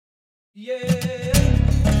Yeah.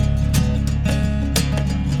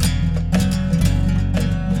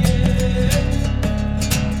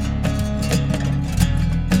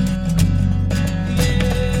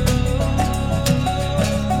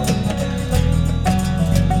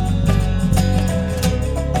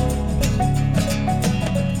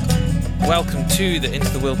 Welcome to the Into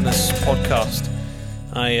the Wilderness podcast.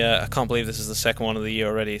 I can't believe this is the second one of the year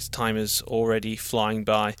already. Time is already flying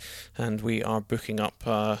by, and we are booking up,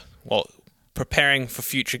 preparing for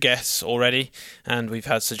future guests already, and we've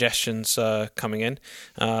had suggestions coming in.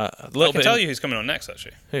 I can tell you who's coming on next,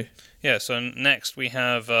 actually. Who? Yeah, so next we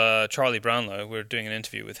have Charlie Brownlow. We're doing an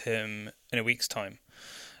interview with him in a week's time.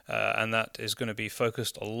 And that is going to be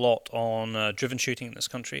focused a lot on driven shooting in this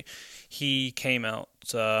country. He came out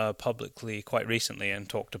publicly quite recently and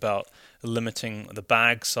talked about limiting the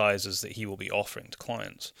bag sizes that he will be offering to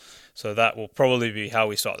clients. So that will probably be how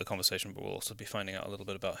we start the conversation, but we'll also be finding out a little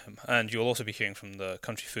bit about him. And you'll also be hearing from the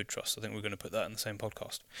Country Food Trust. I think we're going to put that in the same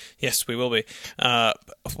podcast. Yes, we will be. I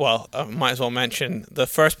might as well mention the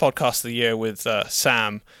first podcast of the year with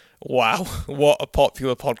Sam. Wow, what a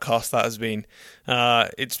popular podcast that has been.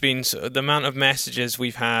 It's been the amount of messages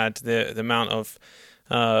we've had, the amount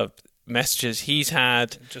of messages he's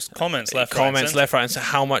had. Just comments left, right, and so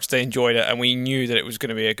how much they enjoyed it, and we knew that it was going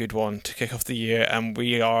to be a good one to kick off the year, and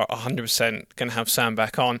we are 100% going to have Sam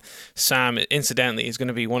back on. Sam, incidentally, is going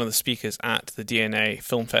to be one of the speakers at the DNA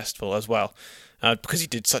Film Festival as well, because he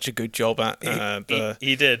did such a good job at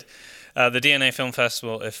He did. The DNA Film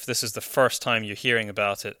Festival, if this is the first time you're hearing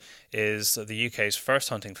about it, is the UK's first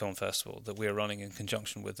hunting film festival that we're running in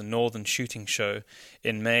conjunction with the Northern Shooting Show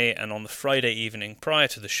in May. And on the Friday evening prior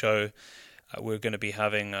to the show, we're going to be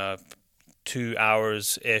having a 2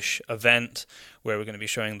 hours-ish event where we're going to be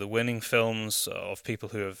showing the winning films of people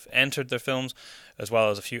who have entered their films, as well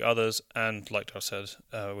as a few others. And like I said,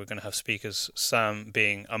 we're going to have speakers, Sam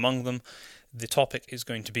being among them. The topic is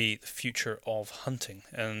going to be the future of hunting,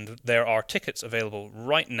 and there are tickets available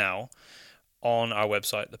right now on our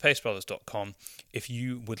website, thepacebrothers.com, if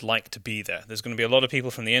you would like to be there. There's going to be a lot of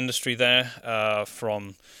people from the industry there.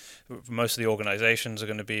 From most of the organizations are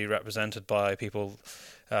going to be represented by people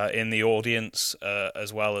in the audience,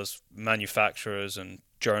 as well as manufacturers and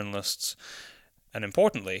journalists. And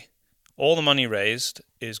importantly, all the money raised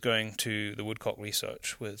is going to the Woodcock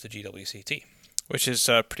Research with the GWCT. Which is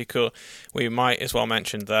pretty cool. We might as well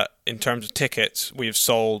mention that in terms of tickets, we've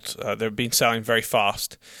sold, they've been selling very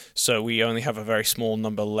fast, so we only have a very small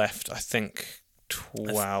number left. I think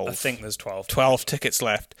 12. I think there's 12. 12 tickets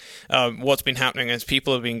left. What's been happening is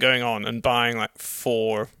people have been going on and buying like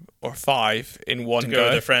 4 or 5 in one go. To go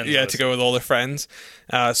with their friends. Yeah, to go with all their friends.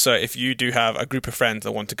 So if you do have a group of friends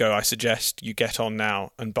that want to go, I suggest you get on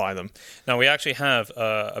now and buy them. Now, we actually have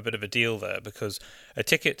a bit of a deal there, because a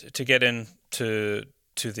ticket to get in to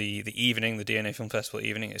the evening, the DNA Film Festival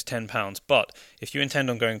evening, is £10. But if you intend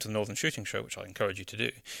on going to the Northern Shooting Show, which I encourage you to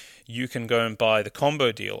do, you can go and buy the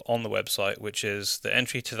combo deal on the website, which is the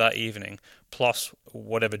entry to that evening plus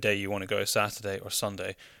whatever day you want to go, Saturday or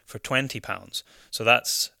Sunday, for £20. So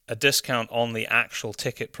that's a discount on the actual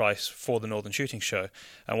ticket price for the Northern Shooting Show.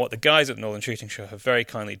 And what the guys at the Northern Shooting Show have very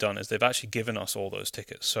kindly done is they've actually given us all those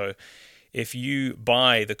tickets. So if you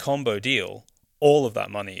buy the combo deal, all of that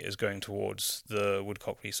money is going towards the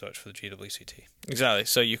Woodcock Research for the GWCT. Exactly.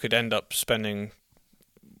 So you could end up spending,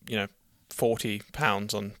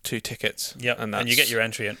 £40 on 2 tickets. Yeah, and you get your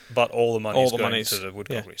entry in, but all the money is going to the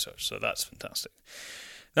Woodcock Research. So that's fantastic.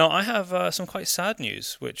 Now, I have some quite sad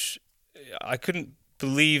news, which I couldn't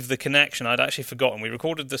believe the connection. I'd actually forgotten. We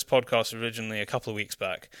recorded this podcast originally a couple of weeks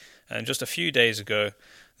back, and just a few days ago,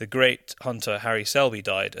 the great hunter Harry Selby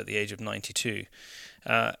died at the age of 92.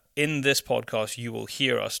 In this podcast, you will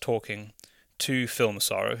hear us talking to Phil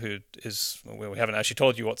Massara, who is, we haven't actually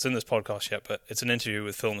told you what's in this podcast yet, but it's an interview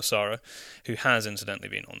with Phil Massara, who has incidentally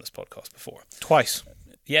been on this podcast before. Twice.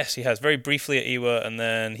 Yes, he has. Very briefly at IWA, and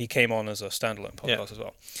then he came on as a standalone podcast as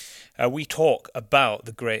well. We talk about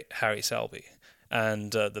the great Harry Selby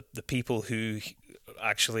and the people who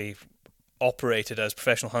actually operated as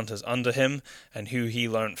professional hunters under him and who he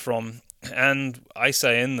learned from. And I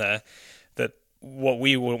say in there that what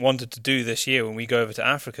we wanted to do this year when we go over to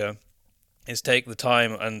Africa is take the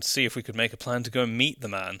time and see if we could make a plan to go and meet the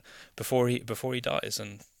man before he dies.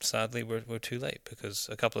 And sadly, we're too late, because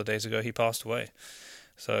a couple of days ago he passed away.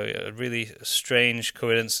 So a really strange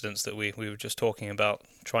coincidence that we were just talking about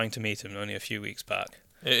trying to meet him only a few weeks back.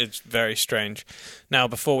 It's very strange. Now,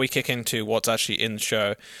 before we kick into what's actually in the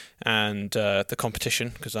show and the competition,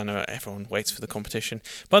 because I know everyone waits for the competition.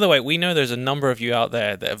 By the way, we know there's a number of you out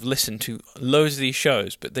there that have listened to loads of these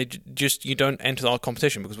shows, but they you don't enter our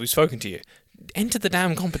competition because we've spoken to you. Enter the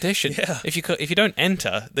damn competition. Yeah. If you don't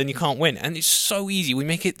enter, then you can't win, and it's so easy. We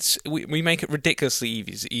make it ridiculously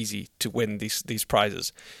easy to win these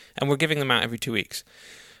prizes, and we're giving them out every 2 weeks.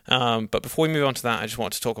 But before we move on to that, I just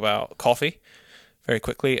want to talk about coffee very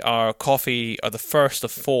quickly. Our coffee, the first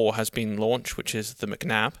of 4, has been launched, which is the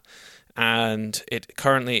McNab, and it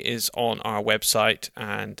currently is on our website,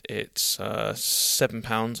 and it's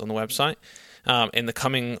 £7 on the website. In the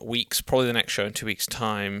coming weeks, probably the next show in 2 weeks'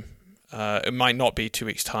 time. It might not be 2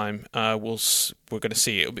 weeks' time. We're going to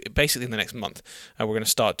see. It'll be basically in the next month. We're going to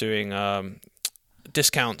start doing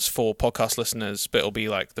discounts for podcast listeners, but it'll be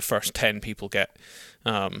like the first 10 people get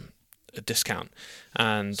a discount.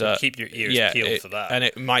 And so keep your ears peeled for that. And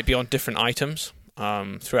it might be on different items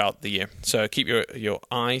throughout the year. So keep your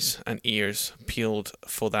eyes and ears peeled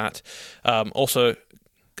for that. Also,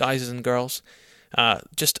 guys and girls,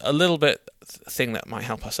 just a little bit thing that might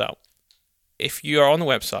help us out. If you are on the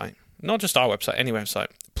website, not just our website, any website,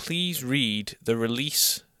 please read the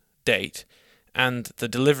release date and the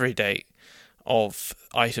delivery date of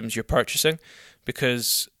items you're purchasing,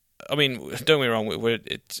 because, I mean, don't get me wrong,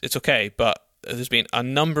 it's okay, but there's been a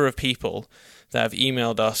number of people that have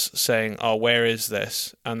emailed us saying, oh, where is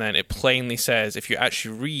this? And then it plainly says, if you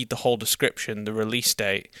actually read the whole description, the release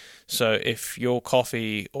date. So if your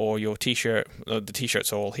coffee or your T-shirt, the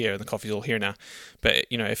T-shirts are all here, the coffee's all here now, but,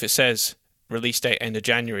 if it says release date end of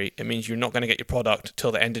January, it means you're not going to get your product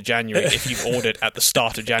till the end of January if you've ordered at the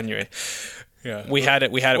start of January. Yeah, we had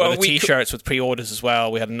it with the T-shirts with pre-orders as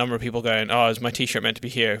well. We had a number of people going, "Oh, is my T-shirt meant to be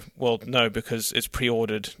here?" Well, no, because it's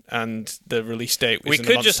pre-ordered and the release date was in a month's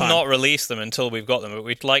time. We could just not release them until we've got them, but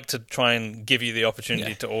we'd like to try and give you the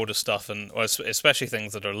opportunity to order stuff, or especially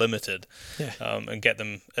things that are limited, and get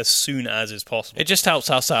them as soon as is possible. It just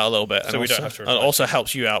helps us out a little bit, so we don't have to. It also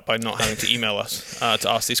helps you out by not having to email us to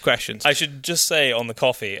ask these questions. I should just say on the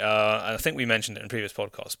coffee, I think we mentioned it in previous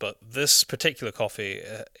podcasts, but this particular coffee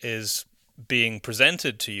is being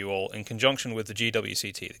presented to you all in conjunction with the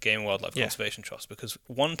GWCT, the Game and Wildlife Conservation Trust, because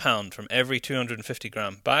 £1 from every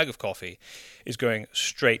 250-gram bag of coffee is going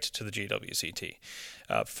straight to the GWCT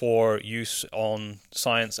for use on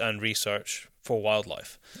science and research for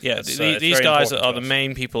wildlife. Yeah, these guys are the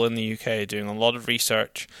main people in the UK doing a lot of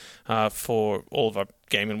research for all of our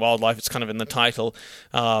game and wildlife. It's kind of in the title,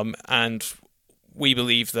 and we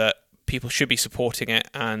believe that people should be supporting it,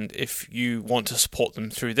 and if you want to support them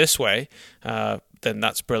through this way, then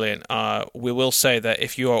that's brilliant. We will say that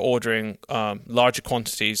if you are ordering larger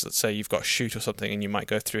quantities, let's say you've got a shoot or something and you might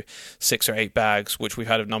go through 6 or 8 bags, which we've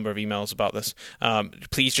had a number of emails about this,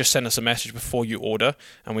 please just send us a message before you order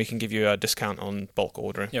and we can give you a discount on bulk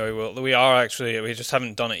ordering. Yeah, we will. We just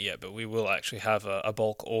haven't done it yet, but we will actually have a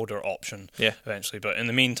bulk order option eventually. But in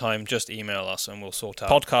the meantime, just email us and we'll sort out.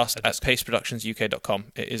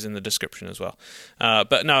 podcast@paceproductionsuk.com. It is in the description as well.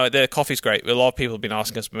 But no, the coffee's great. A lot of people have been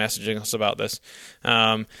asking us, messaging us about this.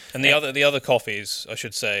 And the other coffees, I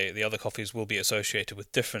should say, the other coffees will be associated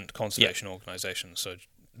with different conservation organisations. So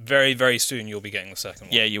very, very soon you'll be getting the second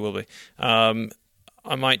one. Yeah, you will be.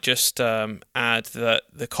 I might just add that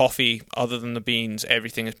the coffee, other than the beans,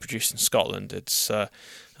 everything is produced in Scotland. It's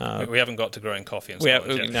we haven't got to growing coffee in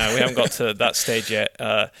Scotland yet. No, we haven't got to that stage yet.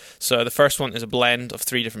 So the first one is a blend of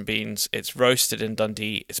 3 different beans. It's roasted in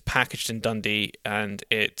Dundee, it's packaged in Dundee, and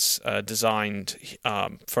it's designed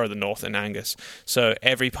further north in Angus. So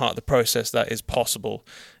every part of the process that is possible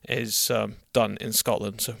is done in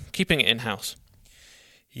Scotland. So keeping it in-house.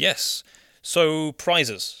 Yes. So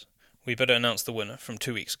prizes. We better announce the winner from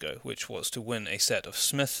 2 weeks ago, which was to win a set of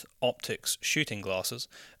Smith Optics shooting glasses,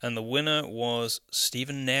 and the winner was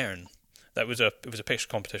Stephen Nairn. It was a picture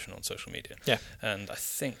competition on social media. Yeah. And I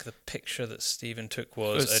think the picture that Stephen took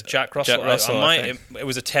was a Jack Russell. Jack Russell, it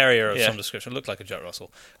was a terrier of some description. It looked like a Jack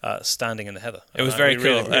Russell standing in the heather. It was very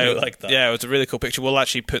cool. Really liked that. Yeah, it was a really cool picture. We'll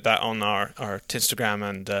actually put that on our Instagram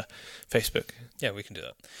and Facebook. Yeah, we can do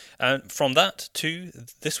that. And from that to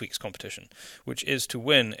this week's competition, which is to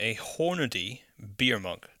win a Hornady beer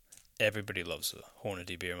mug. Everybody loves a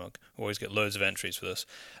Hornady beer mug. We always get loads of entries for this,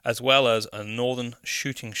 as well as a Northern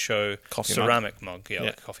Shooting Show ceramic mug,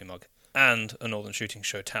 like a coffee mug, and a Northern Shooting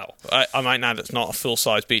Show towel. I might add, it's not a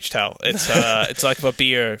full-size beach towel. It's like a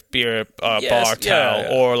beer bar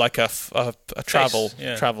towel, or like a travel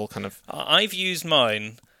kind of. I've used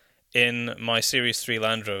mine in my Series 3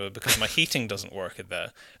 Land Rover because my heating doesn't work in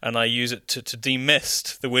there, and I use it to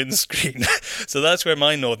demist the windscreen. So that's where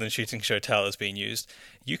my Northern Shooting Show towel is being used.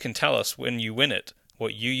 You can tell us when you win it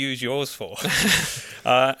what you use yours for.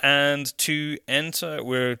 And to enter,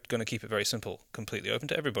 we're going to keep it very simple, completely open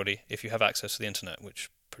to everybody if you have access to the internet, which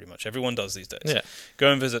pretty much everyone does these days. Yeah.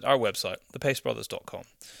 Go and visit our website, thepacebrothers.com.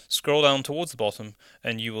 Scroll down towards the bottom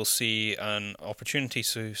and you will see an opportunity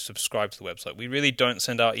to subscribe to the website. We really don't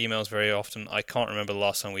send out emails very often. I can't remember the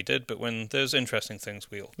last time we did, but when there's interesting things,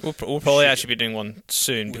 we'll probably actually be doing one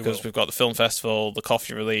soon because will. we've got the film festival, the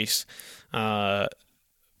coffee release.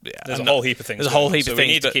 There's a whole heap of things. There's a whole heap so of we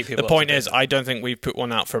things. need to But keep people the point up to is, date. I don't think we've put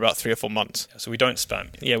one out for about 3 or 4 months. So we don't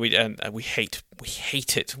spam you. Yeah, we hate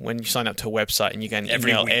it when you sign up to a website and you get an Every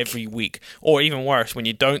email week. every week, or even worse, when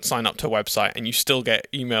you don't sign up to a website and you still get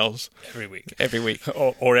emails Every week. every week.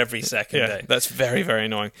 or every second Yeah, day. that's very, very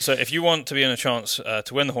annoying. So if you want to be in a chance to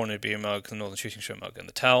win the Hornady Beer mug, the Northern Shooting Show mug, and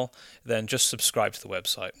the towel, then just subscribe to the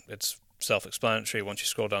website. It's self-explanatory once you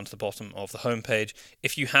scroll down to the bottom of the homepage.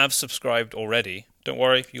 If you have subscribed already, don't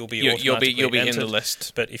worry, you'll be automatically You'll be in entered. the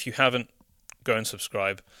list. But if you haven't, go and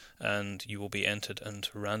subscribe, and you will be entered and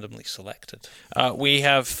randomly selected. We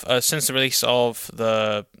have since the release of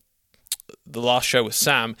the last show with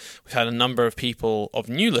Sam, we've had a number of people, of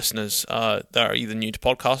new listeners that are either new to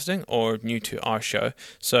podcasting or new to our show.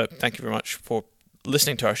 So thank you very much for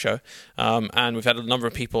listening to our show. And we've had a number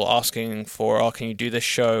of people asking for, can you do this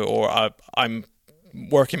show? Or I'm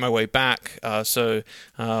working my way back, so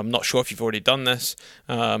I'm not sure if you've already done this.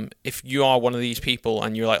 If you are one of these people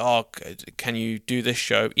and you're like, can you do this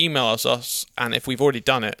show? Email us, and if we've already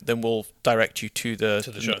done it, then we'll direct you to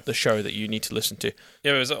the show that you need to listen to.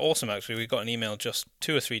 Yeah, it was awesome actually. We got an email just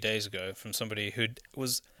 2 or 3 days ago from somebody who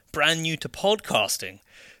was brand new to podcasting,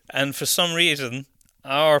 and for some reason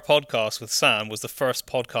our podcast with Sam was the first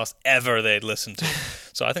podcast ever they'd listened to.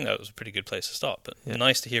 So I think that was a pretty good place to start. But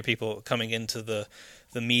nice to hear people coming into the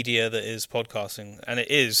media that is podcasting. And it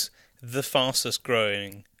is the fastest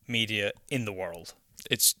growing media in the world.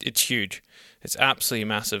 It's huge. It's absolutely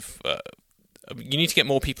massive. You need to get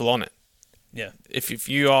more people on it. Yeah. If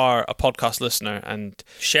you are a podcast listener and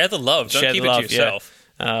share the love. Don't keep it to yourself.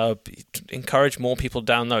 Yeah. Encourage more people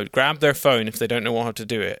to download. Grab their phone if they don't know how to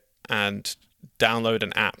do it and download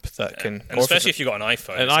an app that can... And especially if you've got an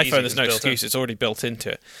iPhone. An iPhone, there's no excuse. It's already built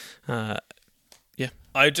into it.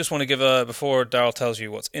 I just want to give before Daryl tells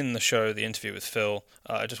you what's in the show, the interview with Phil,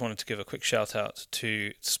 I just wanted to give a quick shout out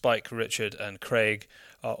to Spike, Richard and Craig,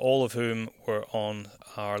 all of whom were on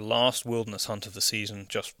our last wilderness hunt of the season,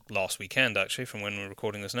 just last weekend actually, from when we're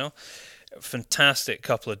recording this now. Fantastic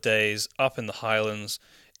couple of days up in the Highlands,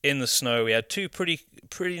 in the snow. We had 2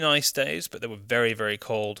 pretty nice days, but they were very, very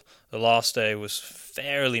cold. The last day was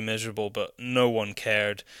fairly miserable, but no one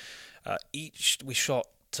cared. We shot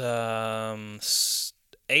 8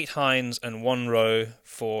 hinds and 1 roe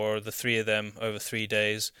for the 3 of them over 3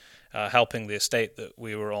 days, helping the estate that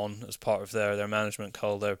we were on as part of their management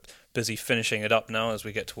cull. They're busy finishing it up now as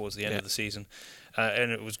we get towards the end of the season.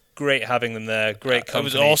 And it was great having them there. Great company. It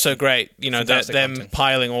was also great, them hunting.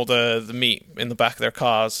 piling all the meat in the back of their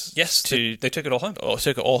cars. Yes, they took it all home.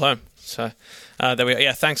 Took it all home. So there we go.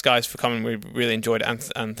 Yeah, thanks guys for coming. We really enjoyed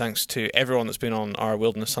it, and thanks to everyone that's been on our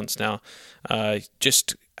wilderness hunts now.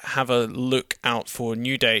 Just have a look out for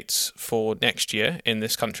new dates for next year in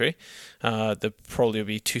this country. There'll probably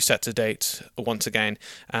be 2 sets of dates once again,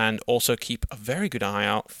 and also keep a very good eye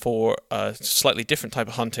out for a slightly different type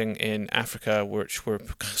of hunting in Africa, which we're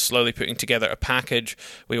slowly putting together a package.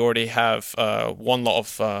 We already have one lot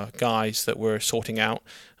of guys that we're sorting out,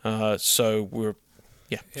 so we're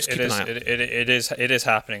just keep an eye out. It is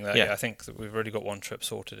happening that year. I think that we've already got 1 trip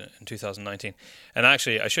sorted in 2019. And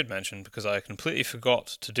actually, I should mention, because I completely forgot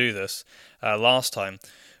to do this last time,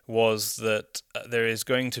 was that there is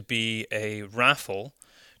going to be a raffle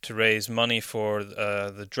to raise money for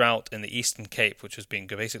the drought in the Eastern Cape, which has been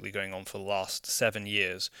basically going on for the last 7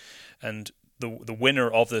 years. And the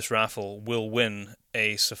winner of this raffle will win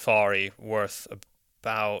a safari worth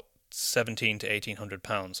about £1,700 to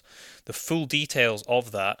 £1,800. The full details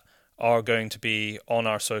of that are going to be on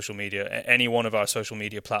our social media, any one of our social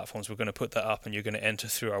media platforms. We're going to put that up and you're going to enter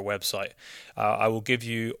through our website. I will give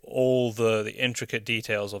you all the intricate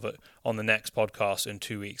details of it on the next podcast in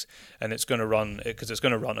 2 weeks, and it's going to run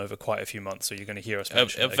over quite a few months, so you're going to hear us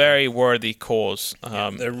mention it. A very worthy cause.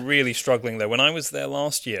 They're really struggling there. When I was there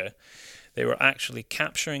last year, they were actually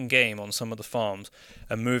capturing game on some of the farms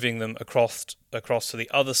and moving them across to the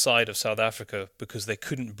other side of South Africa because they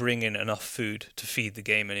couldn't bring in enough food to feed the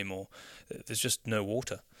game anymore. There's just no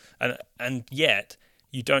water. And yet,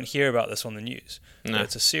 you don't hear about this on the news. No. But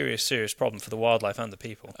it's a serious problem for the wildlife and the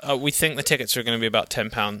people. We think the tickets are going to be about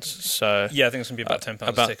 £10. So yeah, I think it's going to be about £10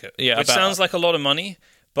 a ticket. Yeah, which sounds like a lot of money,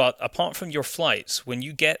 but apart from your flights, when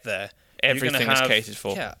you get there, everything is catered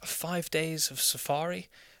for. Yeah, 5 days of safari.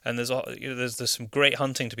 And there's some great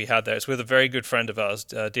hunting to be had there. It's with a very good friend of ours,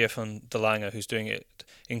 Dia van der Lange, who's doing it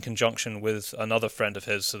in conjunction with another friend of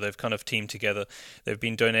his. So they've kind of teamed together. They've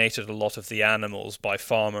been donated a lot of the animals by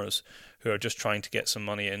farmers who are just trying to get some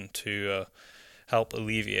money in to help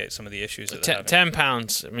alleviate some of the issues that they're having.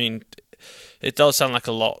 £10, I mean, it does sound like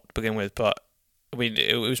a lot to begin with, but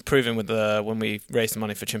it was proven with when we raised the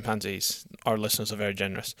money for chimpanzees, our listeners are very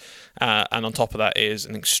generous, and on top of that is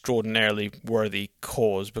an extraordinarily worthy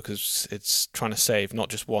cause, because it's trying to save not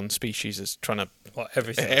just one species, it's trying to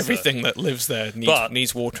everything that lives there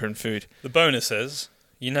needs water and food. The bonus is,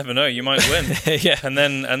 you never know, you might win. Yeah. And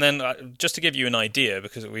then just to give you an idea,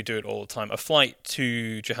 because we do it all the time, a flight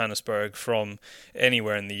to Johannesburg from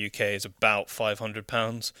anywhere in the UK is about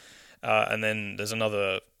 £500, and then there's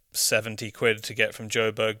another 70 quid to get from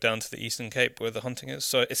Joburg down to the Eastern Cape where the hunting is.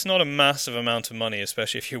 So it's not a massive amount of money,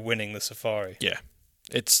 especially if you're winning the safari. Yeah.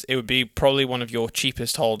 It would be probably one of your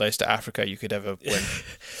cheapest holidays to Africa you could ever win.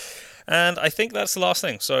 And I think that's the last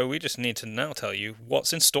thing. So we just need to now tell you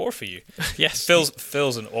what's in store for you. Yes.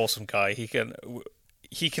 Phil's an awesome guy.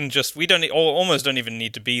 He can just, we almost don't even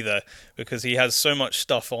need to be there, because he has so much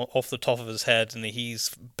stuff off the top of his head, and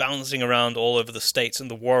he's bouncing around all over the States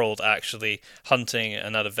and the world, actually hunting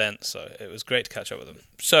and at events. So it was great to catch up with him.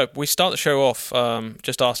 So we start the show off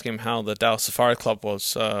just asking him how the Dallas Safari Club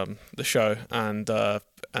was, the show, and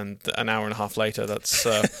an hour and a half later, that's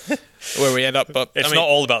where we end up. But it's not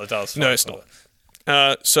all about the Dallas Safari. No, it's not.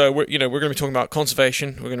 So we're going to be talking about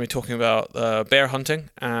conservation. We're going to be talking about bear hunting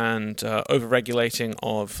and over-regulating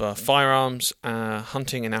of firearms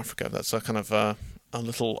hunting in Africa. That's a kind of a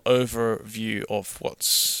little overview of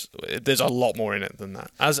what's. There's a lot more in it than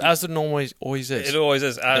that, as there normally always is. It always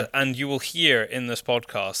is, yeah. And you will hear in this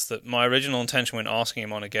podcast that my original intention when asking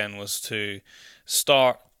him on again was to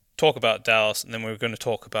talk about Dallas, and then we were going to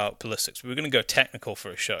talk about ballistics. We were going to go technical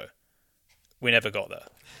for a show. We never got there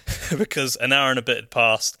because an hour and a bit had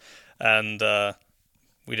passed, and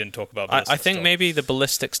we didn't talk about ballistics. I think maybe the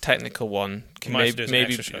ballistics technical one can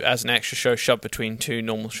maybe as an extra show shoved between two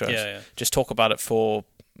normal shows. Yeah. Just talk about it for.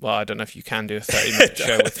 Well, I don't know if you can do a 30-minute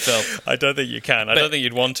show with Phil. I don't think you can. I don't think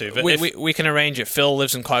you'd want to. But we can arrange it. Phil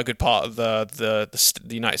lives in quite a good part of the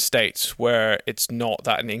United States where it's not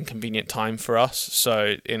that an inconvenient time for us.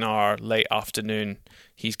 So in our late afternoon,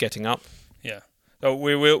 he's getting up. Yeah. So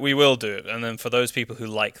we will do it. And then for those people who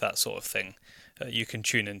like that sort of thing, you can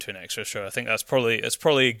tune into an extra show. I think it's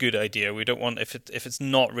probably a good idea. We don't want if it's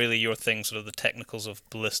not really your thing, sort of the technicals of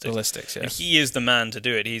ballistics. Ballistics, yeah. And he is the man to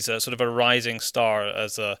do it. He's sort of a rising star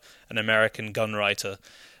as an American gun writer,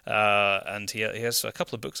 and he has a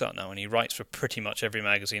couple of books out now, and he writes for pretty much every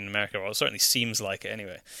magazine in America. Well, it certainly seems like it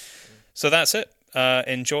anyway. So that's it.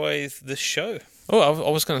 Enjoy the show. Oh, I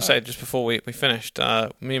was going to say, just before we finished,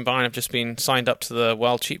 me and Brian have just been signed up to the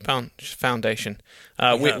Wild Sheep Foundation.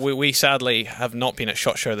 We sadly have not been at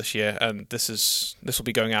SHOT Show this year, and this will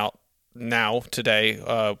be going out now, today.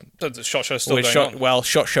 The SHOT Show is still going on? Well,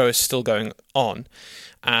 SHOT Show is still going on,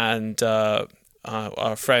 and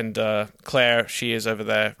our friend Claire, she is over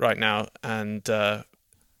there right now, and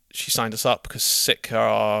she signed us up because SICK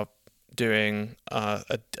are doing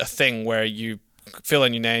a thing where you fill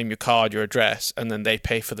in your name, your card, your address, and then they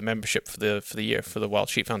pay for the membership for the year for the Wild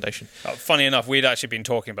Sheep Foundation. Funny enough, we'd actually been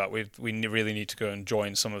talking about we really need to go and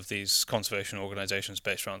join some of these conservation organisations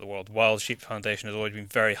based around the world. Wild Sheep Foundation has always been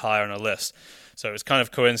very high on our list, so it's kind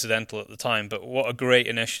of coincidental at the time. But what a great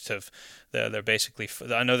initiative! They're basically.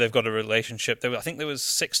 I know they've got a relationship. I think there was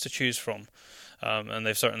 6 to choose from. And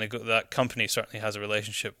they've certainly got, that company certainly has a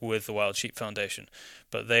relationship with the Wild Sheep Foundation,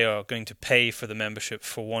 but they are going to pay for the membership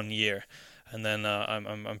for 1 year, and then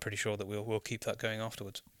I'm pretty sure that we'll keep that going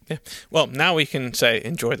afterwards. Yeah. Well, now we can say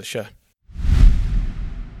enjoy the show.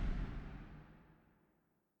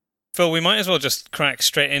 Phil, we might as well just crack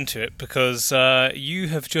straight into it because you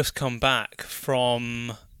have just come back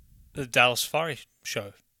from the Dallas Safari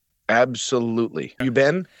show. Absolutely. You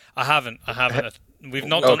been? I haven't. We've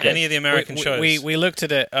not done any of the American shows. We looked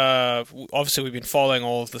at it. Obviously, we've been following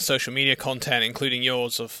all of the social media content, including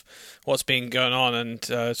yours, of what's been going on.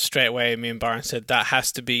 And straight away, me and Byron said that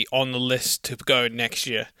has to be on the list to go next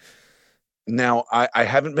year. Now, I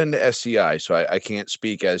haven't been to SCI, so I can't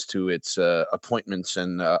speak as to its appointments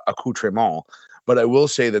and accoutrement. But I will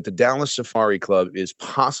say that the Dallas Safari Club is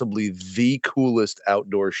possibly the coolest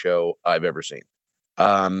outdoor show I've ever seen.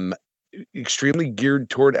 extremely geared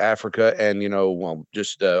toward Africa and,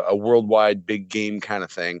 just a worldwide big game kind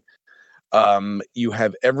of thing. You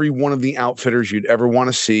have every one of the outfitters you'd ever want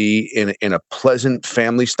to see in a pleasant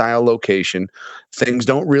family style location. Things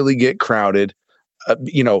don't really get crowded.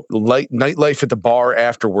 Nightlife at the bar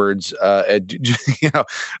afterwards. As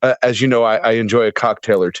you know, I enjoy a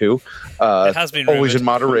cocktail or two. It has been always in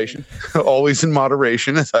moderation, always in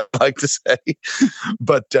moderation, as I like to say.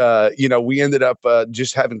 But we ended up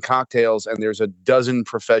just having cocktails, and there's a dozen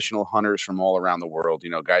professional hunters from all around the world.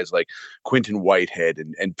 Guys like Quentin Whitehead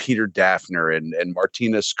and Peter Daphner and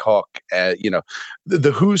Martinez Koch.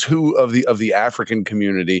 The who's who of the African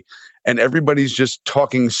community. And everybody's just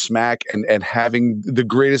talking smack and having the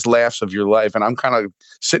greatest laughs of your life. And I'm kind of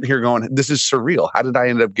sitting here going, this is surreal. How did I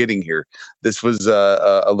end up getting here? This was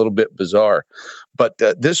a little bit bizarre. But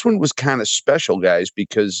this one was kind of special, guys,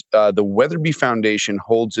 because the Weatherby Foundation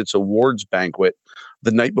holds its awards banquet the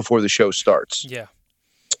night before the show starts. Yeah.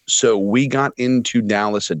 So we got into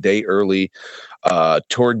Dallas a day early,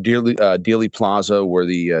 toward Dealey Plaza, where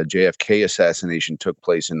the JFK assassination took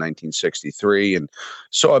place in 1963, and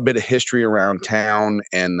saw a bit of history around town.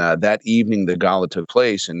 And that evening, the gala took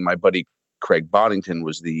place, and my buddy Craig Boddington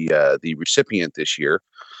was the recipient this year.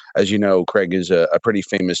 As you know, Craig is a pretty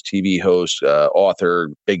famous TV host, author,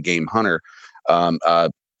 big game hunter.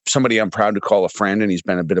 Somebody I'm proud to call a friend, and he's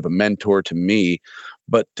been a bit of a mentor to me.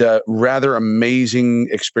 But rather amazing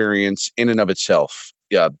experience in and of itself.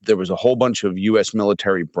 Yeah, there was a whole bunch of U.S.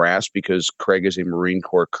 military brass because Craig is a Marine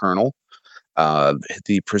Corps colonel.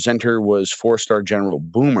 The presenter was 4-star General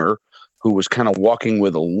Boomer, who was kind of walking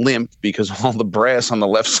with a limp because all the brass on the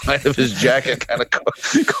left side of his jacket kind of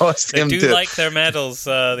caused him to... They do like their medals,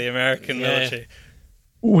 the American military.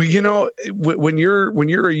 Well, when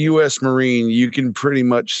you're a U.S. Marine, you can pretty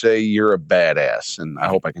much say you're a badass, and I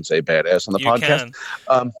hope I can say badass on the podcast.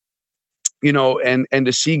 And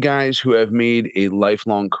to see guys who have made a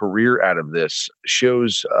lifelong career out of this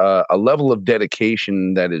shows a level of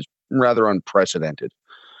dedication that is rather unprecedented.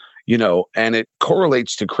 And it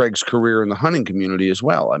correlates to Craig's career in the hunting community as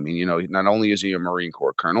well. I mean, not only is he a Marine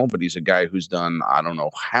Corps colonel, but he's a guy who's done I don't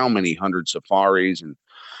know how many hundred safaris and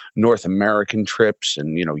North American trips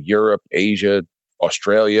and, Europe, Asia,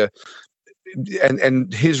 Australia.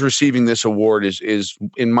 And his receiving this award is,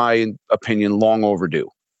 in my opinion, long overdue.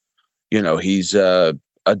 He's a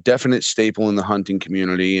definite staple in the hunting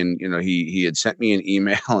community. And, he had sent me an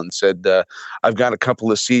email and said, I've got a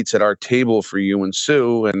couple of seats at our table for you and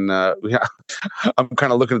Sue. And I'm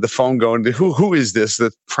kind of looking at the phone going, who is this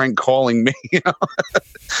that's prank calling me?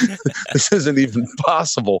 This isn't even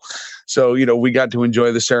possible. So, we got to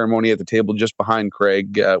enjoy the ceremony at the table just behind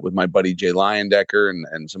Craig with my buddy Jay Leyendecker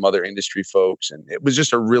and some other industry folks. And it was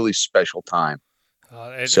just a really special time.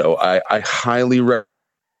 So I highly recommend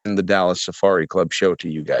the Dallas Safari Club show to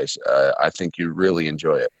you guys. I think you really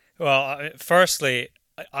enjoy it. Well, firstly,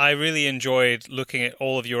 I really enjoyed looking at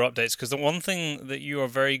all of your updates, because the one thing that you are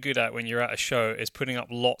very good at when you're at a show is putting up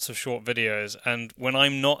lots of short videos. And when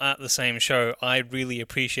I'm not at the same show, I really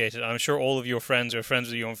appreciate it. I'm sure all of your friends who are friends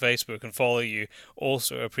with you on Facebook and follow you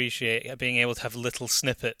also appreciate being able to have little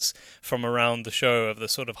snippets from around the show of the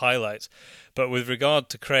sort of highlights. But with regard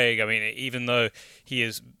to Craig, I mean, even though he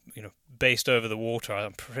is, based over the water,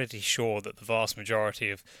 I'm pretty sure that the vast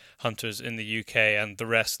majority of hunters in the UK and the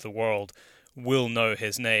rest of the world will know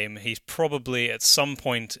his name. He's probably at some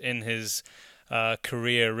point in his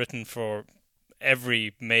career written for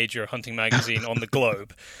every major hunting magazine on the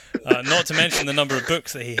globe, not to mention the number of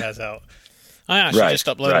books that he has out. I actually just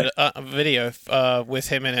uploaded a video with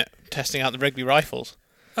him in it testing out the Rigby rifles.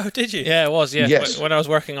 Oh, did you? Yeah, it was. Yeah, yes. When I was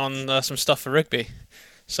working on some stuff for Rigby.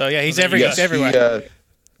 So yeah, he's everywhere.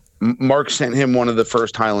 Mark sent him one of the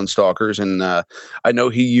first Highland Stalkers, and I know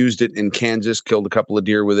he used it in Kansas, killed a couple of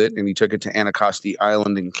deer with it, and he took it to Anacostia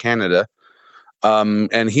Island in Canada.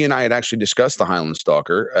 And he and I had actually discussed the Highland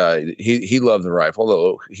Stalker. He loved the rifle,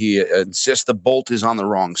 though he insists the bolt is on the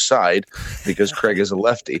wrong side because Craig is a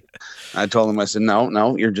lefty. I told him, I said,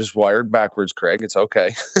 no, you're just wired backwards, Craig. It's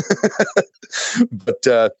okay. But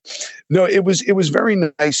no, it was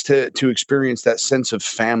very nice to experience that sense of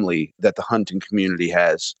family that the hunting community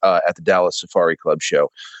has at the Dallas Safari Club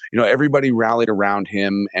show. Everybody rallied around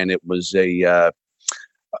him, and it was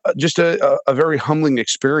just a very humbling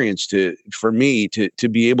experience for me to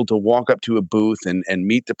be able to walk up to a booth and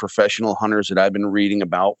meet the professional hunters that I've been reading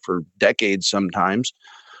about for decades sometimes.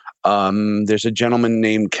 There's a gentleman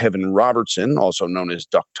named Kevin Robertson, also known as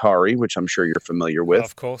Doctari, which I'm sure you're familiar with.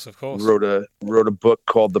 Of course. Wrote a book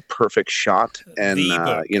called The Perfect Shot, and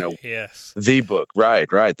yes, the book, right,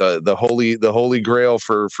 the holy grail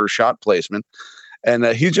for shot placement. And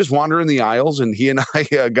he's just wandering the aisles, and he and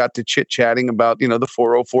I got to chit-chatting about, the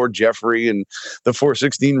 404 Jeffrey and the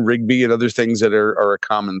 416 Rigby and other things that are a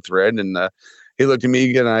common thread. And he looked at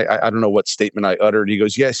me, and I don't know what statement I uttered. He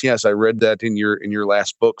goes, yes, I read that in your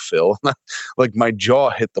last book, Phil. Like my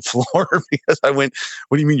jaw hit the floor because I went,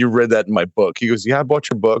 what do you mean you read that in my book? He goes, yeah, I bought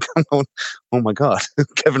your book. I'm going, oh my God,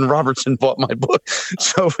 Kevin Robertson bought my book.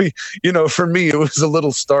 So, for me, it was a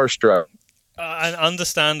little starstruck. And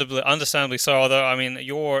understandably so. Although, I mean,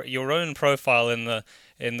 your own profile in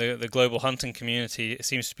the global hunting community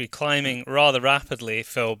seems to be climbing rather rapidly,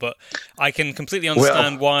 Phil. But I can completely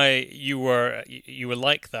understand why you were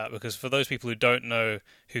like that, because for those people who don't know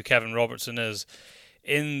who Kevin Robertson is,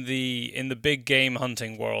 in the big game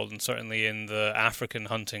hunting world, and certainly in the African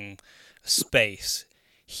hunting space,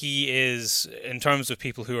 he is, in terms of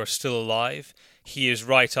people who are still alive, he is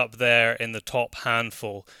right up there in the top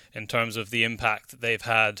handful in terms of the impact that they've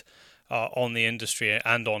had on the industry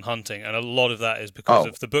and on hunting. And a lot of that is because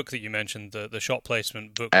of the book that you mentioned, the shot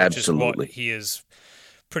placement book, Absolutely. Which is what he is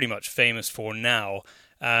pretty much famous for now.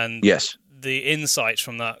 And yes, the insights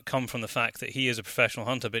from that come from the fact that he is a professional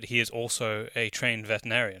hunter, but he is also a trained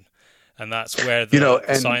veterinarian. And that's where the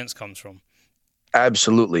science comes from.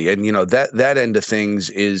 Absolutely. And, that end of things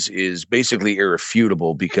is basically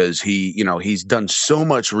irrefutable, because he's done so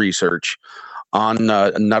much research on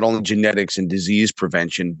not only genetics and disease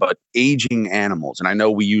prevention, but aging animals. And I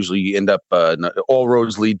know we usually end up, all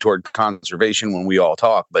roads lead toward conservation when we all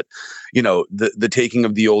talk, but, the taking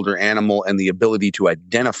of the older animal and the ability to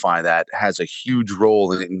identify that has a huge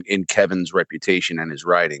role in Kevin's reputation and his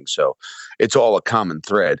writing. So it's all a common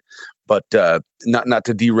thread. But not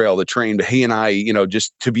to derail the train, but he and I,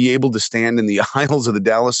 just to be able to stand in the aisles of the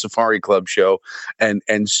Dallas Safari Club show and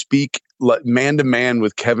speak man to man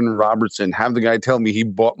with Kevin Robertson, have the guy tell me he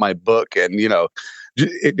bought my book, and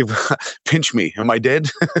pinch me. Am I dead?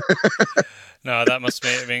 No, that must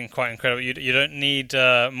have been quite incredible. You don't need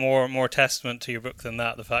more testament to your book than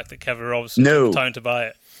that. The fact that Kevin Robertson took the time to buy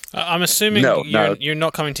it. I'm assuming you're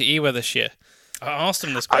not coming to Ewa this year. I asked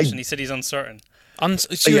him this question. He said he's uncertain. I'm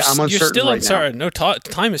uncertain. You're still right uncertain. Now. No,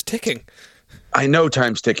 time is ticking. I know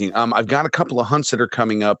time's ticking. I've got a couple of hunts that are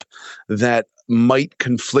coming up that might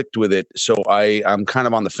conflict with it, so I'm kind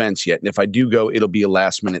of on the fence yet. And if I do go, it'll be a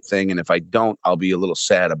last minute thing, and if I don't, I'll be a little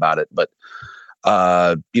sad about it. But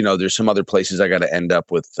there's some other places I got to end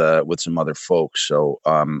up with some other folks. So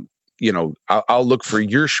I'll look for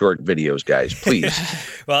your short videos, guys, please.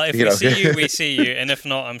 Well, if we see you, we see you. And if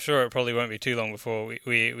not, I'm sure it probably won't be too long before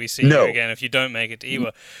we see you again if you don't make it to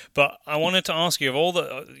Ewa. But I wanted to ask you, of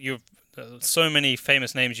all so many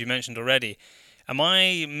famous names you mentioned already, am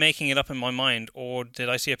I making it up in my mind, or did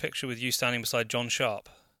I see a picture with you standing beside John Sharp?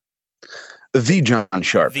 The John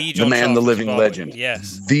Sharp. The man, the living legend.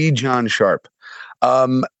 Yes. The John Sharp.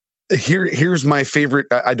 Here's my favorite.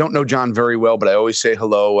 I don't know John very well, but I always say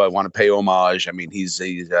hello. I want to pay homage. I mean, he's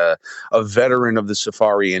a veteran of the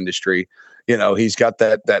safari industry. He's got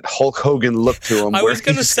that Hulk Hogan look to him. I was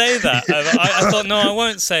going to say that. I thought, no, I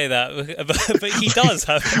won't say that. But he does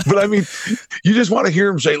have that. But I mean, you just want to hear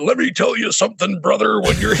him say, let me tell you something, brother,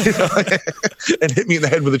 when you're, and hit me in the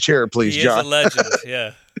head with a chair, please, John. He is a legend,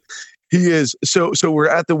 yeah. He is. So we're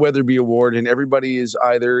at the Weatherby Award, and everybody is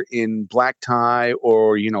either in black tie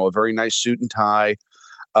or, a very nice suit and tie.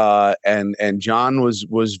 And John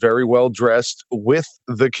was very well dressed with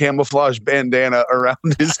the camouflage bandana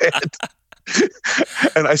around his head.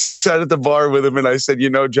 And I sat at the bar with him and I said,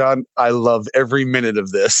 John, I love every minute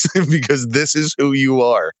of this because this is who you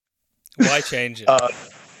are. Why change it?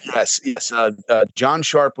 Yes. John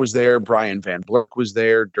Sharp was there. Brian Van Blurk was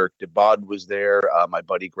there. Dirk de Bod was there. My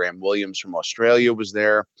buddy Graham Williams from Australia was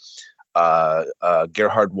there.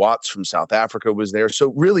 Gerhard Watts from South Africa was there.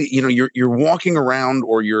 So really, you're walking around,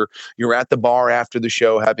 or you're at the bar after the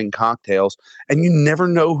show having cocktails, and you never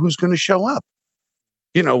know who's going to show up.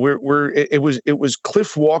 It was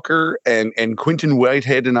Cliff Walker and Quentin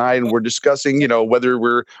Whitehead and I, and we're discussing, whether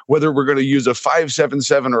we're going to use a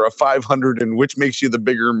 5.77 or a 500, and which makes you the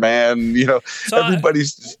bigger man. So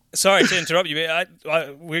everybody's. Sorry to interrupt you.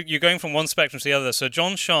 You're going from one spectrum to the other. So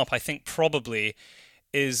John Sharp, I think, probably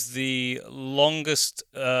is the longest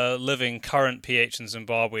living current PH in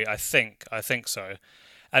Zimbabwe. I think so.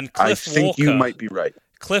 And Cliff Walker, you might be right.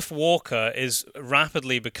 Cliff Walker is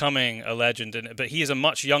rapidly becoming a legend, but he is a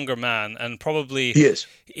much younger man, and probably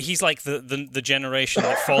he's like the generation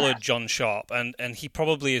that followed John Sharp, and he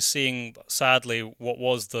probably is seeing, sadly, what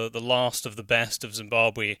was the last of the best of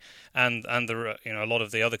Zimbabwe and the a lot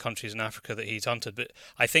of the other countries in Africa that he's hunted. But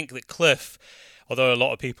I think that Cliff, although a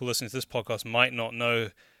lot of people listening to this podcast might not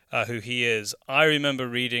know who he is. I remember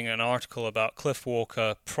reading an article about Cliff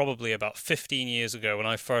Walker probably about 15 years ago when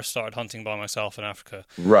I first started hunting by myself in Africa.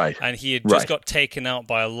 Right. And he had just got taken out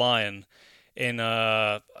by a lion in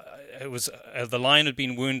the lion had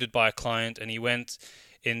been wounded by a client, and he went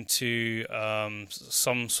into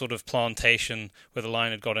some sort of plantation where the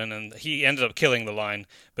lion had got in, and he ended up killing the lion,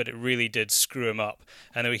 but it really did screw him up.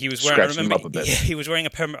 And he was wearing, Scratched him up a bit. Yeah, he was wearing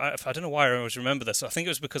a pair. I don't know why I always remember this. I think it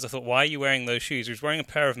was because I thought, why are you wearing those shoes? He was wearing a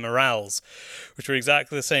pair of Morales, which were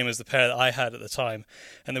exactly the same as the pair that I had at the time,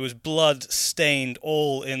 and there was blood stained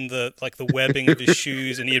all in the webbing of his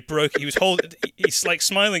shoes, and he's like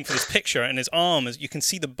smiling for this picture, and his arm, as you can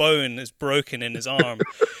see, the bone is broken in his arm,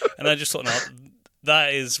 and I just thought, no,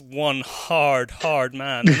 that is one hard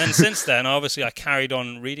man. And then since then, obviously, I carried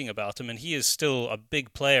on reading about him, and he is still a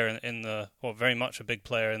big player very much a big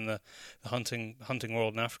player in the hunting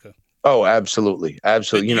world in Africa. Oh, absolutely.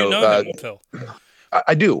 You know him, Phil?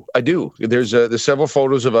 I do. There's several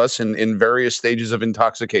photos of us in various stages of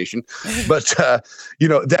intoxication, but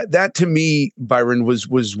that to me, Byron,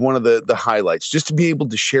 was one of the highlights. Just to be able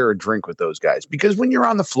to share a drink with those guys, because when you're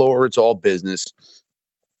on the floor, it's all business.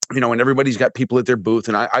 And everybody's got people at their booth,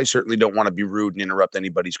 and I certainly don't want to be rude and interrupt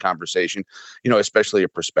anybody's conversation, especially a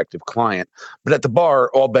prospective client. But at the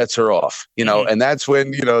bar, all bets are off, and that's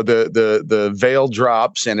when, the veil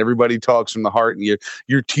drops and everybody talks from the heart, and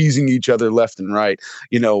you're teasing each other left and right,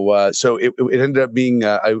 so it ended up being,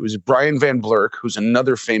 it was Brian Van Blurk, who's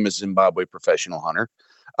another famous Zimbabwe professional hunter.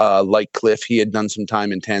 Like Cliff, he had done some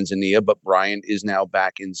time in Tanzania, but Brian is now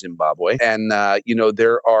back in Zimbabwe. And,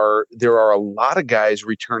 there are a lot of guys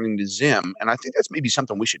returning to Zim. And I think that's maybe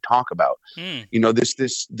something we should talk about.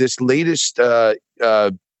 This latest, I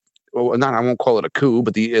won't call it a coup,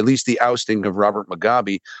 but at least the ousting of Robert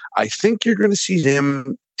Mugabe, I think you're going to see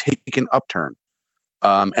Zim take an upturn.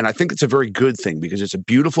 And I think it's a very good thing, because it's a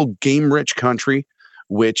beautiful game-rich country,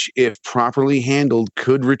 which, if properly handled,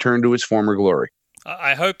 could return to its former glory.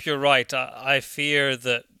 I hope you're right. I fear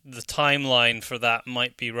that the timeline for that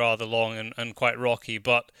might be rather long and quite rocky,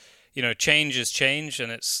 but change is change,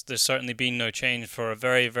 and there's certainly been no change for a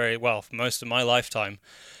very, very for most of my lifetime.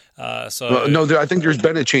 I think there's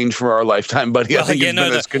been a change for our lifetime, buddy. I think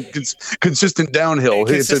it's been a consistent downhill.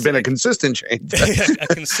 It's been a consistent change. A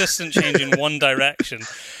consistent change in one direction.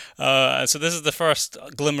 So this is the first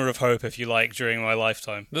glimmer of hope, if you like, during my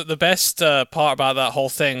lifetime. The best part about that whole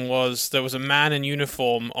thing was there was a man in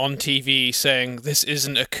uniform on TV saying, "This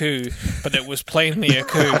isn't a coup," but it was plainly a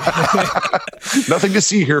coup. Nothing to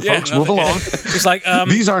see here, folks. Move along. It's like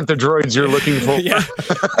these aren't the droids you're looking for.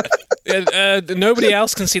 Nobody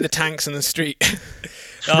else can see the tanks in the street.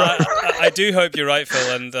 I do hope you're right,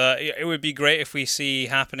 Phil, and it would be great if we see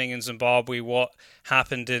happening in Zimbabwe what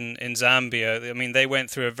happened in Zambia. I mean, they went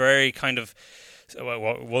through a very kind of,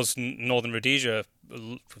 what was Northern Rhodesia,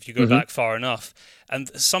 if you go back far enough, and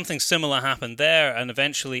something similar happened there, and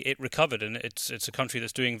eventually it recovered, and it's a country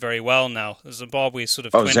that's doing very well now. Zimbabwe is sort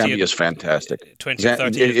of Zambia's fantastic. 20,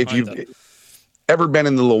 30 years if you've ever been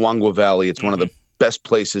in the Luangwa Valley, it's one of the best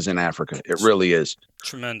places in Africa. It really is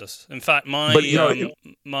tremendous. In fact, our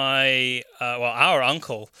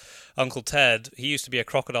Uncle Ted, he used to be a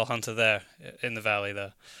crocodile hunter there in the valley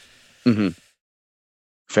there. Mm-hmm.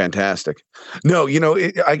 Fantastic. No,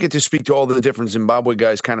 I get to speak to all the different Zimbabwe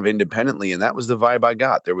guys kind of independently, and that was the vibe I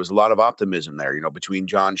got. There was a lot of optimism there, between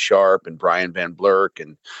John Sharp and Brian Van Blurk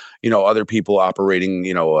and, other people operating,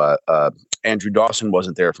 Andrew Dawson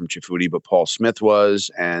wasn't there from Chifuti, but Paul Smith was.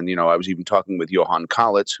 And, I was even talking with Johan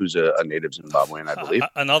Kalitz, who's a native Zimbabwean, I believe.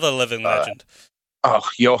 Another living legend.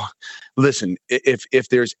 Listen, if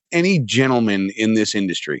there's any gentleman in this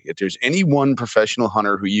industry, if there's any one professional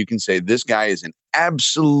hunter who you can say this guy is an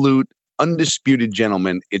absolute undisputed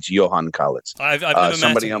gentleman, it's Johan Kalitz. I've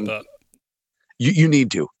never met him, but you need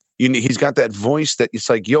to. He's got that voice that it's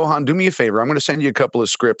like, Johan, do me a favor. I'm going to send you a couple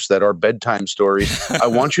of scripts that are bedtime stories. I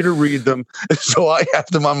want you to read them so I have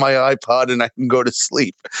them on my iPod and I can go to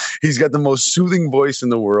sleep. He's got the most soothing voice in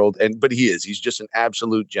the world, but he's just an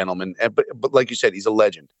absolute gentleman. But like you said, he's a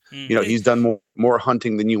legend. He's done more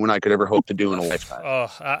hunting than you and I could ever hope to do in a lifetime.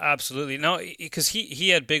 Oh, absolutely. No, because he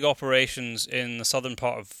had big operations in the southern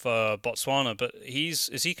part of Botswana, but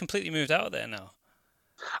is he completely moved out of there now?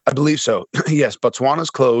 I believe so. Yes,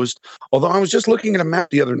 Botswana's closed. Although I was just looking at a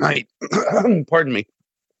map the other night, pardon me,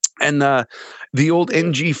 and the old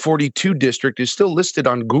NG42 district is still listed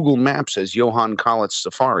on Google Maps as Johan Kalitz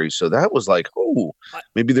Safari. So that was like,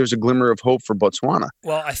 maybe there's a glimmer of hope for Botswana.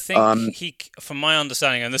 Well, I think from my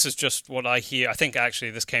understanding, and this is just what I hear, I think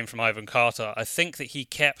actually this came from Ivan Carter, I think that he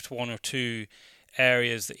kept one or two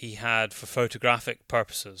areas that he had for photographic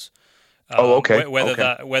purposes. Okay.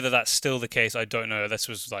 Whether that's still the case, I don't know. This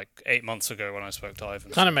was like 8 months ago when I spoke to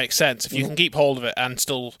Ivan. Kind of makes sense. If you can keep hold of it and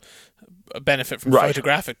still benefit from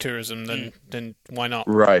photographic tourism, then why not?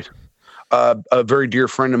 Right. A very dear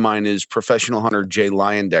friend of mine is professional hunter Jay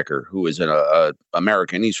Leyendecker, who is an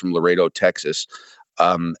American. He's from Laredo, Texas.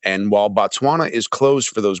 And while Botswana is closed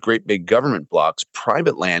for those great big government blocks,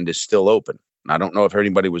 private land is still open. I don't know if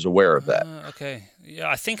anybody was aware of that. Okay. Yeah,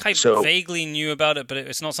 I think I vaguely knew about it, but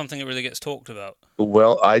it's not something that really gets talked about.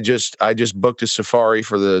 Well, I just booked a safari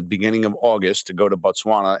for the beginning of August to go to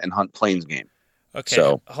Botswana and hunt plains game. Okay,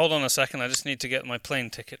 so hold on a second. I just need to get my plane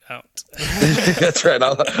ticket out. That's right.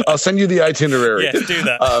 I'll send you the itinerary. Yes, do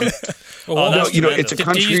that. It's a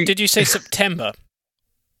country. Did you say September?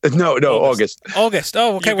 No, August. August.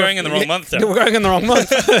 Oh, okay. You're going in the wrong month then. We're going in the wrong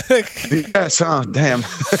month. Yes. Oh, damn.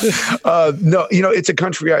 No, it's a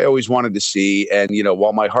country I always wanted to see. And,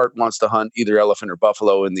 while my heart wants to hunt either elephant or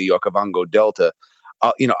buffalo in the Okavango Delta,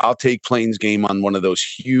 I'll take plains game on one of those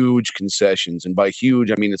huge concessions. And by huge,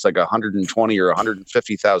 I mean, it's like 120 or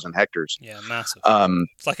 150,000 hectares. Yeah, massive.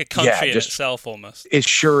 It's like a country in itself almost. It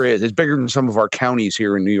sure is. It's bigger than some of our counties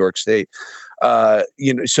here in New York State.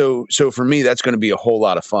 So for me, that's going to be a whole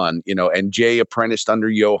lot of fun, and Jay apprenticed under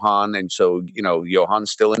Johan. And so, Johan's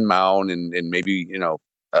still in Maun and maybe,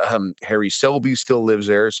 Harry Selby still lives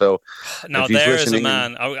there. So now there is a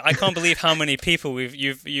man. I can't believe how many people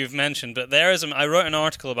you've mentioned, but there is. I wrote an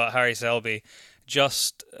article about Harry Selby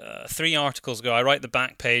just 3 articles ago. I write the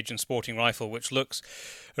back page in Sporting Rifle, which looks.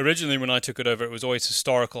 Originally, when I took it over, it was always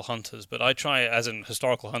historical hunters, but I try, as in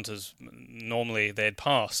historical hunters, normally they'd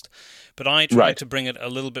passed, but I tried to bring it a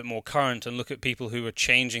little bit more current and look at people who are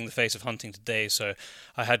changing the face of hunting today. So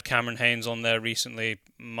I had Cameron Haynes on there recently,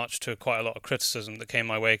 much to quite a lot of criticism that came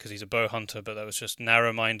my way because he's a bow hunter, but that was just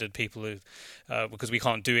narrow-minded people who, because we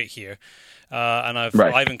can't do it here. And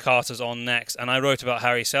Ivan Carter's on next, and I wrote about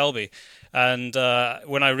Harry Selby. And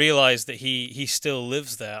when I realized that he still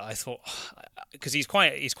lives there, I thought, because he's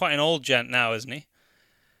quite an old gent now, isn't he?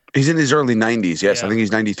 He's in his early 90s, yes. Yeah. I think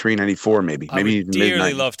he's 93, 94 maybe. I would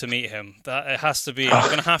dearly love to meet him. It has to be. I'm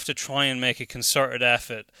going to have to try and make a concerted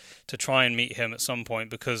effort to try and meet him at some point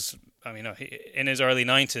because, in his early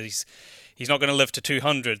 90s, he's not going to live to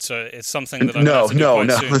 200, so it's something that I'm going to do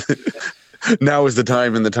quite soon. Now is the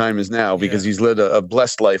time, and the time is now because he's led a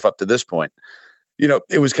blessed life up to this point.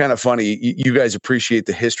 It was kind of funny. You guys appreciate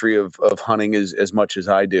the history of hunting as much as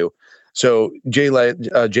I do. So Jay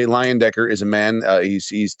Leyendecker is a man.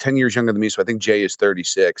 He's 10 years younger than me, so I think Jay is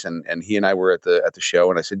 36. And he and I were at the show,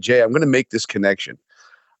 and I said, Jay, I'm going to make this connection.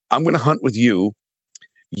 I'm going to hunt with you.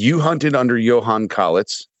 You hunted under Johan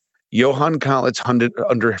Kalitz. Johan Kalitz hunted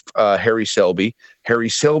under Harry Selby. Harry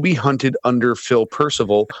Selby hunted under Phil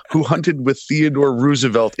Percival, who hunted with Theodore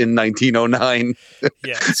Roosevelt in 1909.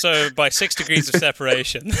 Yeah, so by 6 degrees of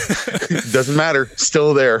separation. Doesn't matter.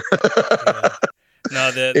 Still there. Yeah.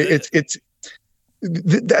 No, that's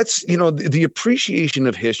the appreciation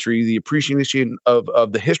of history, the appreciation of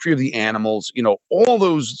the history of the animals. All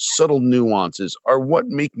those subtle nuances are what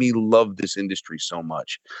make me love this industry so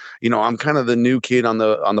much. I'm kind of the new kid on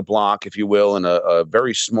the block, if you will, in a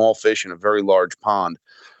very small fish in a very large pond.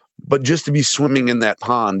 But just to be swimming in that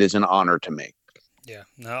pond is an honor to me. Yeah,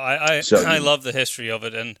 no, I love the history of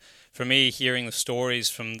it, and for me, hearing the stories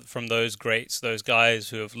from those greats, those guys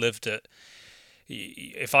who have lived it.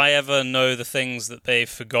 If I ever know the things that they've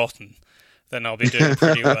forgotten, then I'll be doing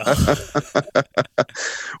pretty well.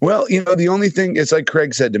 Well, the only thing, it's like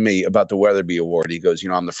Craig said to me about the Weatherby Award. He goes,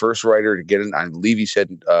 I'm the first writer to get it. I believe he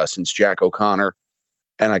said since Jack O'Connor.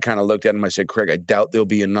 And I kind of looked at him. I said, Craig, I doubt there'll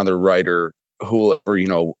be another writer who will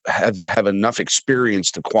ever, have enough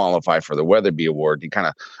experience to qualify for the Weatherby Award. He kind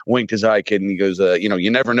of winked his eye, kid, and he goes,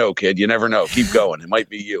 you never know, kid. You never know. Keep going. It might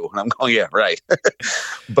be you. And I'm going, yeah, right.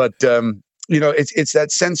 But, it's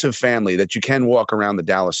that sense of family that you can walk around the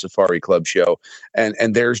Dallas Safari Club show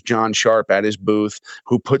and there's John Sharp at his booth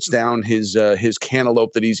who puts down his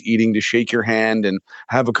cantaloupe that he's eating to shake your hand and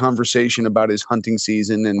have a conversation about his hunting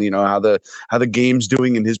season and how the game's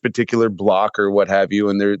doing in his particular block or what have you.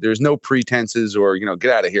 And there's no pretenses or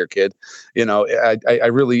get out of here, kid. I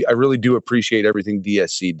really do appreciate everything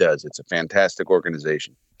DSC does. It's a fantastic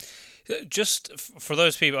organization. Just for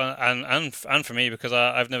those people, and for me, because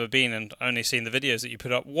I've never been and only seen the videos that you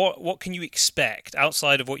put up, what can you expect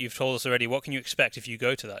outside of what you've told us already? What can you expect if you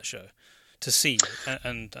go to that show to see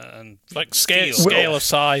and like scale of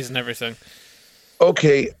size and everything?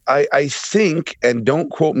 Okay, I think, and don't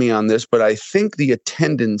quote me on this, but I think the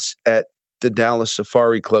attendance at the Dallas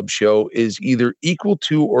Safari Club show is either equal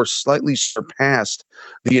to or slightly surpassed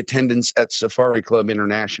the attendance at Safari Club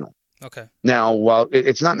International. Okay. Now, while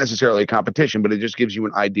it's not necessarily a competition, but it just gives you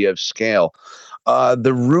an idea of scale.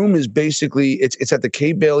 The room is basically it's at the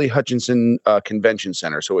Kay Bailey Hutchinson Convention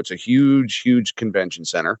Center, so it's a huge convention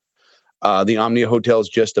center. The Omnia Hotel is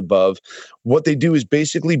just above. What they do is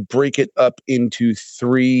basically break it up into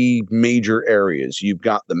three major areas. You've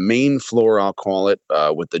got the main floor, I'll call it,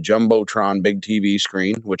 with the Jumbotron big TV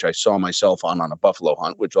screen, which I saw myself on a buffalo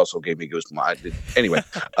hunt, which also gave me goosebumps. Anyway,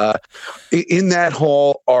 in that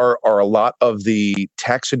hall are a lot of the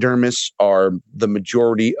taxidermists, are the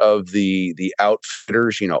majority of the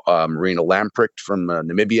outfitters. Marina Lamprecht from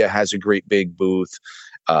Namibia has a great big booth.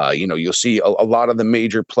 You'll see a lot of the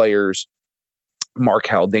major players, Mark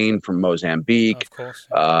Haldane from Mozambique, of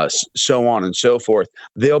course, so on and so forth.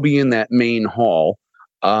 They'll be in that main hall.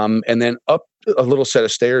 And then up a little set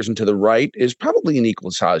of stairs and to the right is probably an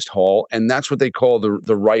equal-sized hall, and that's what they call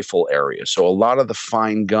the rifle area. So a lot of the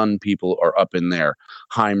fine gun people are up in there.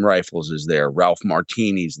 Heim Rifles is there. Ralph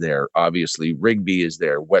Martini's there. Obviously, Rigby is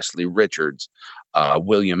there. Wesley Richards.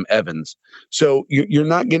 William Evans. So you're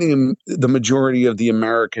not getting the majority of the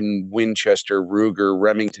American Winchester, Ruger,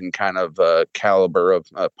 Remington kind of caliber of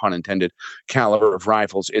pun intended caliber of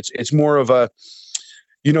rifles. It's more of a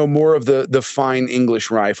more of the fine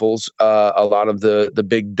English rifles. A lot of the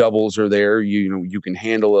big doubles are there. You can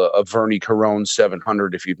handle a Verney Caron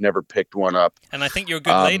 700 if you've never picked one up. And I think your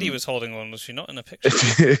good lady was holding one, was she not, in a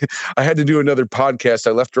picture? I had to do another podcast.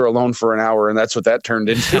 I left her alone for an hour, and that's what that turned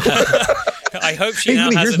into. I hope she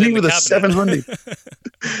now has it in the cabinet. A 700.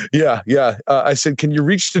 Yeah. I said, can you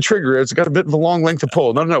reach the trigger? It's got a bit of a long length to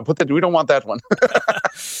pull. No, we don't want that one.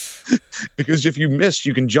 Because if you miss,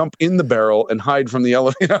 you can jump in the barrel and hide from the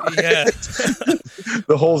elevator. Yeah.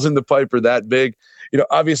 The holes in the pipe are that big.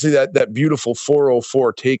 Obviously that beautiful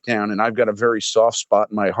 404 takedown, and I've got a very soft spot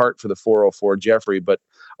in my heart for the 404 Jeffrey, but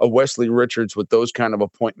a Wesley Richards with those kind of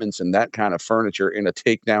appointments and that kind of furniture in a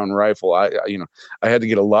takedown rifle, I had to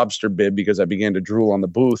get a lobster bib because I began to drool on the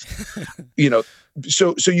booth.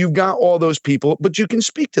 So you've got all those people, but you can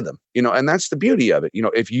speak to them, and that's the beauty of it.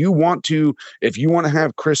 If you want to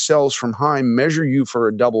have Chris Sells from Heim measure you for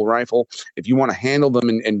a double rifle, if you want to handle them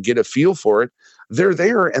and get a feel for it, they're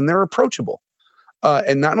there and they're approachable.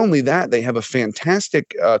 And not only that, they have a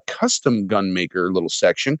fantastic custom gun maker little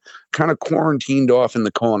section, kind of quarantined off in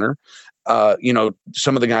the corner.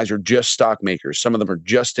 Some of the guys are just stock makers. Some of them are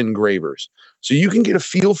just engravers. So you can get a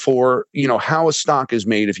feel for, how a stock is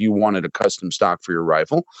made if you wanted a custom stock for your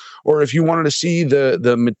rifle, or if you wanted to see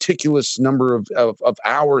the meticulous number of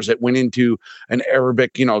hours that went into an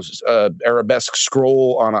Arabic, arabesque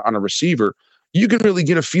scroll on a receiver. You can really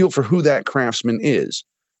get a feel for who that craftsman is.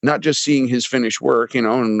 Not just seeing his finished work,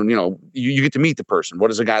 and you get to meet the person. What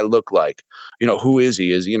does a guy look like? Who is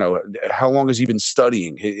he? How long has he been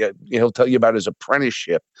studying? He'll tell you about his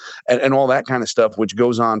apprenticeship and all that kind of stuff, which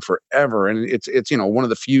goes on forever. And it's one of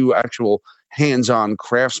the few actual hands-on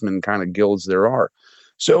craftsman kind of guilds there are.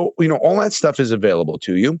 So all that stuff is available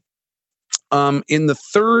to you. In the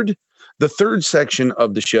third section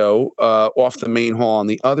of the show, off the main hall on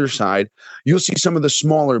the other side, you'll see some of the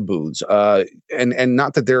smaller booths. And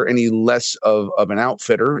not that they're any less of an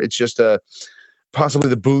outfitter. It's just possibly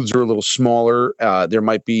the booths are a little smaller. There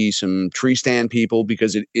might be some tree stand people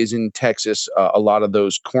because it is in Texas. A lot of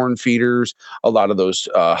those corn feeders, a lot of those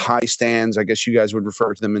high stands, I guess you guys would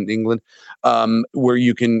refer to them in England, where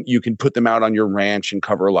you can put them out on your ranch and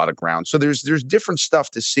cover a lot of ground. So there's different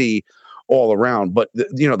stuff to see all around, but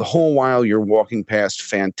the whole while you're walking past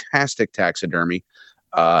fantastic taxidermy.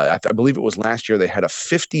 I believe it was last year they had a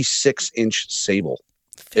 56-inch sable.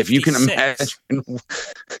 56. If you can imagine,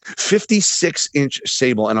 56-inch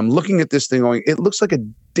sable, and I'm looking at this thing going, it looks like a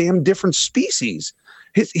damn different species.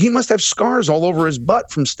 He must have scars all over his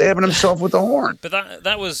butt from stabbing himself with a horn. But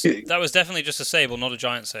that was definitely just a sable, not a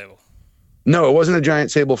giant sable. No, it wasn't a giant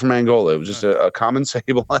sable from Angola. It was just a common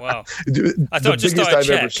sable. Wow. I thought the biggest I've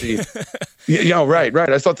ever seen. Right.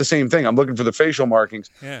 I thought the same thing. I'm looking for the facial markings.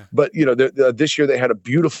 Yeah. But, this year they had a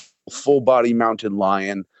beautiful full body mounted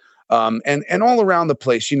lion. And all around the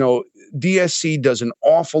place, DSC does an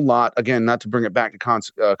awful lot. Again, not to bring it back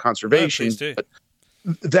to conservation, but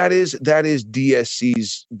that is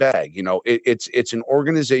DSC's bag. It's an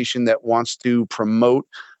organization that wants to promote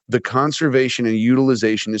the conservation and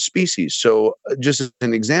utilization of species. So just as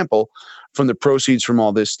an example, from the proceeds from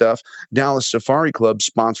all this stuff, Dallas Safari Club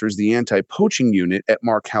sponsors the anti-poaching unit at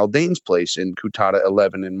Mark Haldane's place in Cutada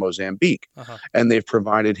 11 in Mozambique. Uh-huh. And they've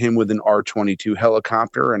provided him with an R-22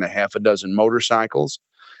 helicopter and a half a dozen motorcycles.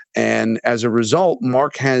 And as a result,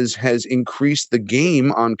 Mark has increased the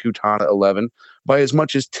game on Cutada 11 by as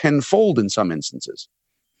much as tenfold in some instances.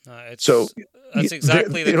 That's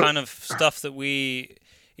exactly the kind of stuff that we,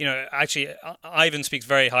 actually, Ivan speaks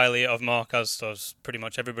very highly of Mark, as does pretty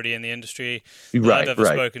much everybody in the industry that I've ever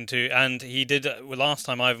spoken to. And he did, last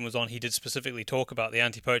time Ivan was on, he did specifically talk about the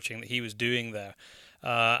anti-poaching that he was doing there.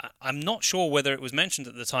 I'm not sure whether it was mentioned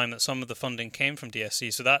at the time that some of the funding came from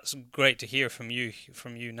DSC, so that's great to hear from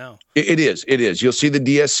you now. It is. You'll see the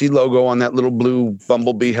DSC logo on that little blue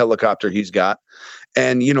Bumblebee helicopter he's got.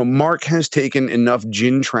 And, Mark has taken enough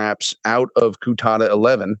gin traps out of Kutada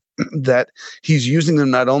 11 that he's using them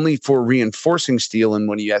not only for reinforcing steel and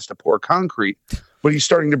when he has to pour concrete, but he's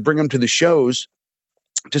starting to bring them to the shows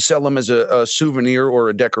to sell them as a souvenir or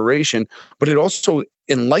a decoration. But it also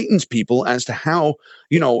enlightens people as to how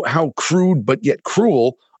crude but yet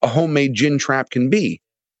cruel a homemade gin trap can be.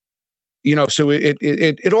 So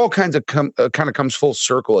it all kind of comes full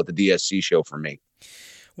circle at the DSC show for me.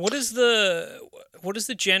 What is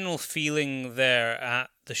the general feeling there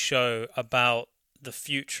at the show about the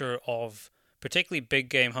future of particularly big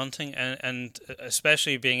game hunting and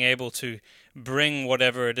especially being able to bring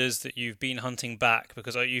whatever it is that you've been hunting back?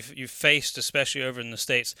 Because you've faced, especially over in the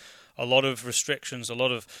States, a lot of restrictions, a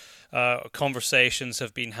lot of conversations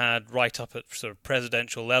have been had right up at sort of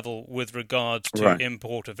presidential level with regards to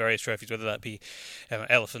import of various trophies, whether that be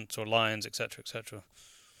elephants or lions, etc., etc.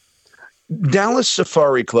 Dallas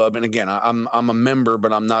Safari Club, and again, I'm a member,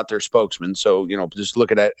 but I'm not their spokesman. So, just look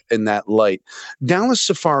at it in that light. Dallas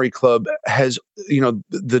Safari Club has,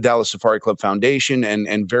 the Dallas Safari Club Foundation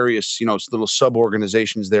and various, little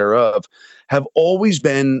sub-organizations thereof have always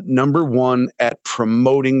been number one at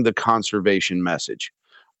promoting the conservation message.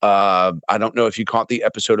 I don't know if you caught the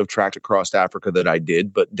episode of Tracked Across Africa that I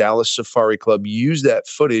did, but Dallas Safari Club used that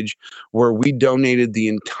footage where we donated the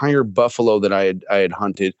entire buffalo that I had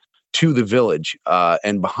hunted to the village,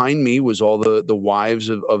 and behind me was all the wives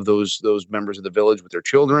of those members of the village with their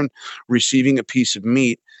children receiving a piece of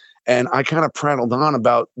meat. And I kind of prattled on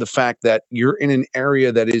about the fact that you're in an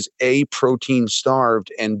area that is A, protein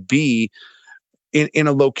starved, and B, in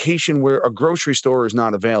a location where a grocery store is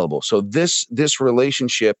not available. So this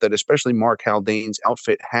relationship that especially Mark Haldane's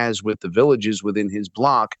outfit has with the villages within his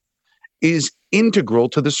block is integral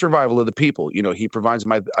to the survival of the people. He provides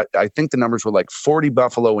I think the numbers were like 40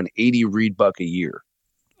 buffalo and 80 reed buck a year.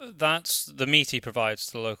 That's the meat he provides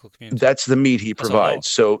to the local community. That's the meat he provides.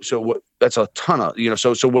 So that's a ton of,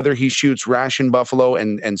 so whether he shoots ration buffalo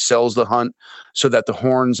and sells the hunt so that the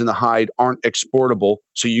horns and the hide aren't exportable,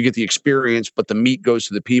 so you get the experience, but the meat goes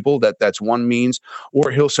to the people, that's one means,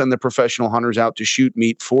 or he'll send the professional hunters out to shoot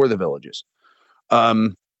meat for the villages.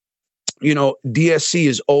 DSC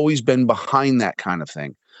has always been behind that kind of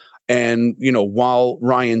thing. And, while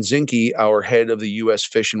Ryan Zinke, our head of the U.S.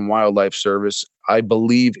 Fish and Wildlife Service, I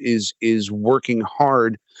believe is working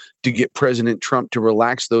hard to get President Trump to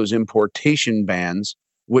relax those importation bans,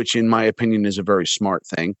 which in my opinion is a very smart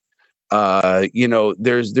thing.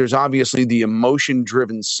 There's obviously the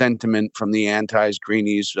emotion-driven sentiment from the antis,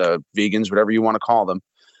 greenies, vegans, whatever you want to call them,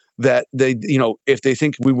 that they, if they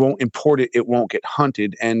think we won't import it, it won't get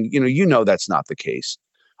hunted. And, that's not the case.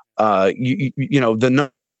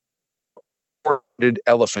 The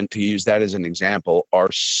elephant, to use that as an example,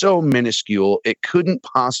 are so minuscule, it couldn't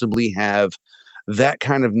possibly have that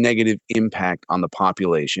kind of negative impact on the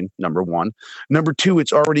population, number one. Number two,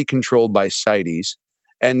 it's already controlled by CITES.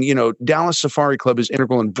 And, Dallas Safari Club is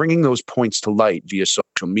integral in bringing those points to light via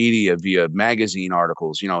social media, via magazine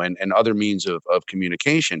articles, and other means of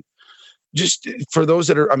communication. Just for those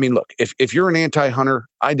that are, look, if you're an anti-hunter,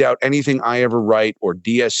 I doubt anything I ever write or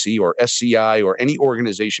DSC or SCI or any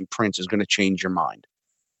organization prints is going to change your mind.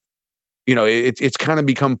 It's kind of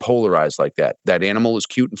become polarized like that. That animal is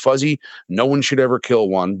cute and fuzzy. No one should ever kill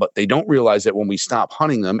one, but they don't realize that when we stop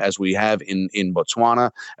hunting them, as we have in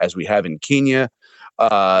Botswana, as we have in Kenya,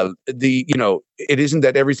 it isn't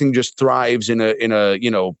that everything just thrives in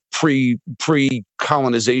a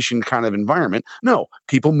pre-colonization kind of environment. No,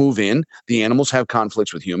 people move in. The animals have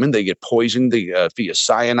conflicts with human. They get poisoned. They via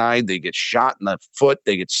cyanide. They get shot in the foot.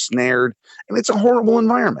 They get snared, and it's a horrible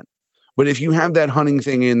environment. But if you have that hunting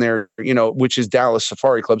thing in there, which is Dallas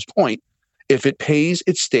Safari Club's point, if it pays,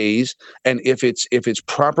 it stays, and if it's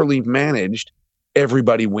properly managed,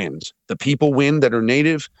 everybody wins. The people win that are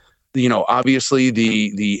native. Obviously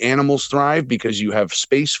the animals thrive because you have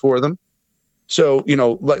space for them. So,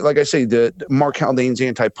 like I say, the Mark Haldane's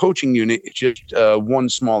anti-poaching unit is just one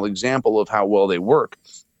small example of how well they work.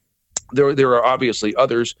 There are obviously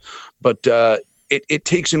others, but it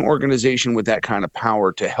takes an organization with that kind of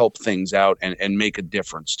power to help things out and make a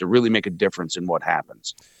difference, to really make a difference in what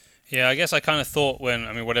happens. Yeah, I guess I kind of thought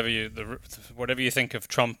whatever you think of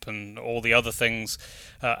Trump and all the other things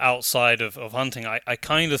outside of hunting, I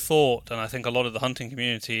kind of thought, and I think a lot of the hunting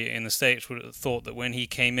community in the States would have thought that when he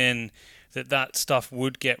came in, that stuff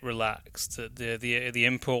would get relaxed, that the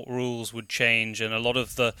import rules would change, and a lot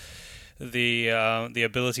of the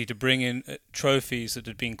ability to bring in trophies that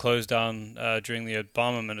had been closed down during the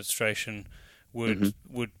Obama administration would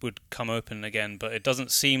come open again. But it doesn't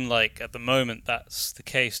seem like at the moment that's the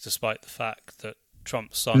case, despite the fact that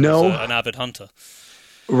Trump's son is an avid hunter.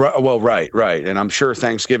 Right, well, right. And I'm sure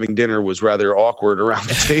Thanksgiving dinner was rather awkward around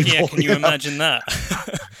the table. Yeah, can you imagine that?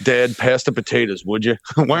 Dad, pass the potatoes, would you?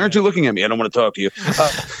 Why aren't you looking at me? I don't want to talk to you.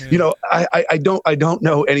 I don't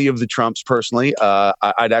know any of the Trumps personally.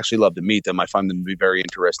 I'd actually love to meet them. I find them to be very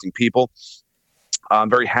interesting people. I'm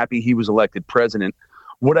very happy he was elected president.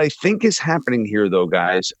 What I think is happening here, though,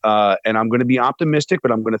 guys, and I'm going to be optimistic,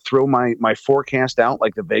 but I'm going to throw my forecast out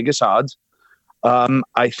like the Vegas odds.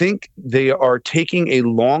 I think they are taking a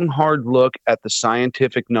long, hard look at the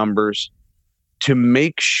scientific numbers to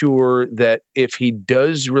make sure that if he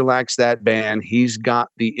does relax that ban, he's got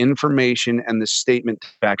the information and the statement to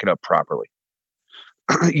back it up properly.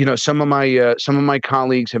 Some of my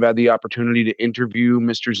colleagues have had the opportunity to interview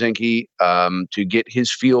Mr. Zinke to get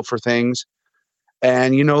his feel for things.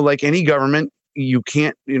 And, like any government, you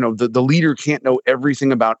can't, the leader can't know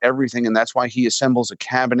everything about everything. And that's why he assembles a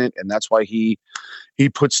cabinet. And that's why he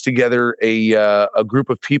puts together a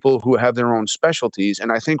group of people who have their own specialties.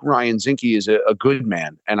 And I think Ryan Zinke is a good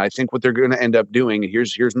man. And I think what they're going to end up doing,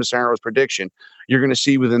 here's Massaro's prediction, you're going to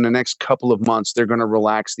see within the next couple of months, they're going to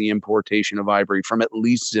relax the importation of ivory from at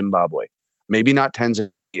least Zimbabwe. Maybe not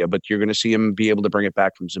Tanzania, but you're going to see him be able to bring it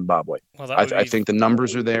back from Zimbabwe. Well, I think the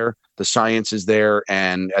numbers are there, the science is there,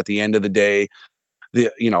 and at the end of the day,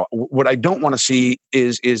 what I don't want to see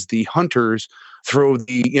is the hunters throw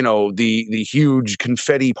the huge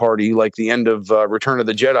confetti party like the end of Return of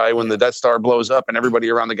the Jedi when the Death Star blows up and everybody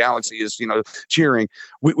around the galaxy is cheering.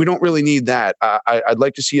 We don't really need that. I'd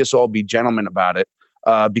like to see us all be gentlemen about it.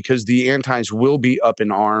 Because the antis will be up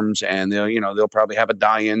in arms, and they'll probably have a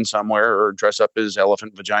die-in somewhere or dress up as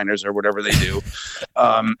elephant vaginas or whatever they do.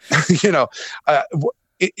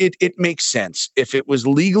 It makes sense if it was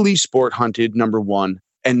legally sport hunted, number one,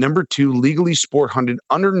 and number two, legally sport hunted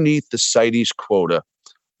underneath the CITES quota.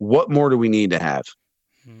 What more do we need to have?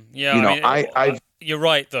 Yeah, you're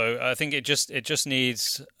right, though. I think it just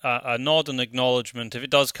needs a nod and acknowledgement. If it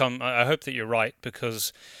does come, I hope that you're right,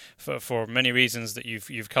 because for many reasons that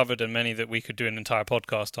you've covered and many that we could do an entire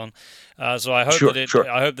podcast on. So I hope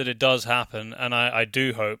I hope that it does happen, and I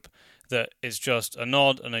do hope that it's just a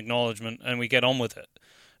nod, an acknowledgement, and we get on with it.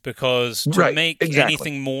 Because to make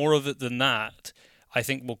anything more of it than that, I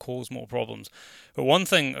think will cause more problems. But one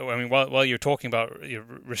thing, while you're talking about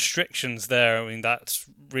restrictions there, that's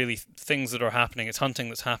really things that are happening. It's hunting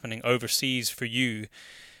that's happening overseas for you.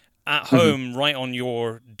 At home, right on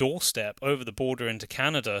your doorstep, over the border into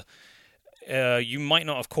Canada, you might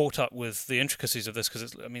not have caught up with the intricacies of this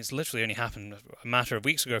because it's literally only happened a matter of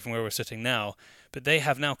weeks ago from where we're sitting now. But they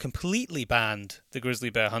have now completely banned the grizzly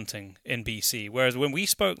bear hunting in BC. Whereas when we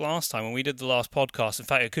spoke last time, when we did the last podcast, in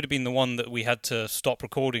fact, it could have been the one that we had to stop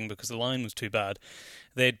recording because the line was too bad.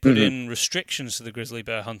 They'd put in restrictions to the grizzly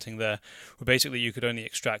bear hunting there, where basically you could only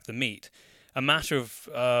extract the meat. A matter of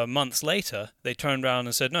months later, they turned around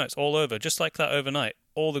and said, no, it's all over. Just like that overnight,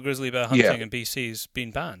 all the grizzly bear hunting in BC has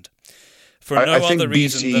been banned. For no other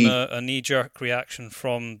reason than a knee-jerk reaction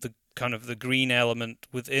from the kind of the green element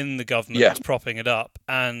within the government that's propping it up,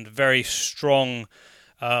 and very strong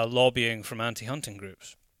lobbying from anti-hunting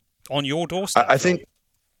groups on your doorstep. I think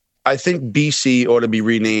BC ought to be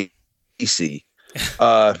renamed BC.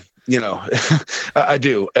 I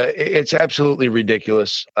do. It's absolutely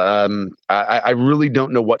ridiculous. I really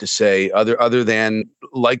don't know what to say other than,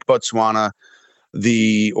 like Botswana,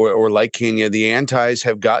 or like Kenya, the antis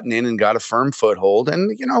have gotten in and got a firm foothold,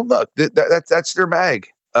 and look, that's their bag.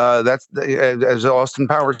 That's as Austin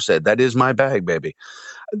Powers said, that is my bag, baby.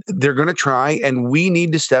 They're going to try, and we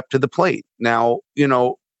need to step to the plate now.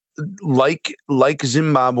 Like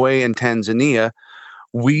Zimbabwe and Tanzania,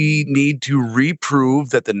 we need to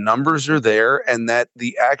reprove that the numbers are there and that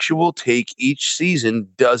the actual take each season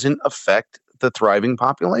doesn't affect the thriving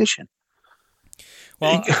population.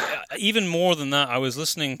 Well, even more than that,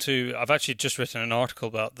 I've actually just written an article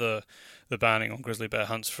about the banning on grizzly bear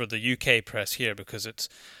hunts for the UK press here, because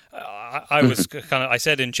I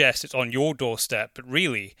said in jest, it's on your doorstep, but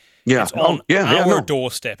really, it's on our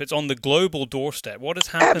doorstep. It's on the global doorstep. What has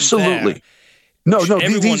happened there? No,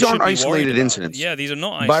 these aren't isolated incidents. Yeah, these are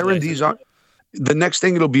not isolated. Byron, the next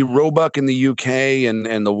thing it'll be roebuck in the UK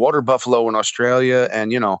and the water buffalo in Australia.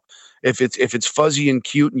 And, if it's fuzzy and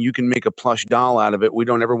cute and you can make a plush doll out of it, we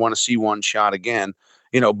don't ever want to see one shot again.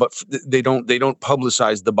 But they don't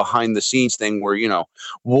publicize the behind the scenes thing where,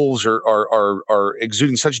 wolves are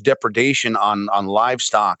exuding such depredation on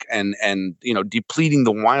livestock and depleting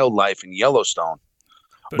the wildlife in Yellowstone.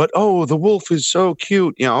 But the wolf is so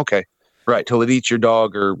cute. Yeah, okay. Right, till it eats your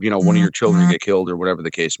dog or, one of your children get killed or whatever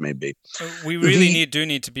the case may be. We really do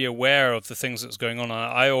need to be aware of the things that's going on.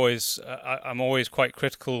 I'm always quite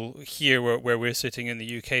critical here where we're sitting in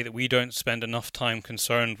the UK that we don't spend enough time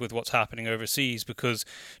concerned with what's happening overseas, because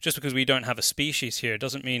just because we don't have a species here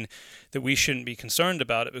doesn't mean that we shouldn't be concerned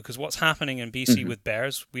about it, because what's happening in BC with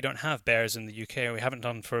bears, we don't have bears in the UK, we haven't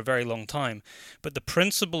done for a very long time. But the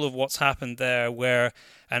principle of what's happened there, where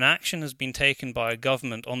an action has been taken by a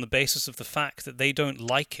government on the basis of the fact that they don't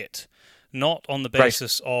like it, not on the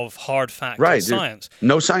basis of hard fact and science.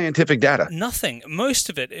 No scientific data. Nothing. Most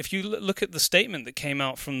of it, if you look at the statement that came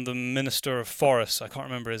out from the Minister of Forests, I can't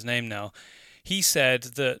remember his name now, he said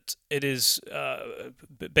that it is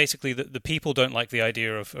basically that the people don't like the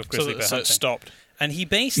idea of grizzly bear hunting. So it stopped. And he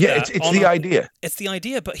based that it's the idea. It's the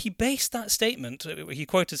idea, but he based that statement. He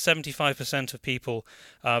quoted 75% of people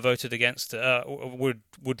voted against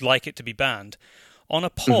would like it to be banned on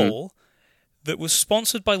a poll that was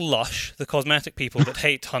sponsored by Lush, the cosmetic people that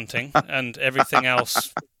hate hunting and everything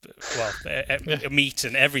else, meat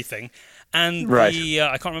and everything. And I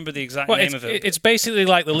can't remember the exact name of it. It's basically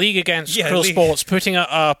like the League Against Cruel Sports putting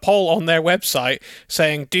a poll on their website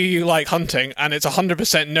saying, do you like hunting? And it's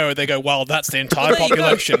 100% no. They go, well, that's the entire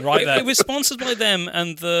population right there. It was sponsored by them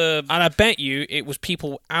and I bet you it was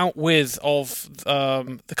people out of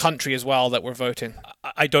the country as well that were voting.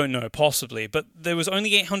 I don't know, possibly. But there was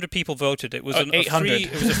only 800 people voted. It was 800.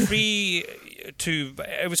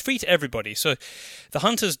 It was free to everybody. So the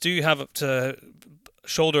hunters do have to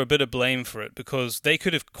shoulder a bit of blame for it, because they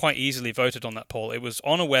could have quite easily voted on that poll. It was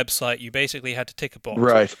on a website. You basically had to tick a box.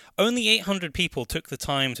 Right. Only 800 people took the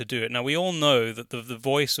time to do it. Now, we all know that the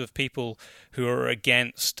voice of people who are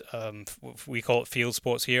against, we call it field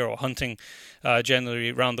sports here, or hunting generally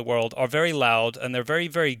around the world, are very loud, and they're very,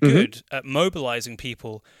 very good at mobilizing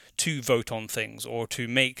people to vote on things or to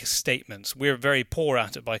make statements. We're very poor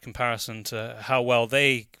at it by comparison to how well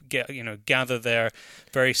they gather their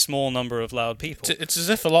very small number of loud people. It's as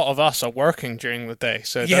if a lot of us are working during the day.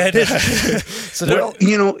 So it is. Well,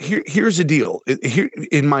 here's the deal. Here,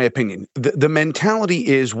 in my opinion, the mentality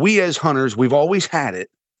is, we as hunters, we've always had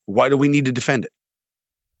it. Why do we need to defend it?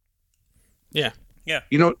 Yeah. Yeah.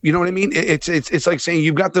 You know what I mean? It's like saying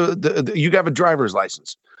you've got you have a driver's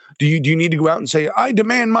license. Do you need to go out and say, I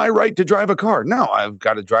demand my right to drive a car? No, I've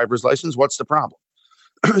got a driver's license. What's the problem?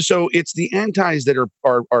 So it's the antis that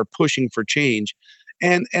are pushing for change.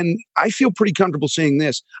 And I feel pretty comfortable saying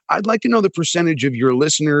this. I'd like to know the percentage of your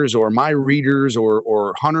listeners or my readers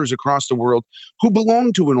or hunters across the world who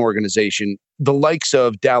belong to an organization, the likes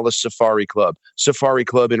of Dallas Safari Club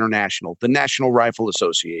International, the National Rifle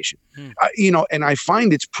Association. And I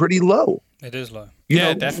find it's pretty low. It is low.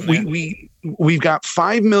 Definitely. We've got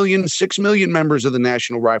 5 million, 6 million members of the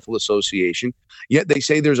National Rifle Association, yet they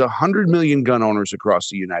say there's 100 million gun owners across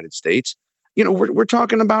the United States. We're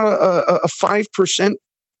talking about a 5%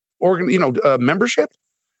 membership.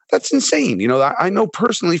 That's insane. I know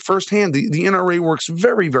personally firsthand the NRA works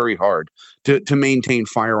very, very hard to maintain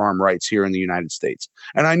firearm rights here in the United States.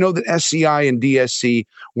 And I know that SCI and DSC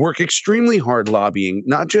work extremely hard lobbying,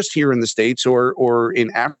 not just here in the States or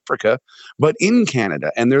in Africa, but in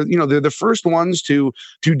Canada. And they're the first ones to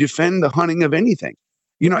defend the hunting of anything.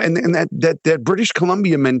 And that British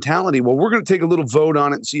Columbia mentality, well, we're going to take a little vote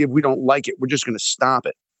on it and see if we don't like it. We're just going to stop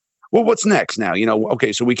it. Well, what's next now?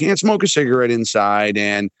 Okay, so we can't smoke a cigarette inside,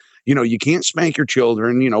 and, you can't spank your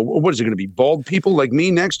children. What is it going to be? Bald people like me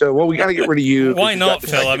next? Well, we got to get rid of you. Why not,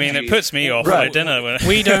 Phil? I mean, it puts me off at dinner.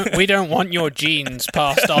 We don't want your genes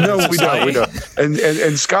passed on. No, we don't.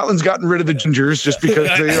 And Scotland's gotten rid of the gingers just because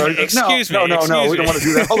they are. Excuse me. We don't want to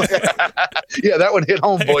do that. Yeah, that one hit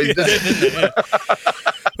home, boys.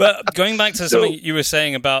 But going back to something you were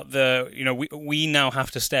saying about we now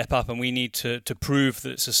have to step up and we need to prove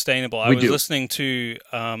that it's sustainable. I was listening to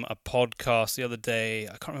a podcast the other day.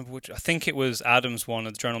 I can't remember which. I think it was Adam's one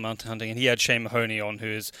at the Journal of Mountain Hunting, and he had Shane Mahoney on, who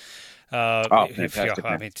is. Fantastic.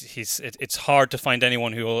 I mean, it's hard to find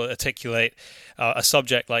anyone who will articulate a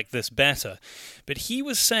subject like this better. But he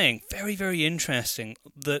was saying, very, very interesting,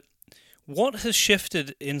 that what has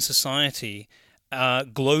shifted in society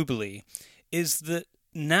globally is that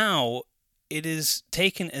now it is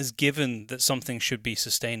taken as given that something should be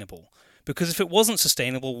sustainable. Because if it wasn't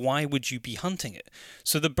sustainable, why would you be hunting it?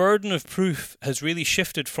 So the burden of proof has really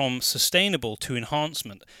shifted from sustainable to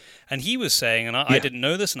enhancement. And he was saying, and I didn't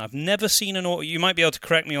know this, and I've never seen you might be able to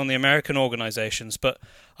correct me on the American organizations, but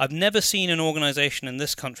I've never seen an organization in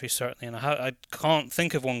this country, certainly, and I can't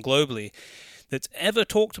think of one globally, that's ever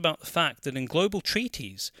talked about the fact that in global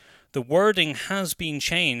treaties, the wording has been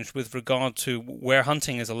changed with regard to where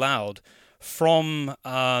hunting is allowed from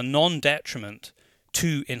non-detriment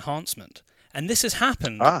to enhancement. And this has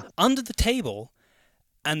happened under the table,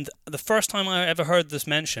 and the first time I ever heard this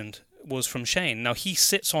mentioned was from Shane. Now, he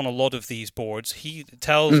sits on a lot of these boards. He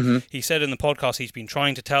said in the podcast he's been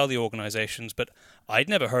trying to tell the organizations, but I'd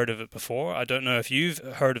never heard of it before. I don't know if you've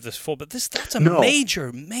heard of this before, but that's a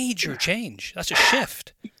major change. That's a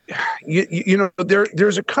shift. You know,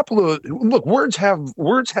 there's a couple of words have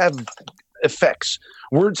effects.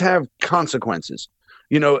 Words have consequences.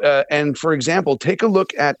 You know, and for example, take a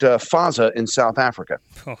look at FASA in South Africa.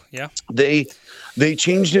 Oh, yeah. They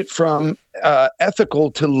changed it from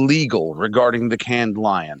ethical to legal regarding the canned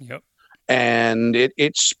lion. Yep. And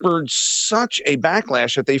it spurred such a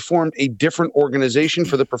backlash that they formed a different organization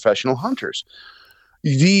for the professional hunters.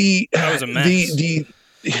 That was a mess.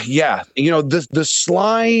 You know, the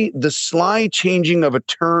sly changing of a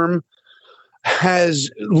term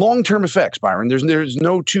has long-term effects, Byron. There's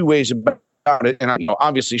no two ways about it. And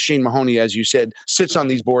obviously Shane Mahoney, as you said, sits on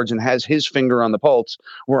these boards and has his finger on the pulse,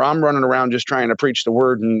 where I'm running around just trying to preach the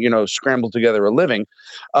word and, scramble together a living.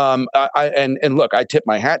 Look, I tip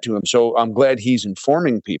my hat to him. So I'm glad he's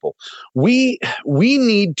informing people. We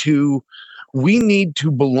need to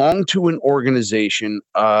belong to an organization.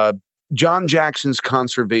 John Jackson's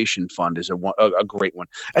Conservation Fund is a great one.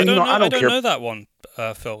 And I don't know that one,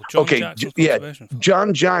 Phil.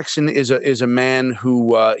 John Jackson is a man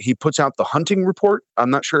who he puts out the hunting report. I'm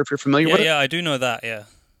not sure if you're familiar with it. Yeah, I do know that. Yeah.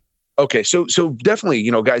 Okay, so definitely,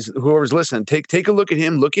 guys, whoever's listening, take a look at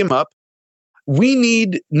him, look him up. We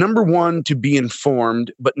need, number one, to be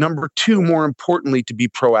informed, but number two, more importantly, to be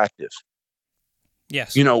proactive.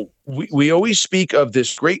 Yes. We always speak of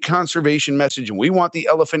this great conservation message, and we want the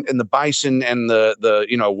elephant and the bison and the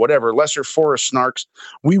whatever lesser forest snarks.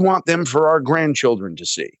 We want them for our grandchildren to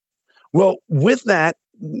see. Well, with that,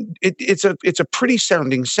 it's a pretty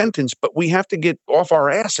sounding sentence, but we have to get off our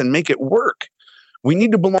ass and make it work. We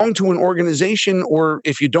need to belong to an organization, or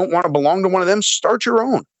if you don't want to belong to one of them, start your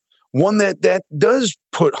own. One that does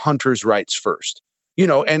put hunters' rights first.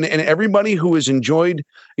 And everybody who has enjoyed,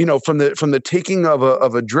 from the taking of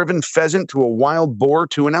a driven pheasant to a wild boar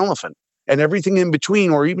to an elephant and everything in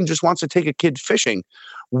between, or even just wants to take a kid fishing,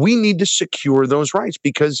 we need to secure those rights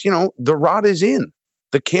because, the rot is in.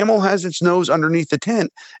 The camel has its nose underneath the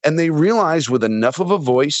tent, and they realize with enough of a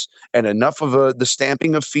voice and enough of the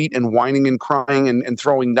stamping of feet and whining and crying and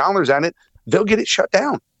throwing dollars at it, they'll get it shut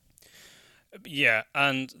down. Yeah,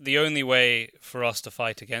 and the only way for us to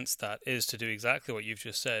fight against that is to do exactly what you've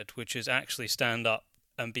just said, which is actually stand up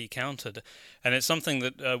and be counted. And it's something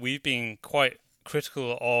that we've been quite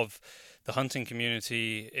critical of the hunting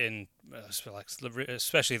community in,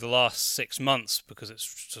 especially the last 6 months, because it's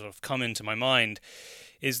sort of come into my mind,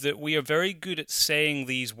 is that we are very good at saying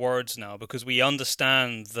these words now because we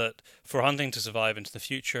understand that for hunting to survive into the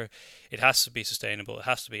future, it has to be sustainable, it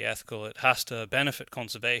has to be ethical, it has to benefit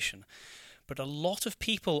conservation. But a lot of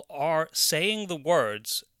people are saying the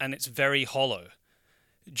words and it's very hollow.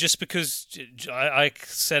 Just because I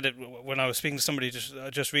said it when I was speaking to somebody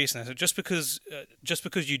just recently, I said, just because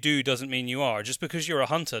you do doesn't mean you are. Just because you're a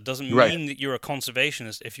hunter doesn't mean that you're a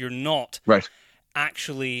conservationist if you're not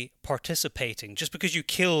actually participating. Just because you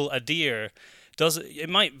kill a deer, it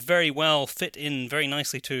might very well fit in very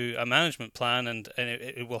nicely to a management plan, and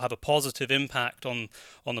it will have a positive impact on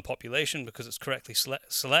the population because it's correctly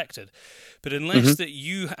selected. But unless that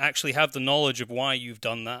you actually have the knowledge of why you've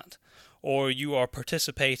done that, or you are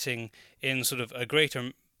participating in sort of a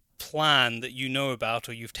greater plan that you know about,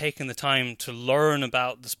 or you've taken the time to learn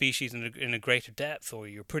about the species in a greater depth, or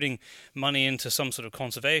you're putting money into some sort of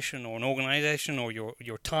conservation or an organization or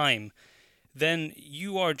your time, then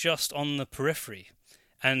you are just on the periphery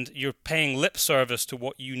and you're paying lip service to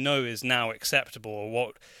what you know is now acceptable or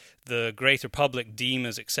what the greater public deem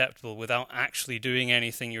as acceptable without actually doing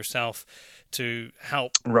anything yourself to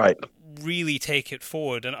help really take it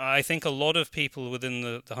forward. And I think a lot of people within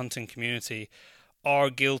the hunting community are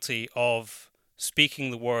guilty of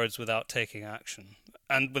speaking the words without taking action.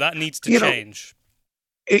 And that needs to change.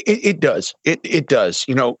 It does. It does.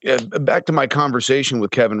 Back to my conversation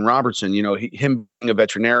with Kevin Robertson, him being a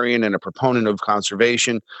veterinarian and a proponent of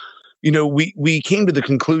conservation, we came to the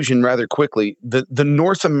conclusion rather quickly that the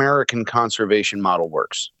North American conservation model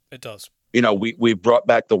works. It does. You know, we brought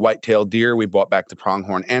back the white-tailed deer, we brought back the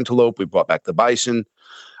pronghorn antelope, we brought back the bison.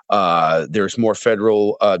 There's more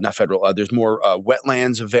there's more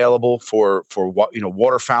wetlands available for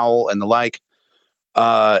waterfowl and the like.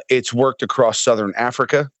 It's worked across southern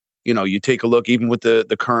Africa. You know, you take a look, even with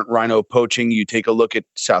the current rhino poaching, you take a look at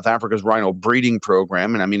South Africa's rhino breeding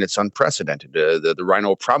program, and I mean, it's unprecedented. The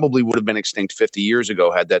rhino probably would have been extinct 50 years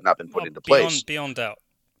ago had that not been put into place. Beyond doubt.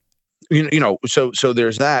 So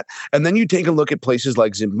there's that. And then you take a look at places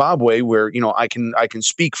like Zimbabwe, where, you know, I can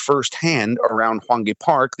speak firsthand around Hwange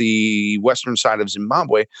Park, the western side of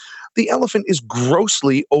Zimbabwe. The elephant is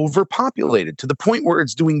grossly overpopulated to the point where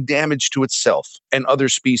it's doing damage to itself and other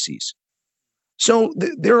species. So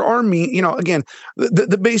there are again,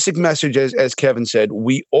 the basic message, as Kevin said,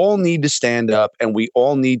 we all need to stand up and we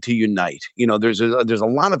all need to unite. You know, there's a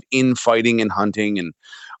lot of infighting in hunting, and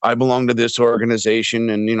I belong to this organization,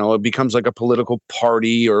 and, you know, it becomes like a political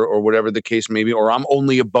party or whatever the case may be, or I'm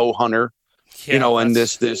only a bow hunter, yeah, and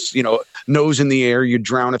this, nose in the air, you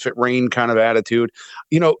drown if it rained kind of attitude.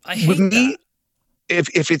 You know, with me,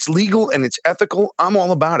 if it's legal and it's ethical, I'm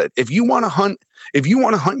all about it. If you want to hunt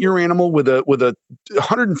your animal with a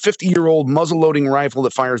 150-year-old muzzle-loading rifle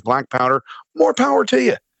that fires black powder, more power to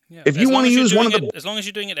you. Yeah, if you want to use as long as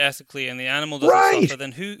you're doing it ethically and the animal doesn't suffer,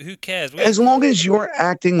 then who cares? As long as you're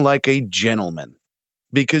acting like a gentleman,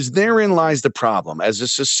 because therein lies the problem. As a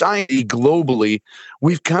society globally,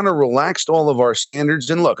 we've kind of relaxed all of our standards.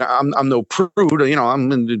 And look, I'm no prude. You know,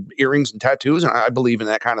 I'm into earrings and tattoos, and I believe in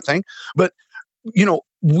that kind of thing. But, you know,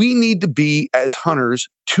 we need to be, as hunters,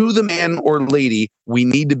 to the man or lady, we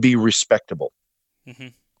need to be respectable. Mm-hmm.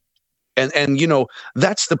 And you know,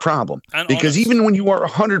 that's the problem, because even when you are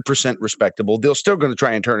 100% respectable, they're still going to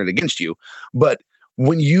try and turn it against you. But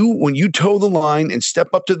when you toe the line and step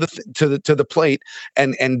up to the plate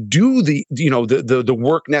and do the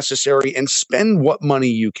work necessary and spend what money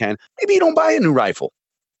you can, maybe you don't buy a new rifle.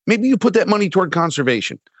 Maybe you put that money toward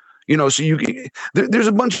conservation. You know, so there's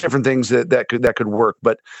a bunch of different things that could work,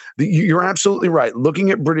 but you're absolutely right.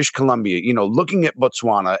 Looking at British Columbia, you know, looking at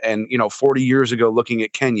Botswana, and, you know, 40 years ago, looking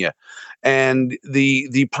at Kenya, and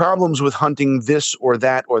the problems with hunting this or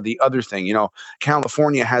that or the other thing. You know,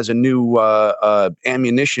 California has a new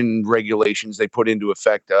ammunition regulations they put into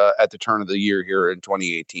effect at the turn of the year here in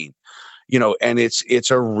 2018. You know, and it's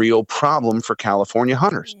a real problem for California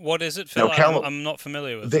hunters. What is it, Phil? I'm not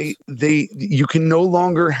familiar with this. You can no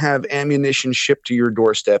longer have ammunition shipped to your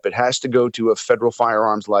doorstep. It has to go to a federal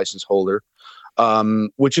firearms license holder,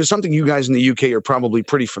 which is something you guys in the UK are probably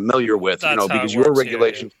pretty familiar with. That's because your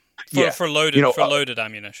regulation for loaded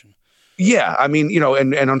ammunition. Yeah, I mean, you know,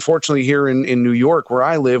 and unfortunately here in New York, where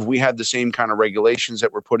I live, we had the same kind of regulations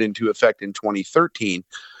that were put into effect in 2013.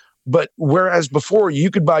 But whereas before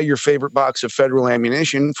you could buy your favorite box of federal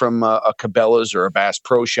ammunition from a Cabela's or a Bass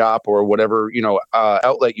Pro Shop or whatever, you know,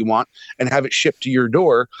 outlet you want, and have it shipped to your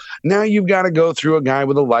door, now you've got to go through a guy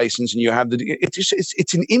with a license, and you have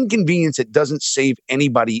it's an inconvenience that doesn't save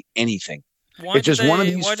anybody anything. Why did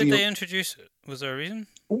they introduce it? Was there a reason?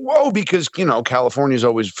 Whoa, because, you know, California is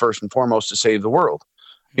always first and foremost to save the world.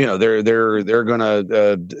 You know, they're gonna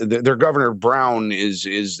their Governor Brown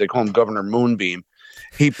is they call him Governor Moonbeam.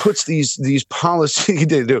 He puts these policies.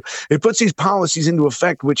 He puts these policies into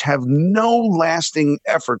effect, which have no lasting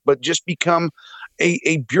effort, but just become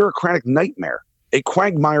a bureaucratic nightmare, a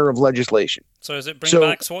quagmire of legislation. So is it bring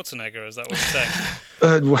back Schwarzenegger? Is that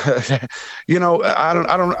what you're saying? You know, I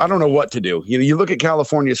don't know what to do. You know, you look at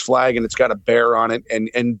California's flag and it's got a bear on it,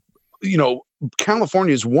 and you know,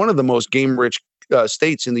 California is one of the most game-rich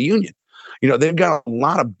states in the union. You know, they've got a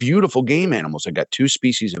lot of beautiful game animals. They've got 2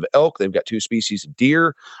 species of elk. They've got 2 species of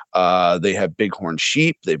deer. They have bighorn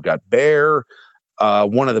sheep. They've got bear.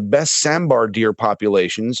 One of the best sambar deer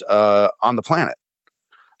populations on the planet.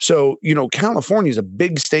 So, you know, California is a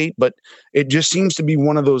big state, but it just seems to be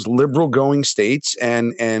one of those liberal going states.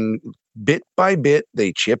 And bit by bit,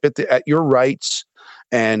 they chip at your rights.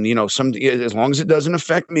 And, you know, as long as it doesn't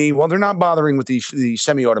affect me, well, they're not bothering with the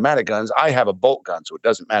semi-automatic guns. I have a bolt gun, so it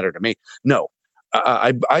doesn't matter to me. No,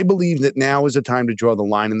 I believe that now is the time to draw the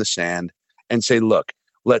line in the sand and say, look,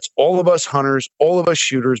 let's all of us hunters, all of us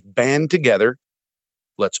shooters band together.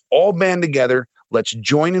 Let's all band together. Let's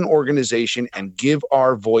join an organization and give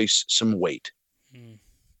our voice some weight.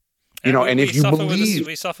 You know, and if you believe,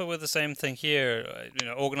 we suffer with the same thing here. You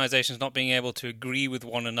know, organizations not being able to agree with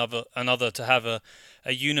one another to have a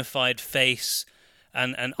unified face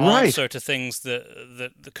and answer to things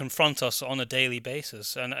that confront us on a daily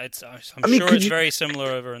basis. And I'm sure it's very similar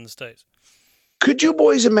over in the States. Could you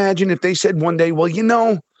boys imagine if they said one day, well, you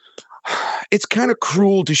know, it's kind of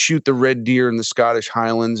cruel to shoot the red deer in the Scottish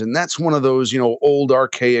Highlands. And that's one of those, old,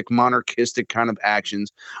 archaic, monarchistic kind of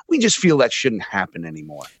actions. We just feel that shouldn't happen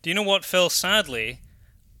anymore. Do you know what, Phil? Sadly,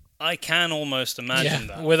 I can almost imagine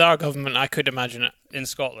that. With our government, I could imagine it. In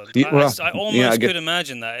Scotland. I almost could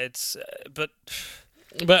imagine that. But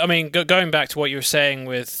I mean, going back to what you were saying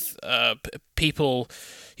with people,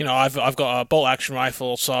 I've got a bolt action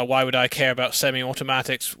rifle, so why would I care about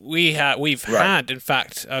semi-automatics? We've had, in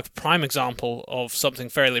fact, a prime example of something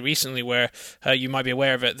fairly recently where you might be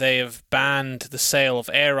aware of it. They have banned the sale of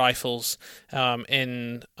air rifles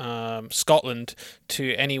in Scotland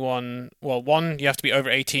to anyone. Well, one, you have to be over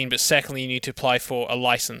 18, but secondly, you need to apply for a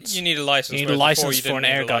license. You need a license. You need a license for an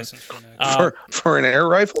air gun. For an air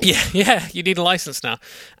rifle? Yeah, you need a license now.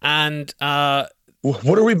 And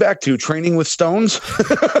what are we back to? Training with stones?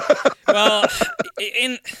 Well,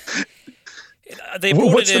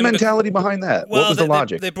 what's the mentality behind that? Well, what was the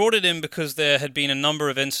logic? They brought it in because there had been a number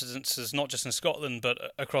of incidences, not just in Scotland, but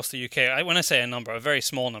across the UK. When I say a number, a very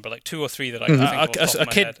small number, like 2 or 3 that I can think of off the top of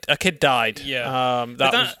my head. A kid died. Yeah.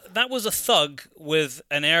 That was a thug with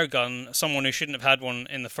an air gun, someone who shouldn't have had one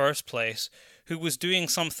in the first place, who was doing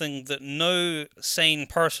something that no sane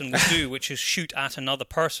person would do, which is shoot at another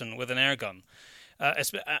person with an air gun.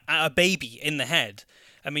 A baby in the head.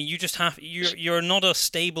 I mean, you're not a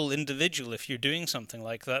stable individual if you're doing something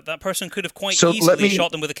like that. That person could have quite easily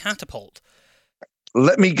shot them with a catapult.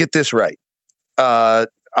 Let me get this right.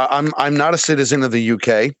 I'm not a citizen of the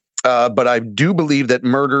UK, but I do believe that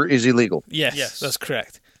murder is illegal. Yes, that's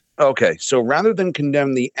correct. Okay, so rather than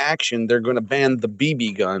condemn the action, they're going to ban the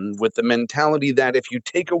BB gun with the mentality that if you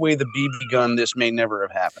take away the BB gun, this may never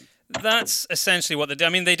have happened. That's essentially what they did. I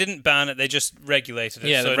mean, they didn't ban it; they just regulated it.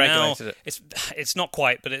 Yeah, so they regulated it. It's not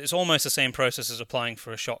quite, but it's almost the same process as applying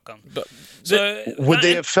for a shotgun. But would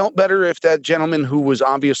they have felt better if that gentleman who was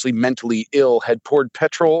obviously mentally ill had poured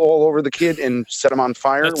petrol all over the kid and set him on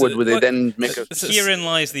fire? Would they then make a... Herein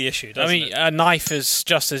lies the issue, doesn't it? A knife is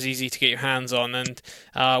just as easy to get your hands on, and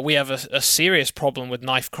we have a serious problem with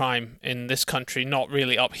knife crime in this country, not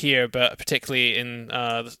really up here, but particularly in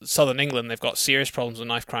southern England. They've got serious problems with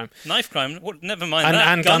knife crime. Knife crime? Never mind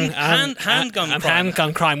that.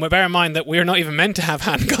 Handgun crime. Well, bear in mind that we're not even meant to have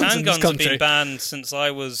handguns in this country. Handguns have been banned since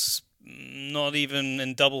I was not even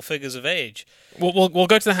in double figures of age. We'll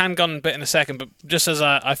go to the handgun bit in a second, but just as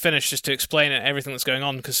I finish, just to explain everything that's going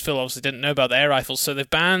on, because Phil obviously didn't know about the air rifles. So they've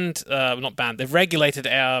they've regulated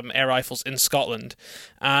air rifles in Scotland,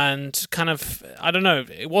 and kind of, I don't know,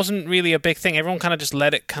 it wasn't really a big thing. Everyone kind of just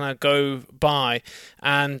let it kind of go by,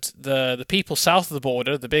 and the people south of the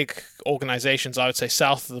border, the big organisations, I would say,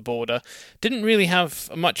 south of the border, didn't really have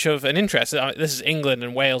much of an interest. This is England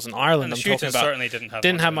and Wales and Ireland. And I'm talking about. Certainly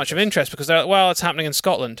didn't have much of interest because they're like, well, it's happening in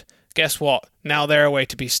Scotland. Guess what? Now they're a way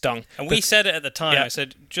to be stung. And we said it at the time. Yeah. I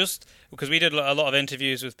said, just because we did a lot of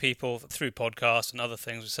interviews with people through podcasts and other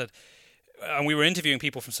things. We said, and we were interviewing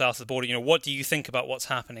people from south of the border. What do you think about what's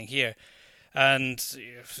happening here? And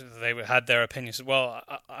they had their opinions. Well,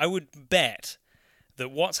 I would bet that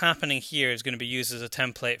what's happening here is going to be used as a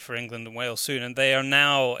template for England and Wales soon, and they are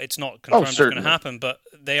now. It's not confirmed it's going to happen, but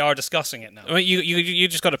they are discussing it now. I mean, you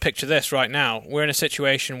just got to picture this right now. We're in a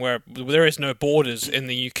situation where there is no borders in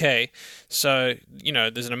the UK, so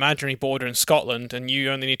there's an imaginary border in Scotland, and you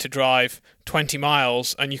only need to drive 20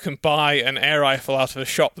 miles, and you can buy an air rifle out of a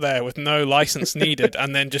shop there with no license needed,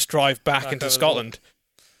 and then just drive back into Scotland.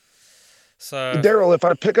 So, Daryl, if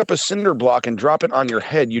I pick up a cinder block and drop it on your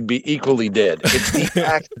head, you'd be equally dead. It's the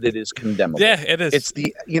act that is condemnable. Yeah, it is. It's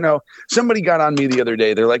the, somebody got on me the other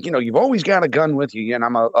day. They're like, you've always got a gun with you, and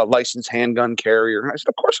I'm a licensed handgun carrier. And I said,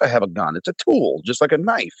 of course I have a gun. It's a tool, just like a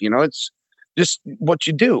knife. It's just what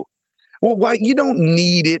you do. Well, why? You don't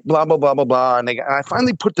need it, blah, blah, blah, blah, blah. And I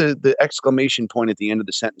finally put the exclamation point at the end of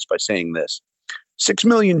the sentence by saying this. 6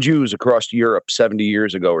 million Jews across Europe 70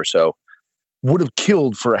 years ago or so would have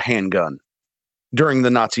killed for a handgun during the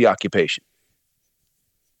Nazi occupation.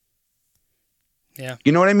 Yeah.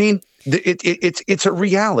 You know what I mean? It's a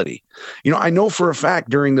reality. I know for a fact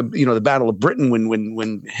during the Battle of Britain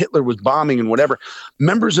when Hitler was bombing and whatever,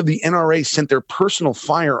 members of the NRA sent their personal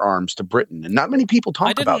firearms to Britain, and not many people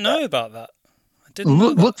talk about that. I didn't know about that.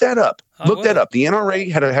 Look that up. Look that up. The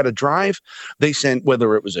NRA had a drive. They sent,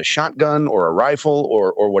 whether it was a shotgun or a rifle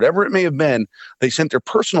or whatever it may have been, they sent their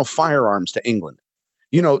personal firearms to England.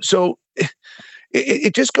 So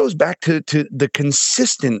it just goes back to the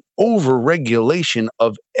consistent over-regulation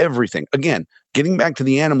of everything. Again, getting back to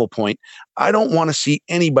the animal point, I don't want to see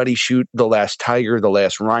anybody shoot the last tiger, the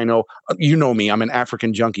last rhino. You know me, I'm an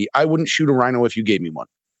African junkie. I wouldn't shoot a rhino if you gave me one.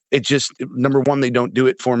 It just, number one, they don't do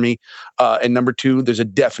it for me. And number two, there's a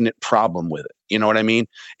definite problem with it. You know what I mean?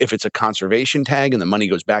 If it's a conservation tag and the money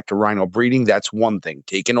goes back to rhino breeding, that's one thing.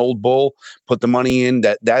 Take an old bull, put the money in,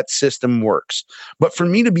 that system works. But for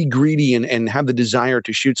me to be greedy and have the desire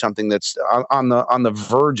to shoot something that's on the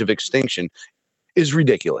verge of extinction is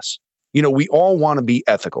ridiculous. You know, we all want to be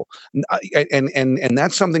ethical. And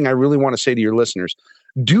that's something I really want to say to your listeners.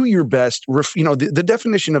 Do your best. You know, the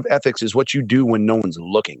definition of ethics is what you do when no one's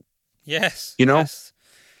looking. Yes. You know? Yes.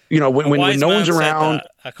 You know, when no one's around.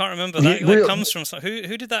 I can't remember that. That comes from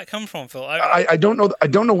who did that come from, Phil? I don't know. I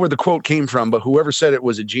don't know where the quote came from, but whoever said it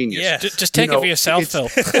was a genius. Yeah. Just take it for yourself, Phil.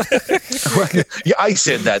 Yeah, I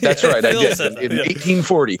said that. That's right. I did in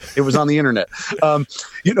 1840. It was on the internet.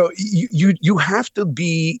 You know, you have to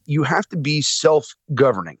be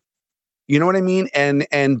self-governing. You know what I mean?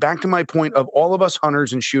 And back to my point of all of us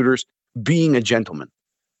hunters and shooters being a gentleman.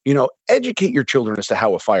 You know, educate your children as to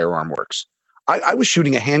how a firearm works. I was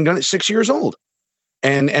shooting a handgun at 6 years old.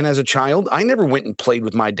 And as a child, I never went and played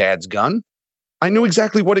with my dad's gun. I knew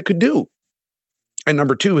exactly what it could do. And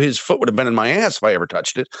number two, his foot would have been in my ass if I ever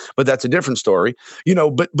touched it. But that's a different story. You know,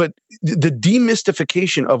 but the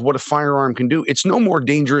demystification of what a firearm can do, it's no more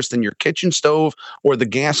dangerous than your kitchen stove or the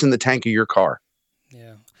gas in the tank of your car.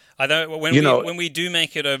 Yeah. I know when we do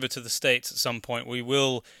make it over to the States at some point, we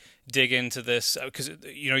will dig into this because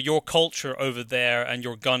you know your culture over there and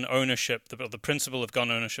your gun ownership, the principle of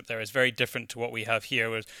gun ownership there is very different to what we have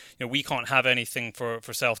here. Whereas you know we can't have anything for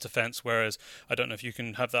self-defense, whereas I don't know if you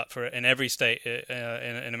can have that for in every state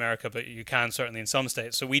in America, but you can certainly in some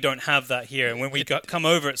states. So we don't have that here, and when we come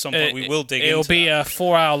over at some point, we will dig into it. It'll be a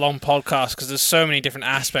 4-hour long podcast because there's so many different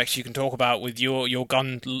aspects you can talk about with your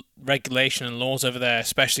gun regulation and laws over there,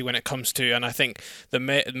 especially when it comes to, and I think the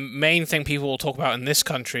main thing people will talk about in this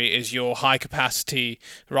country is your high capacity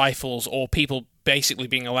rifles, or people basically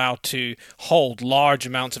being allowed to hold large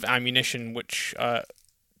amounts of ammunition, which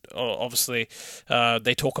obviously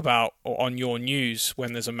they talk about on your news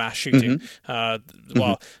when there's a mass shooting.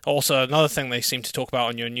 Well, also another thing they seem to talk about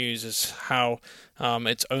on your news is how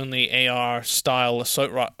it's only AR style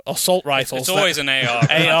assault rifles. It's always an AR. I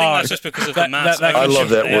think that's just because of the mass. I love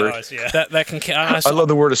that word. ARs, yeah. That can. I love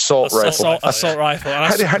the word assault rifle. Assault rifle.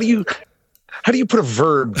 How do you put a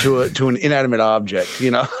verb to an inanimate object?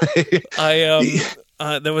 You know,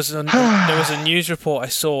 there was a news report I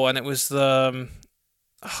saw, and it was the.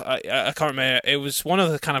 I can't remember. It was one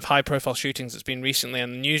of the kind of high-profile shootings that's been recently,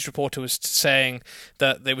 and the news reporter was saying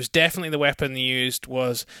that there was definitely the weapon used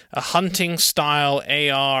was a hunting-style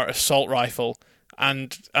AR assault rifle,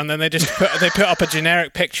 and then they put up a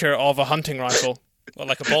generic picture of a hunting rifle. Well,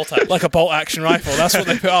 like a bolt action. Like a bolt action rifle. That's what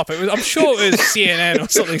they put up. I'm sure it was CNN or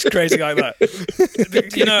something crazy like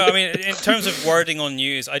that. You know, I mean, in terms of wording on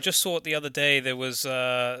news, I just saw it the other day. There's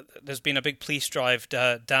been a big police drive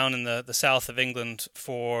down in the south of England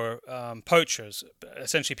for poachers,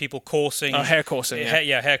 essentially people coursing. Oh, hare coursing.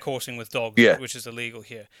 Yeah, hare coursing with dogs, which is illegal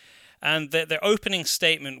here. And their opening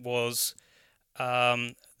statement was,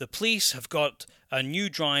 the police have got a new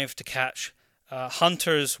drive to catch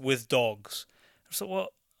hunters with dogs. So, well,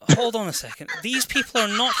 hold on a second. These people are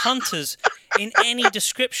not hunters in any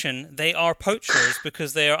description. They are poachers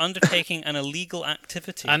because they are undertaking an illegal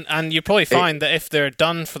activity. And you probably find that if they're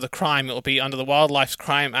done for the crime, it'll be under the Wildlife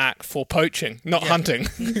Crime Act for poaching, not hunting.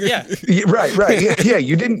 Yeah. Right. Yeah,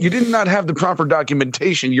 you did not have the proper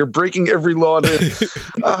documentation. You're breaking every law. But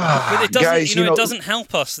it doesn't, guys, it doesn't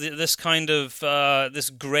help us. This kind of this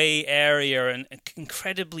grey area and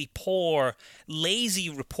incredibly poor, lazy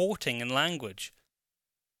reporting and language.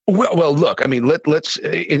 Well, look. I mean, let's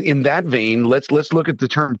in that vein. Let's look at the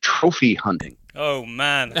term trophy hunting. Oh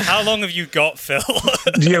man, how long have you got, Phil?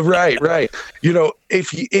 Yeah, right. You know,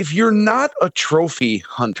 if you're not a trophy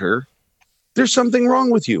hunter, there's something wrong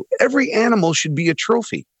with you. Every animal should be a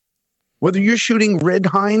trophy. Whether you're shooting red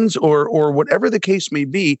hinds or whatever the case may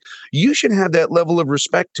be, you should have that level of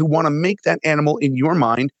respect to want to make that animal in your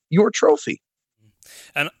mind your trophy.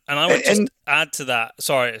 And I would just add to that.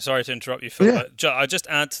 Sorry to interrupt you, Phil. Yeah. But I just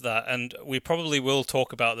add to that, and we probably will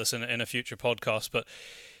talk about this in a future podcast. But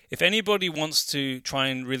if anybody wants to try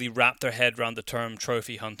and really wrap their head around the term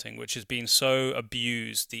trophy hunting, which has been so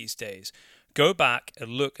abused these days, go back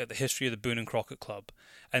and look at the history of the Boone and Crockett Club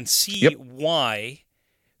and see why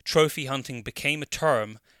trophy hunting became a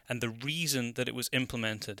term and the reason that it was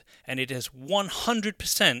implemented. And it has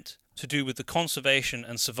 100% to do with the conservation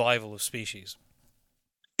and survival of species.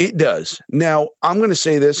 It does. Now, I'm going to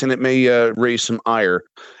say this, and it may raise some ire.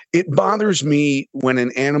 It bothers me when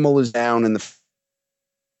an animal is down in the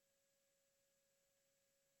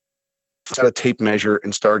out a tape measure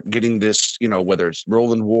and start getting this, whether it's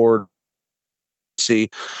Roland Ward,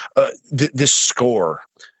 this score.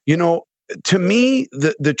 To me,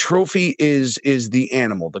 the trophy is the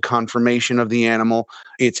animal, the conformation of the animal,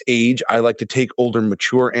 its age. I like to take older,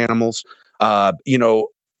 mature animals.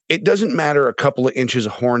 It doesn't matter a couple of inches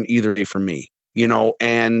of horn either way for me,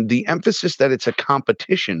 and the emphasis that it's a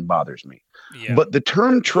competition bothers me. Yeah. But the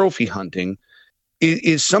term trophy hunting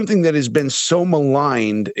is something that has been so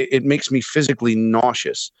maligned, it makes me physically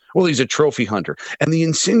nauseous. Well, he's a trophy hunter. And the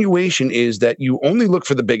insinuation is that you only look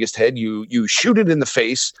for the biggest head, you shoot it in the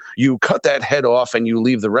face, you cut that head off, and you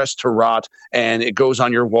leave the rest to rot, and it goes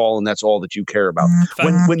on your wall, and that's all that you care about.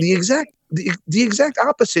 When the exact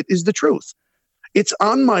opposite is the truth. It's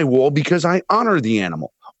on my wall because I honor the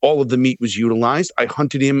animal. All of the meat was utilized. I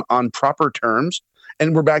hunted him on proper terms.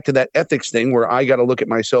 And we're back to that ethics thing where I got to look at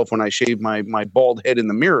myself when I shave my bald head in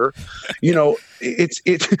the mirror. No,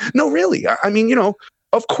 really. I mean,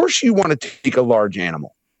 of course you want to take a large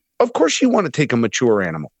animal. Of course you want to take a mature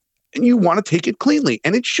animal. And you want to take it cleanly.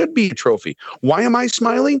 And it should be a trophy. Why am I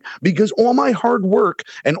smiling? Because all my hard work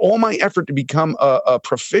and all my effort to become a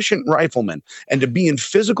proficient rifleman and to be in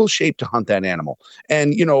physical shape to hunt that animal.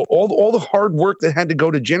 And, all the hard work that had to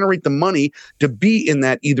go to generate the money to be in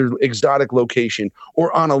that either exotic location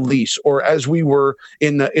or on a lease or as we were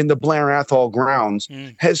in the Blair Athol grounds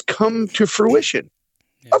has come to fruition.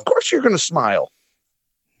 Yeah. Of course you're going to smile.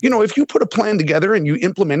 If you put a plan together and you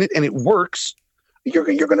implement it and it works, you're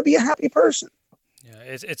going to be a happy person. Yeah,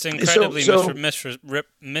 it's incredibly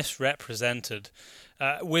misrepresented.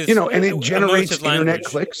 With and it generates internet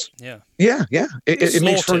clicks. Yeah. It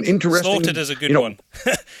makes for an interesting. Slaughtered is a good one.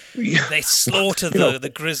 They slaughter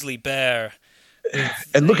the grizzly bear,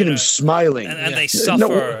 and look at him smiling, and they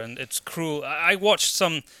suffer, and it's cruel. I watched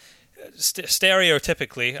some.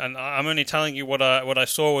 Stereotypically, and I'm only telling you what I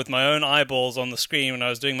saw with my own eyeballs on the screen when I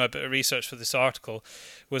was doing my bit of research for this article,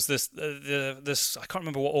 was this I can't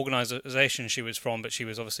remember what organization she was from, but she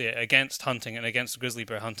was obviously against hunting and against grizzly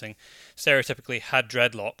bear hunting. Stereotypically, had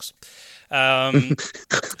dreadlocks,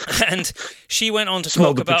 and she went on to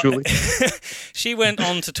talk about. She went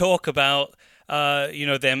on to talk about.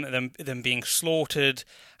 Them being slaughtered,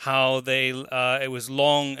 how it was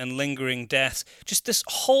long and lingering death, just this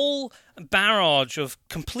whole barrage of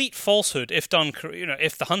complete falsehood. If done,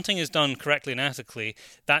 if the hunting is done correctly and ethically,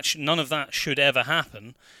 none of that should ever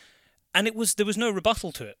happen. And there was no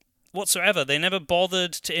rebuttal to it whatsoever. They never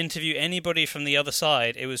bothered to interview anybody from the other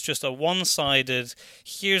side. It was just a one-sided.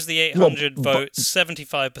 Here's the 800 votes,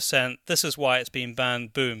 75%. This is why it's been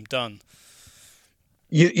banned. Boom, done.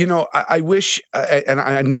 I wish, and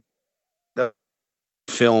I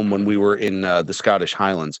film when we were in the Scottish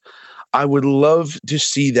Highlands, I would love to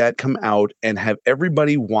see that come out and have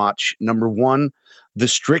everybody watch, number one, the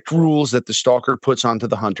strict rules that the stalker puts onto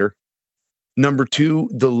the hunter. Number two,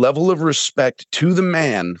 the level of respect to the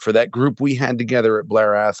man for that group we had together at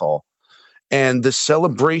Blair Athol, and the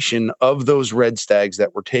celebration of those red stags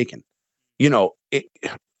that were taken.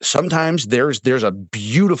 Sometimes there's a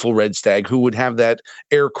beautiful red stag who would have that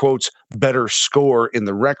air quotes better score in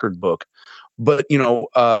the record book. But,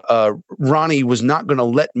 Ronnie was not going to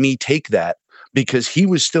let me take that because he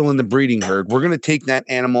was still in the breeding herd. We're going to take that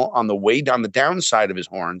animal on the way down the downside of his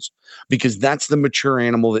horns because that's the mature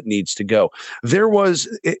animal that needs to go.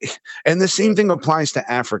 And the same thing applies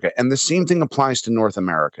to Africa and the same thing applies to North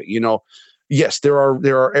America. Yes, there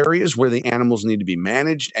are areas where the animals need to be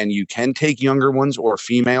managed, and you can take younger ones or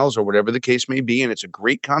females or whatever the case may be, and it's a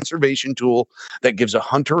great conservation tool that gives a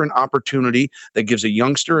hunter an opportunity, that gives a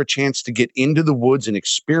youngster a chance to get into the woods and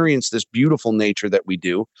experience this beautiful nature that we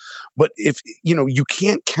do. But if you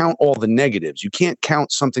can't count all the negatives, you can't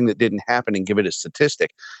count something that didn't happen and give it a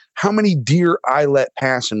statistic. How many deer I let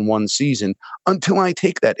pass in one season until I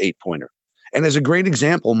take that 8-pointer? And as a great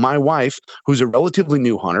example, my wife, who's a relatively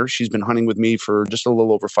new hunter, she's been hunting with me for just a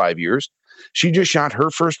little over 5 years. She just shot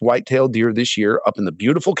her first white-tailed deer this year up in the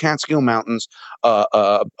beautiful Catskill Mountains,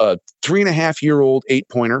 a 3.5-year-old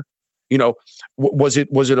 8-pointer. Was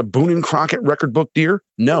it a Boone and Crockett record book deer?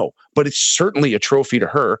 No, but it's certainly a trophy to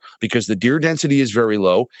her because the deer density is very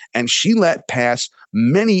low, and she let pass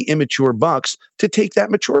many immature bucks to take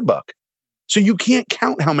that mature buck. So you can't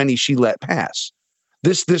count how many she let pass.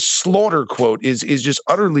 This slaughter quote is just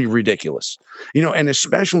utterly ridiculous, and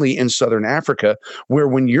especially in Southern Africa, where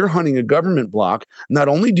when you're hunting a government block, not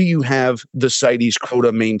only do you have the CITES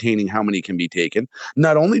quota maintaining how many can be taken,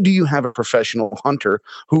 not only do you have a professional hunter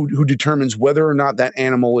who determines whether or not that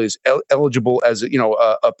animal is eligible as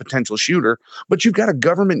a potential shooter, but you've got a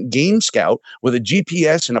government game scout with a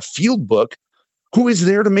GPS and a field book who is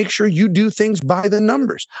there to make sure you do things by the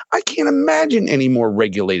numbers. I can't imagine any more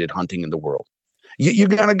regulated hunting in the world. You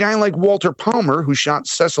got a guy like Walter Palmer who shot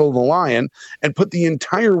Cecil the lion and put the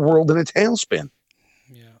entire world in a tailspin.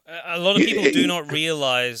 Yeah, a lot of people do not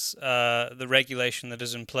realize the regulation that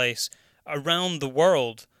is in place around the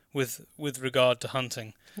world with regard to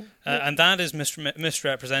hunting, and that is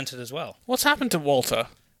misrepresented as well. What's happened to Walter?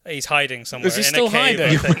 He's hiding somewhere. Is he in still a cave,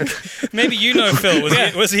 hiding? I think. Maybe you know, Phil.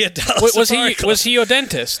 Was he a Dallas Was he your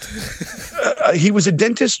dentist? He was a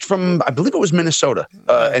dentist from, I believe it was Minnesota,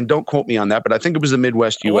 and don't quote me on that, but I think it was the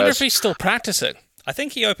Midwest U.S. I wonder if he's still practicing. I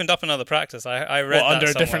think he opened up another practice. I read that under a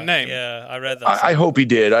somewhere. different name. Yeah, I read that. I hope he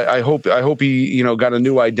did. I hope he got a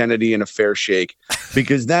new identity and a fair shake,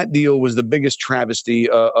 because that deal was the biggest travesty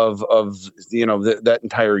of that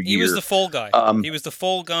entire year. He was the fall guy. He was the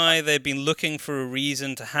fall guy. They'd been looking for a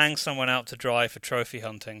reason to hang someone out to dry for trophy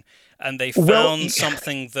hunting, and they found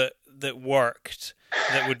something that worked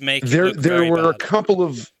that would make it look very bad.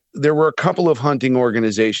 There were a couple of hunting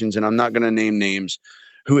organizations, and I'm not going to name names,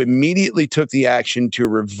 who immediately took the action to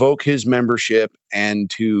revoke his membership and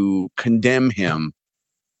to condemn him.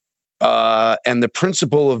 And the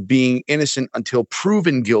principle of being innocent until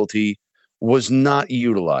proven guilty was not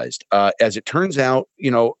utilized. As it turns out,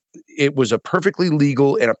 it was a perfectly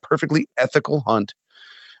legal and a perfectly ethical hunt.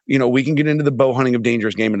 We can get into the bow hunting of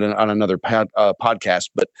dangerous game on another podcast,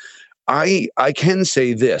 but I can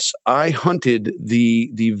say this. I hunted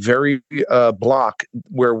the very block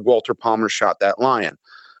where Walter Palmer shot that lion.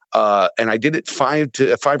 And I did it 5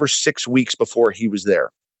 or 6 weeks before he was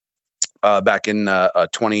there, back in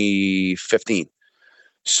 2015.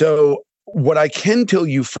 So what I can tell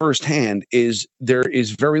you firsthand is there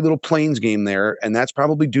is very little plains game there, and that's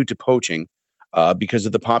probably due to poaching because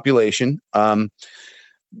of the population.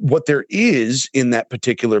 What there is in that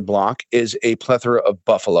particular block is a plethora of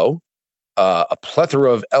buffalo, a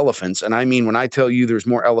plethora of elephants. And I mean, when I tell you there's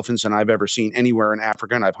more elephants than I've ever seen anywhere in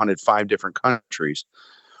Africa, and I've hunted 5 different countries.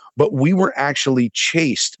 But we were actually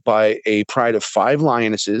chased by a pride of 5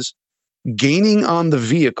 lionesses, gaining on the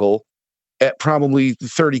vehicle at probably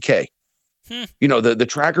 30K. The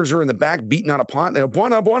trackers are in the back beating on a pot. They're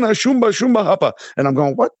buona, buona, shumba, shumba, huppa. And I'm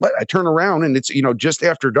going, what? I turn around and it's, just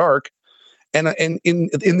after dark. And in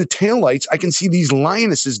the taillights, I can see these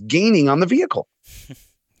lionesses gaining on the vehicle.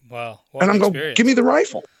 Wow. And I'm going, give me the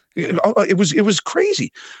rifle. It was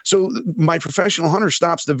crazy. So my professional hunter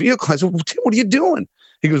stops the vehicle. I said, what are you doing?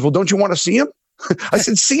 He goes, well, don't you want to see him? I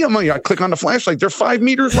said, see him. I click on the flashlight. They're 5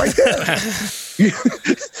 meters right there.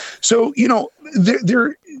 So,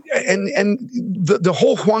 they're the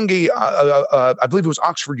whole Hwange, I believe it was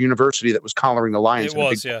Oxford University that was collaring the lions. It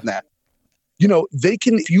was, yeah. That. They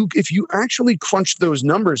can, if you actually crunch those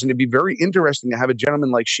numbers, and it'd be very interesting to have a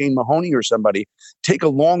gentleman like Shane Mahoney or somebody take a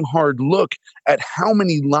long, hard look at how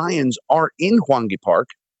many lions are in Hwange Park.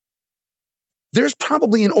 There's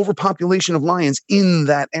probably an overpopulation of lions in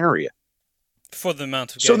that area. For the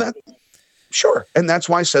amount of game. So that, sure. And that's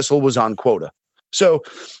why Cecil was on quota. So,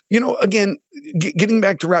 again, getting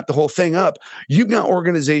back to wrap the whole thing up, you've got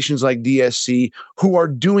organizations like DSC who are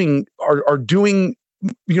doing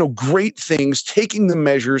great things, taking the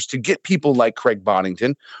measures to get people like Craig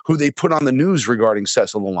Boddington, who they put on the news regarding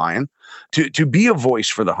Cecil the lion, to be a voice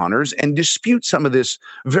for the hunters and dispute some of this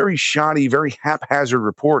very shoddy, very haphazard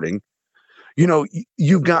reporting.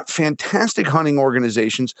 You've got fantastic hunting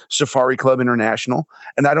organizations, Safari Club International,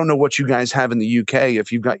 and I don't know what you guys have in the UK,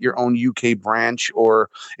 if you've got your own UK branch or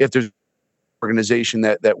if there's an organization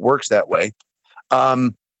that works that way.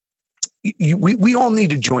 We all need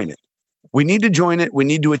to join it. We need to join it. We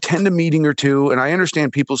need to attend a meeting or two. And I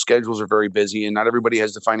understand people's schedules are very busy and not everybody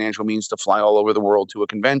has the financial means to fly all over the world to a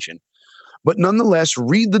convention. But nonetheless,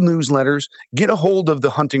 read the newsletters, get a hold of the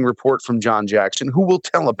hunting report from John Jackson, who will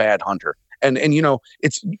tell a bad hunter. And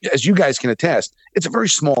it's, as you guys can attest, it's a very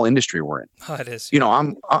small industry we're in. Oh, it is.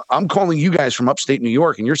 I'm calling you guys from upstate New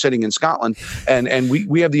York, and you're sitting in Scotland, and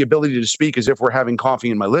we have the ability to speak as if we're having coffee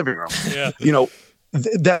in my living room. Yeah.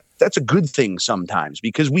 That's a good thing sometimes,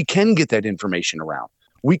 because we can get that information around.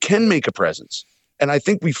 We can make a presence, and I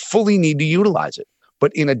think we fully need to utilize it,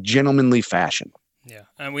 but in a gentlemanly fashion. Yeah,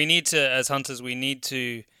 and we need to, as hunters, we need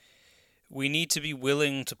to be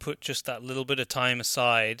willing to put just that little bit of time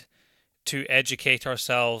aside to educate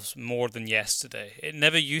ourselves more than yesterday. It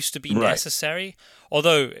never used to be necessary,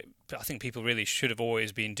 although I think people really should have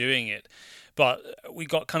always been doing it. But we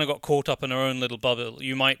got caught up in our own little bubble.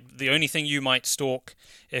 The only thing you might stalk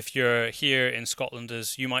if you're here in Scotland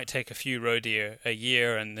is you might take a few roe deer a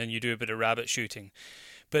year and then you do a bit of rabbit shooting.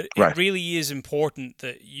 But it really is important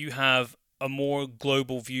that you have a more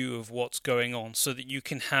global view of what's going on, so that you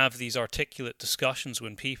can have these articulate discussions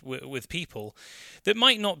with people that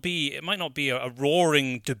might not be a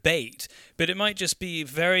roaring debate, but it might just be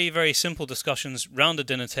very, very simple discussions round a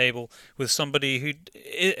dinner table with somebody who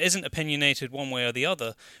isn't opinionated one way or the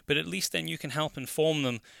other, but at least then you can help inform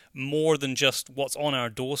them more than just what's on our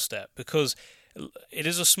doorstep, because it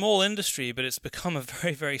is a small industry, but it's become a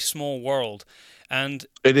very, very small world. And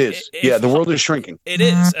it is. The world is shrinking. It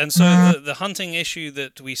is. And so the hunting issue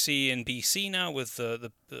that we see in BC now with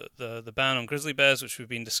the ban on grizzly bears, which we've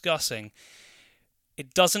been discussing,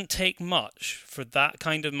 it doesn't take much for that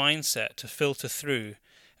kind of mindset to filter through,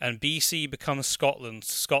 and BC becomes Scotland,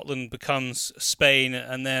 Scotland becomes Spain,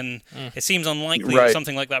 and then it seems unlikely that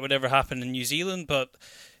something like that would ever happen in New Zealand, but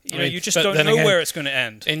you just don't know where it's going to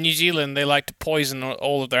end. In New Zealand, they like to poison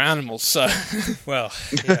all of their animals, so... Well,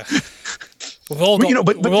 yeah. We've all got,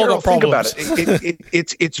 but got think about it.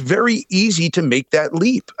 It's very easy to make that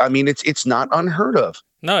leap. I mean, it's not unheard of.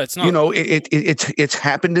 No, it's not. It's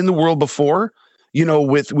happened in the world before.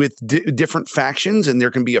 With different factions, and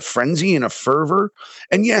there can be a frenzy and a fervor.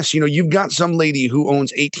 And yes, you've got some lady who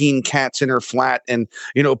owns 18 cats in her flat, and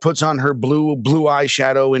puts on her blue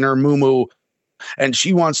eyeshadow in her muumuu, and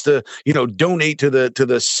she wants to donate to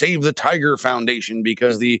the Save the Tiger Foundation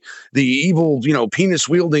because the evil penis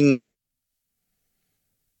wielding.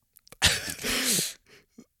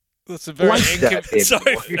 That's a very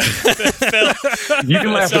sorry, Phil. You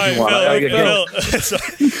can laugh if you want.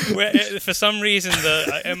 Phil, for some reason,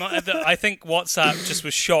 I think WhatsApp just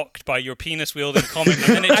was shocked by your penis wielding comment,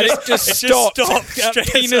 and then it just stopped.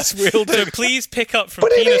 Penis wielding. So please pick up from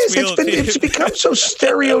but penis wielding. It's become so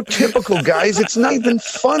stereotypical, guys. It's not even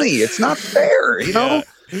funny. It's not fair. Yeah.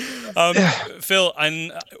 Phil,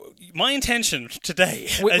 my intention today,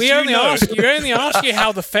 you only asked you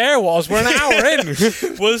how the fair was. We're an hour in.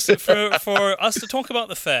 Was for us to talk about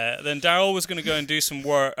the fair. Then Daryl was going to go and do some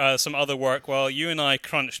work, some other work, while you and I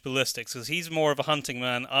crunched ballistics, because he's more of a hunting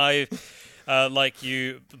man. Like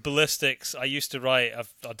you, ballistics. I used to write.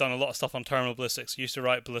 I've done a lot of stuff on terminal ballistics. I used to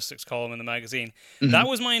write ballistics column in the magazine. Mm-hmm. That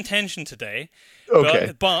was my intention today.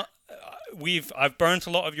 Okay, but I've burnt a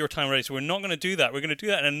lot of your time already, so we're not going to do that. We're going to do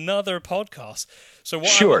that in another podcast. So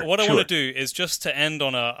what I want to do is just to end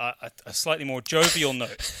on a slightly more jovial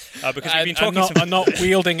note, because we've been talking. I'm not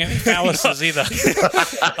wielding any phalluses either.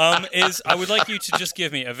 Is I would like you to just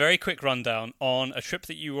give me a very quick rundown on a trip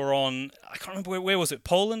that you were on. I can't remember where was it.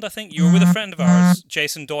 Poland, I think. You were with a friend of ours,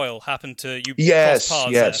 Jason Doyle. Happened to you cross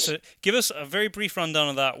paths there. So give us a very brief rundown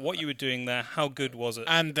of that. What you were doing there. How good was it?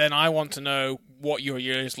 And then I want to know what your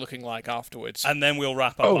year is looking like afterwards. And then we'll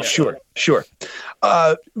wrap up. Oh, sure.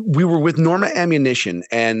 We were with Norma Ammunition,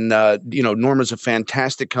 and Norma's a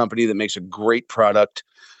fantastic company that makes a great product.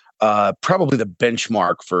 Probably the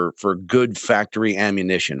benchmark for good factory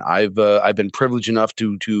ammunition. I've been privileged enough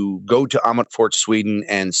to go to Amatfort, Sweden,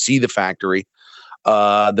 and see the factory.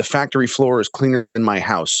 The factory floor is cleaner than my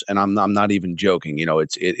house, and I'm not even joking.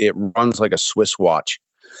 It runs like a Swiss watch.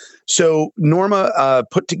 So Norma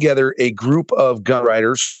put together a group of gun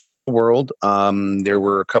writers in the world. There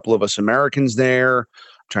were a couple of us Americans there. I'm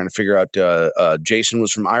trying to figure out. Jason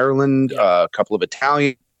was from Ireland. A couple of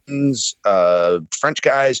Italians, French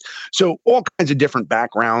guys. So all kinds of different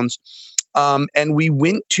backgrounds. And we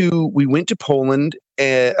went to Poland.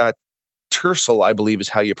 Tercel, I believe, is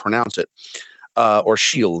how you pronounce it. Or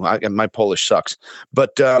Shield. My Polish sucks.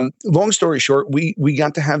 But long story short, we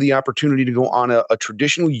got to have the opportunity to go on a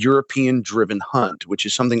traditional European-driven hunt, which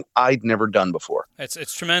is something I'd never done before.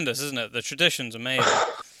 It's tremendous, isn't it? The tradition's amazing.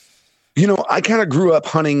 I kind of grew up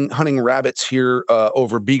hunting rabbits here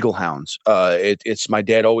over beagle hounds. It's my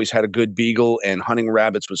dad always had a good beagle, and hunting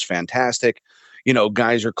rabbits was fantastic.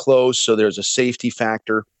 Guys are close, so there's a safety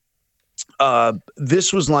factor.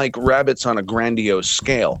 This was like rabbits on a grandiose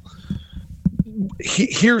scale.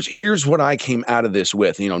 Here's what I came out of this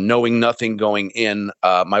with, knowing nothing going in.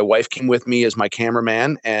 My wife came with me as my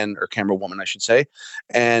cameraman or camerawoman, I should say.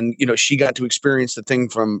 And, she got to experience the thing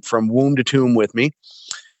from womb to tomb with me,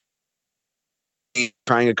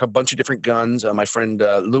 trying a bunch of different guns. My friend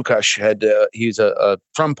Lukasz he's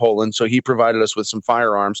from Poland, so he provided us with some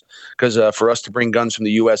firearms because for us to bring guns from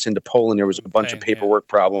the U.S. into Poland, there was a bunch of paperwork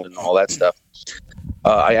problems and all that stuff.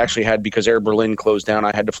 I actually had, because Air Berlin closed down,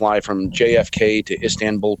 I had to fly from JFK to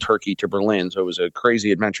Istanbul, Turkey to Berlin. So it was a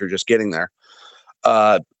crazy adventure just getting there.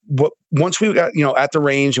 Once we got, at the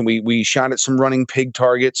range and we shot at some running pig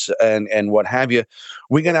targets and what have you,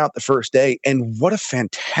 we got out the first day, and what a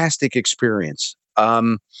fantastic experience.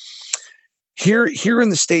 Here in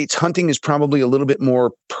the States, hunting is probably a little bit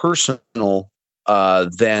more personal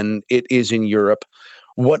than it is in Europe,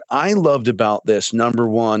 What I loved about this, number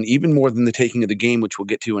one, even more than the taking of the game, which we'll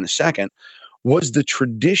get to in a second, was the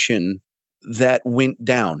tradition that went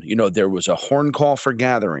down. There was a horn call for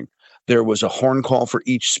gathering. There was a horn call for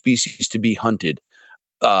each species to be hunted.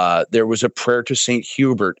 There was a prayer to Saint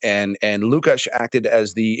Hubert, and Lukasz acted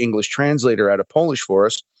as the English translator out of Polish for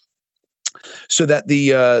us, so that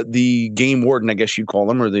the game warden, I guess you call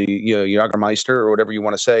him, or the Jagermeister, or whatever you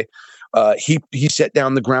want to say, he set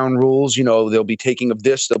down the ground rules. There'll be taking of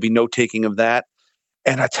this, there'll be no taking of that.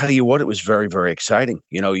 And I tell you what, it was very, very exciting.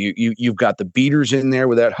 You've got the beaters in there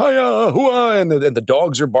with that hiya, hooah, and the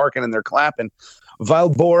dogs are barking and they're clapping.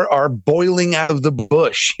 Wild boar are boiling out of the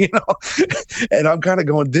bush, and I'm kind of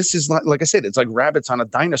going, this is like I said, it's like rabbits on a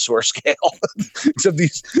dinosaur scale. Except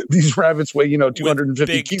these rabbits weigh,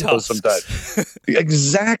 250 kilos sometimes.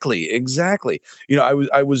 Exactly.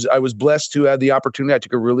 I was blessed to have the opportunity. I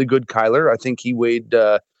took a really good Kyler. I think he weighed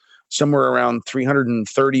somewhere around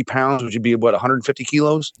 330 pounds, which would be about 150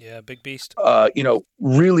 kilos. Yeah, big beast.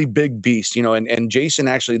 Really big beast, and Jason,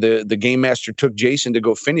 actually, the game master took Jason to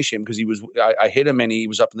go finish him because I hit him and he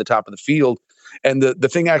was up in the top of the field, and the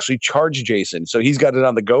thing actually charged Jason. So he's got it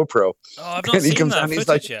on the GoPro. Oh, I've not seen that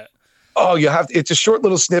footage yet. Oh, you have to, it's a short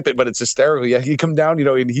little snippet, but it's hysterical. Yeah, he come down,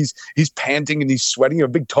 and he's panting and he's sweating, a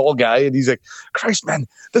big tall guy, and he's like, Christ, man,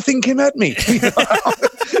 the thing came at me.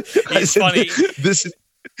 He's funny. This is,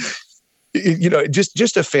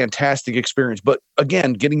 just a fantastic experience. But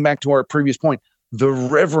again, getting back to our previous point, the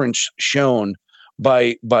reverence shown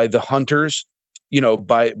by the hunters,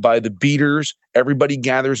 by the beaters, everybody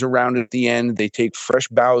gathers around at the end. They take fresh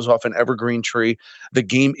boughs off an evergreen tree. The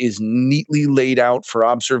game is neatly laid out for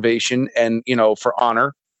observation and, for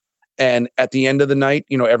honor. And at the end of the night,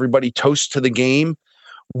 everybody toasts to the game.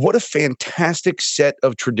 What a fantastic set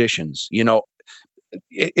of traditions.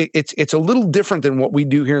 It's a little different than what we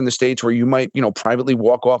do here in the States, where you might, privately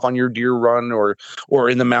walk off on your deer run or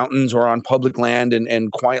in the mountains or on public land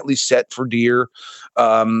and quietly set for deer.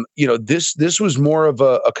 This was more of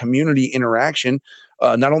a community interaction,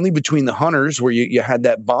 not only between the hunters, where you had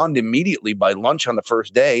that bond immediately by lunch on the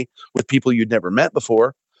first day with people you'd never met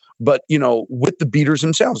before, but, with the beaters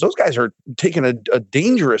themselves. Those guys are taking a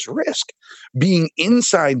dangerous risk being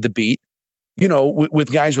inside the beat,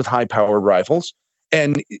 with guys with high-powered rifles.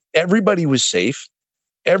 And everybody was safe.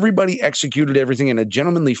 Everybody executed everything in a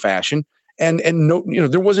gentlemanly fashion, and no,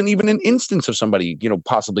 there wasn't even an instance of somebody,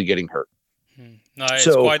 possibly getting hurt. No, it's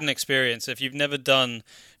quite an experience. If you've never done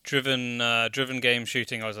driven game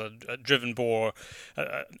shooting as a driven boar,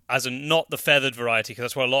 not the feathered variety, because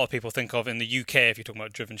that's what a lot of people think of in the UK if you're talking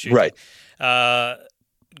about driven shooting. Right.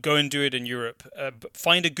 Go and do it in Europe.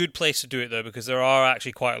 Find a good place to do it, though, because there are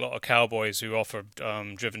actually quite a lot of cowboys who offer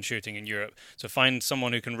driven shooting in Europe. So find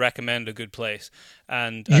someone who can recommend a good place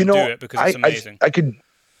and do it, because it's amazing. I could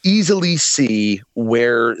easily see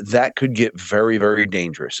where that could get very, very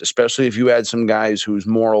dangerous, especially if you had some guys whose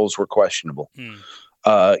morals were questionable.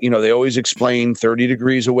 They always explain 30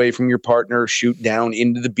 degrees away from your partner, shoot down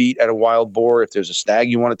into the beat at a wild boar. If there's a stag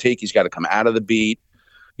you want to take, he's got to come out of the beat,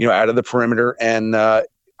 out of the perimeter. And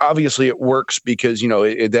obviously it works because,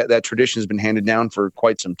 that tradition has been handed down for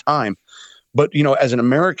quite some time. But, as an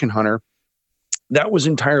American hunter, that was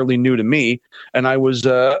entirely new to me. And I was,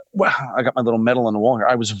 I got my little medal on the wall here.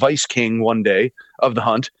 I was vice king one day of the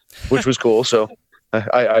hunt, which was cool. So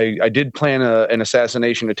I did plan an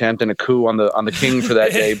assassination attempt and a coup on the king for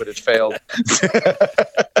that day, but it failed.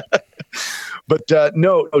 But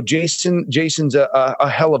no, Jason's a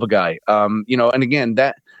hell of a guy. And again,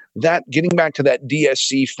 that getting back to that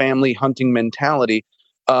DSC family hunting mentality,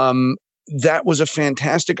 that was a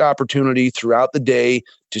fantastic opportunity throughout the day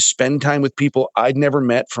to spend time with people I'd never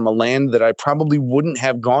met from a land that I probably wouldn't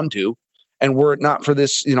have gone to. And were it not for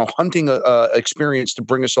this, hunting experience to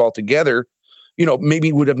bring us all together,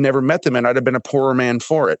 maybe would have never met them and I'd have been a poorer man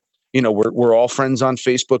for it. We're all friends on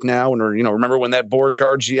Facebook now. And, remember when that boar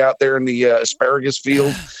charged you out there in the asparagus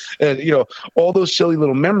field? And, all those silly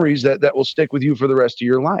little memories that will stick with you for the rest of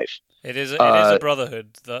your life. It is a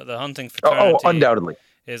brotherhood. The hunting fraternity. Oh, undoubtedly.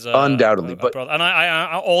 Is undoubtedly. But and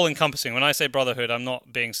I all-encompassing. When I say brotherhood, I'm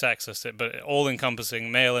not being sexist, but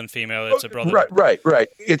all-encompassing, male and female, it's a brotherhood. Right.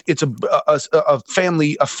 It's a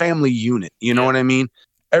family unit. You know what I mean?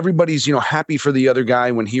 Everybody's, happy for the other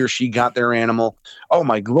guy when he or she got their animal. Oh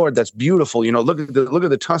my Lord, that's beautiful. Look at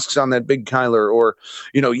the tusks on that big Kyler, or,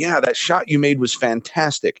 that shot you made was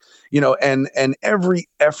fantastic. And every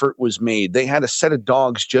effort was made. They had a set of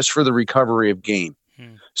dogs just for the recovery of game.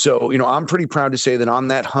 So, I'm pretty proud to say that on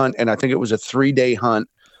that hunt, and I think it was a 3-day hunt,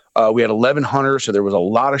 we had 11 hunters. So there was a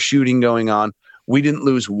lot of shooting going on. We didn't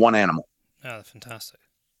lose one animal. Oh, that's fantastic.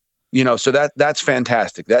 So that's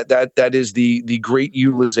fantastic. That is the great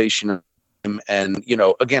utilization of him. And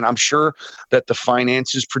again, I'm sure that the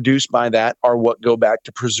finances produced by that are what go back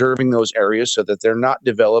to preserving those areas so that they're not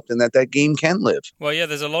developed and that game can live. Well, yeah,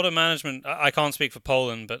 there's a lot of management. I can't speak for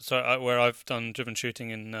Poland, but where I've done driven shooting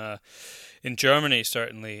in Germany,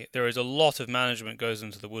 certainly there is a lot of management goes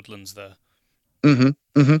into the woodlands there, and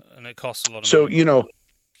it costs a lot of money. So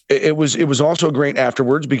It was also great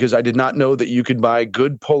afterwards because I did not know that you could buy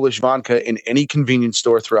good Polish vodka in any convenience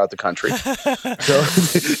store throughout the country. So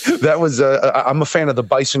that was I'm a fan of the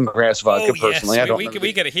Bison Grass vodka personally. Yes.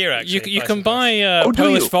 We get it here actually. You can buy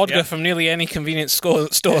Polish vodka from nearly any convenience store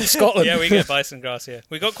in Scotland. Yeah, we get Bison Grass here.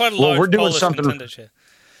 We got quite a large Polish contenders here.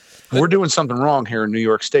 We're doing something wrong here in New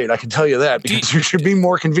York State. I can tell you that because there should be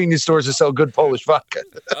more convenience stores that sell good Polish vodka.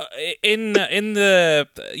 In the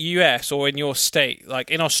US or in your state, like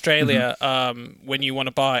in Australia, when you want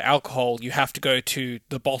to buy alcohol, you have to go to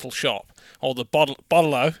the bottle shop or the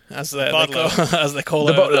bottle-o, as they call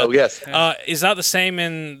it. The bottle-o, yes. Is that the same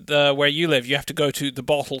in where you live? You have to go to the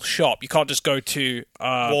bottle shop. You can't just go to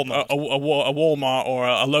Walmart. a Walmart or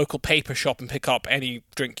a local paper shop and pick up any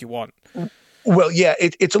drink you want. Well, yeah,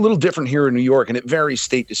 it's a little different here in New York, and it varies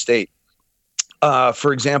state to state.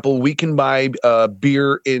 For example, we can buy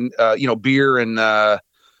beer in beer and like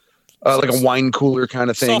a wine cooler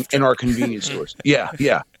kind of thing in our convenience stores.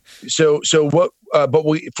 Yeah. So what? But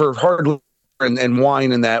we for hard liquor and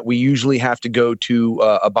wine and that we usually have to go to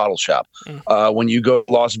a bottle shop. When you go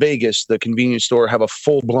to Las Vegas, the convenience store have a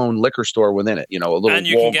full blown liquor store within it. A little and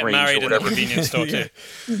you Walgreens can get married in the convenience store too.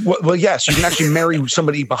 Well, yes, you can actually marry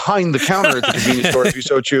somebody behind the counter at the convenience store if you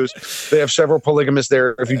so choose. They have several polygamists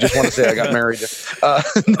there. If you just want to say I got married,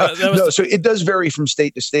 So it does vary from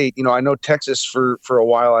state to state. I know Texas for a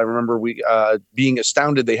while. I remember we being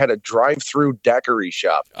astounded they had a drive-through daiquiri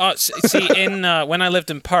shop. See, when I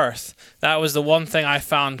lived in Perth, that was the one thing I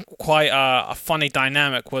found quite a funny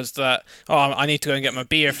dynamic was that, I need to go and get my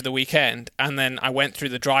beer for the weekend. And then I went through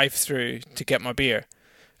the drive-through to get my beer.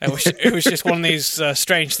 It was just one of these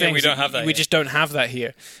strange things. We don't have that. We just don't have that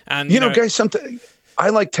here. And guys, something I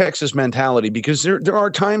like Texas mentality because there are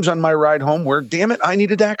times on my ride home where, damn it, I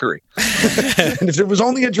need a daiquiri. And if there was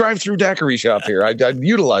only a drive-through daiquiri shop here, I'd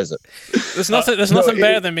utilize it. There's nothing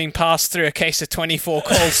better than being passed through a case of 24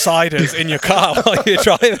 cold ciders in your car while you're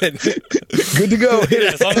driving. Good to go.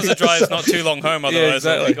 Yeah, as long as the drive's not too long home, otherwise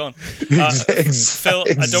I'll be gone. Phil,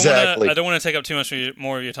 exactly. I don't want to take up too much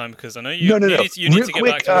more of your time because I know you need to get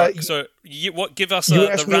back to work. So give us you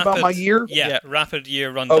asked me about my year? Yeah, rapid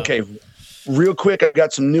year rundown. Okay. Real quick, I've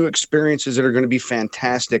got some new experiences that are going to be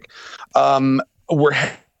fantastic. We're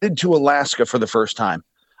headed to Alaska for the first time.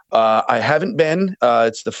 I haven't been.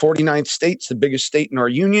 It's the 49th state. It's the biggest state in our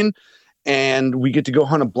union. And we get to go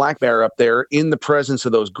hunt a black bear up there in the presence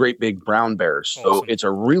of those great big brown bears. So awesome. It's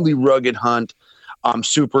a really rugged hunt. I'm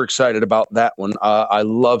super excited about that one. I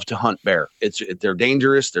love to hunt bear. They're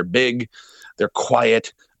dangerous. They're big. They're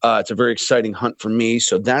quiet. It's a very exciting hunt for me.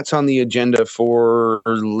 So that's on the agenda for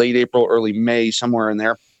late April, early May, somewhere in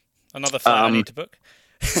there. Another flight I need to book.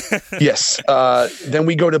 Yes. Then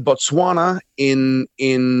we go to Botswana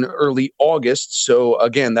in early August. So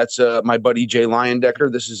again, that's my buddy Jay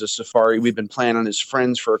Leyendecker. This is a safari we've been planning on his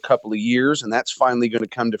friends for a couple of years, and that's finally going to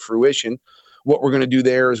come to fruition. What we're going to do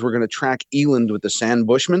there is we're going to track eland with the sand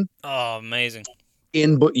bushman. Oh, amazing.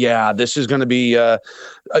 This is going to be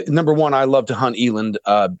number one. I love to hunt eland,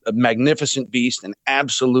 a magnificent beast and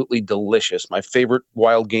absolutely delicious. My favorite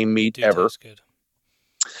wild game meat ever. Good.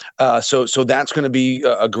 So that's going to be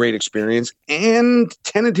a great experience. And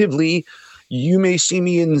tentatively, you may see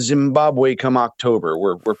me in Zimbabwe come October.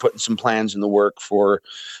 We're putting some plans in the work for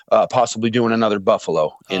possibly doing another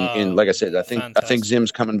buffalo. In like I said, I think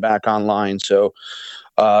Zim's coming back online. So.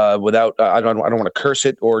 I don't want to curse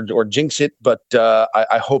it or jinx it, but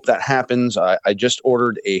I hope that happens. I just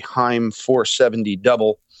ordered a Heim 470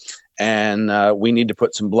 double, and we need to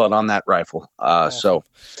put some blood on that rifle. So,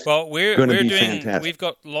 well, we're doing. Fantastic. We've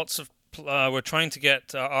got lots of. We're trying to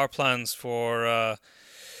get our plans for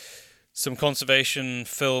some conservation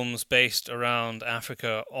films based around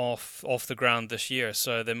Africa off the ground this year.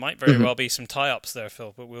 So there might very well be some tie-ups there,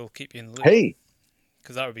 Phil. But we'll keep you in the loop. Hey.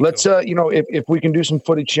 Because that would be Let's, cool. If we can do some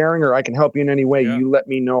footage sharing or I can help you in any way, you let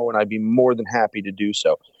me know and I'd be more than happy to do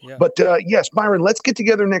so. Yeah. But yes, Byron, let's get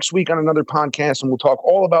together next week on another podcast and we'll talk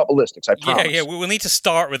all about ballistics. I promise. Yeah, we'll need to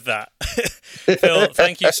start with that. Phil,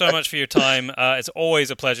 thank you so much for your time. It's always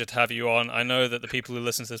a pleasure to have you on. I know that the people who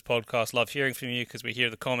listen to this podcast love hearing from you because we hear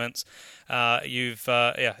the comments.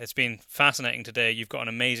 It's been fascinating today. You've got an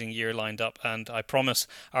amazing year lined up, and I promise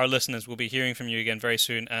our listeners will be hearing from you again very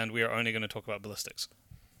soon, and we are only going to talk about ballistics.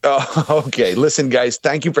 Oh, okay. Listen, guys,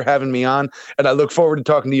 thank you for having me on, and I look forward to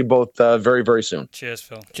talking to you both very, very soon. Cheers,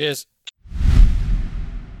 Phil. Cheers.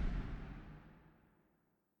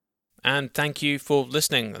 And thank you for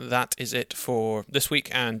listening. That is it for this week,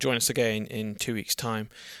 and join us again in 2 weeks' time,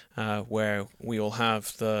 where we will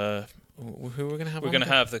have the... Who we're going to have? We're going to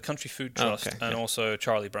have the Country Food Trust and also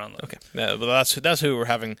Charlie Brownlow. Okay, well, that's who we're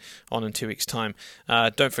having on in 2 weeks' time.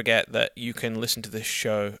 Don't forget that you can listen to this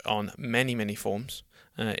show on many, many forms.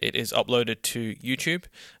 It is uploaded to YouTube.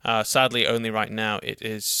 Sadly, only right now it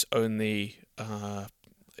is only...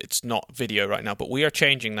 it's not video right now, but we are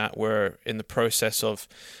changing that. We're in the process of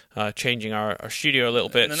changing our studio a little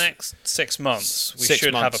bit. In the next 6 months, we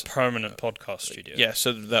should have a permanent podcast studio. Yeah,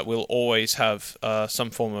 so that we'll always have some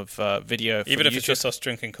form of video. Even if YouTube. it's just us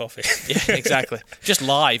drinking coffee. Yeah, exactly. Just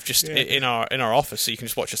live, in our office, so you can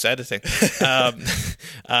just watch us editing.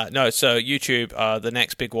 No, so YouTube. The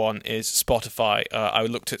next big one is Spotify. I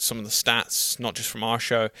looked at some of the stats, not just from our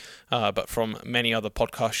show, but from many other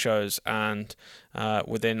podcast shows, and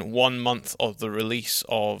within 1 month of the release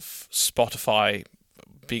of Spotify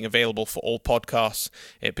being available for all podcasts,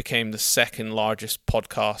 it became the second largest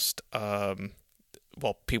podcast,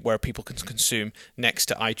 where people can consume, next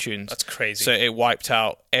to iTunes. That's crazy. So it wiped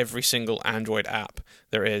out every single Android app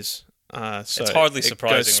there is. So it's hardly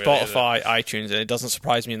surprising. It goes Spotify, iTunes, and it doesn't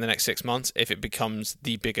surprise me in the next 6 months if it becomes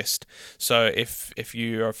the biggest. So if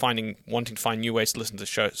you are wanting to find new ways to listen to the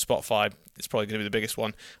show, Spotify is probably going to be the biggest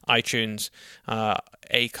one. iTunes,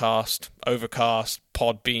 Acast, Overcast,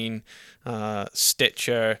 Podbean,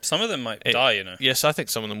 Stitcher. Some of them might die, you know. Yes, I think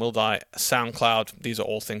some of them will die. SoundCloud. These are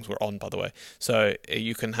all things we're on, by the way. So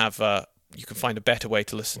you can have. You can find a better way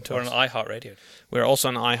to listen to us. Or on iHeartRadio. We're also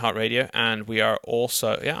on iHeartRadio, and we are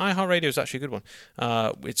also... Yeah, iHeartRadio is actually a good one.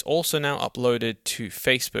 It's also now uploaded to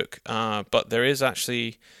Facebook, but there is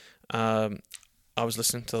actually... I was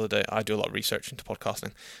listening to the other day. I do a lot of research into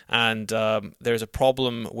podcasting, and there's a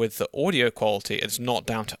problem with the audio quality. It's not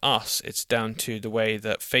down to us. It's down to the way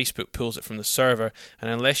that Facebook pulls it from the server, and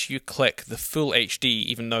unless you click the full HD,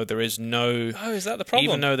 even though there is no... Oh, is that the problem?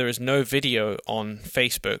 Even though there is no video on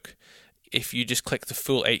Facebook... If you just click the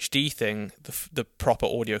full HD thing, the proper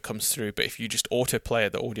audio comes through. But if you just autoplay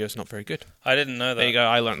it, the audio is not very good. I didn't know that. There you go.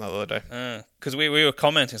 I learned that the other day. Because we were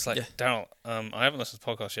commenting, it's like, Daryl, I haven't listened to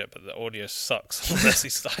the podcast yet, but the audio sucks.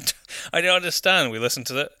 I don't understand. We listened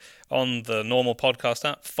to it on the normal podcast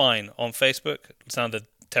app. Fine. On Facebook, it sounded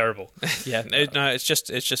terrible. It's just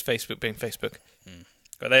Facebook being Facebook.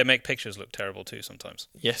 But they make pictures look terrible too sometimes.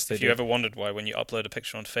 Yes, they do. If you ever wondered why when you upload a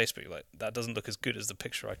picture onto Facebook, you're like, that doesn't look as good as the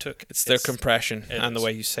picture I took. It's their compression and the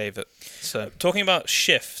way you save it. So, talking about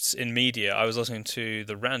shifts in media, I was listening to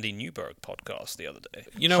the Randy Newberg podcast the other day.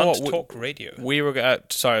 You know what? Talk Radio. We were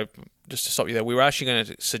sorry, just to stop you there. We were actually going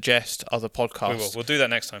to suggest other podcasts. We will. We'll do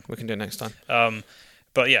that next time. We can do it next time.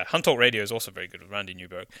 But yeah, Hunt Talk Radio is also very good with Randy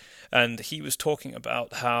Newberg, and he was talking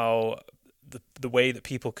about how the way that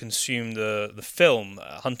people consume the film,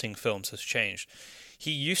 hunting films, has changed.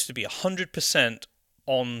 He used to be 100%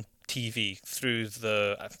 on TV through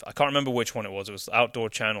I can't remember which one it was. It was the Outdoor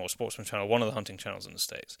Channel or Sportsman Channel, one of the hunting channels in the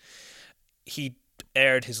States. He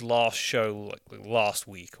aired his last show like last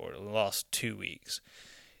week or the last 2 weeks.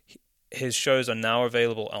 His shows are now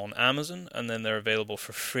available on Amazon, and then they're available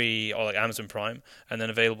for free, or like Amazon Prime, and then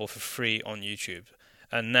available for free on YouTube.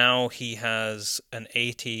 And now he has an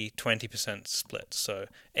 80-20% split. So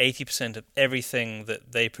 80% of everything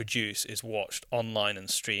that they produce is watched online and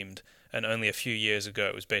streamed. And only a few years ago,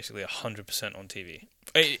 it was basically 100% on TV.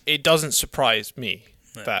 It doesn't surprise me.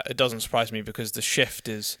 It doesn't surprise me because the shift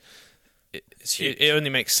is... It only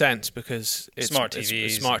makes sense because it's smart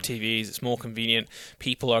TVs. It's more convenient.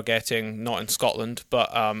 People are getting, not in Scotland, but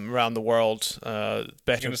around the world,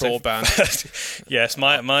 better broadband. Yes,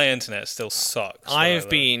 my internet still sucks. I have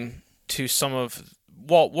been to some of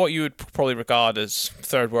what you would probably regard as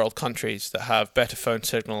third world countries that have better phone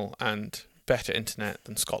signal and better internet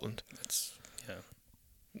than Scotland.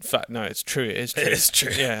 In fact, no, it's true. It is true. It is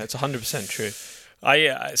true. Yeah, it's 100% true.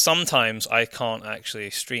 Sometimes I can't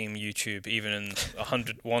actually stream YouTube even in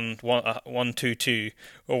 122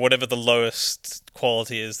 or whatever the lowest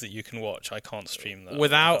quality is that you can watch. I can't stream that.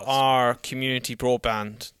 Without our community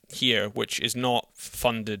broadband here, which is not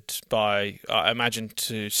funded by, I imagine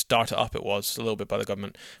to start it up it was a little bit by the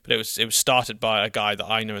government, but it was started by a guy that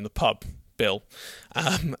I know in the pub, Bill,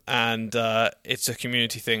 and it's a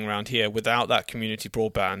community thing around here. Without that community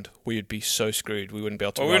broadband, we would be so screwed. We wouldn't be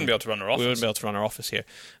able to. We wouldn't be able to run our office. We wouldn't be able to run our office here.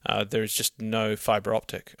 There's just no fiber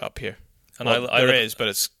optic up here. And there is, but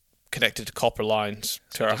it's connected to copper lines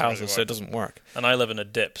to our houses, really so it doesn't work. And I live in a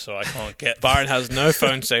dip, so I can't get... Byron has no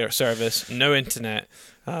phone service, no internet.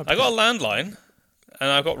 I got a landline, and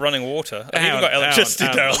I've got running water. I've Hang even on, got electricity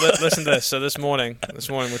hang now. on. Listen to this. So this morning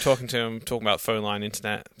we're talking to him, talking about phone line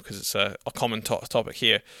internet, because it's a common topic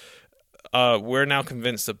here. We're now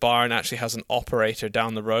convinced that Byron actually has an operator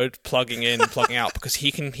down the road plugging in and plugging out, because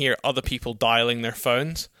he can hear other people dialing their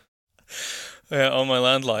phones. Yeah, on my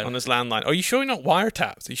landline. On his landline. Are you sure you're not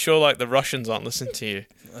wiretapped? Are you sure like the Russians aren't listening to you?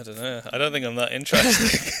 I don't know. I don't think I'm that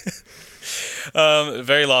interesting.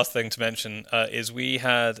 Very last thing to mention is we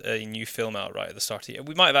had a new film out right at the start of the year.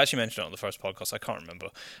 We might have actually mentioned it on the first podcast. I can't remember.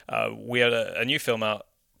 We had a new film out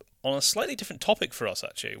on a slightly different topic for us,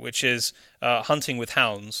 actually, which is hunting with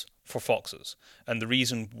hounds for foxes, and the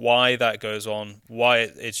reason why that goes on, why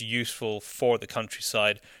it's useful for the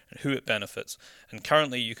countryside, and who it benefits. And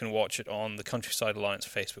currently you can watch it on the Countryside Alliance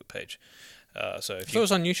Facebook page. So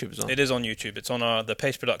it's on YouTube as well. It is on YouTube. It's on the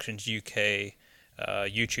Pace Productions UK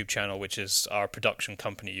YouTube channel, which is our production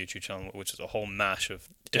company YouTube channel, which is a whole mash of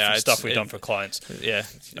different stuff we've done for clients. Yeah.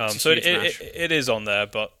 So it is on there,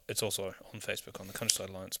 but it's also on Facebook on the Countryside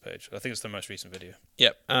Alliance page. I think it's the most recent video.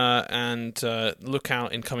 Yep. And look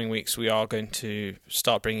out in coming weeks. We are going to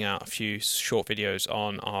start bringing out a few short videos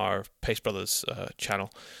on our Pace Brothers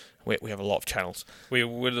channel. We have a lot of channels. We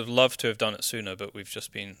would have loved to have done it sooner, but we've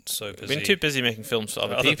just been so busy. We've been too busy making films for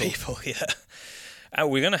other people. Yeah.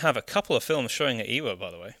 We're going to have a couple of films showing at IWA,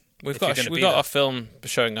 by the way. We've got a film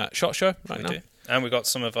showing at SHOT Show right now. And we've got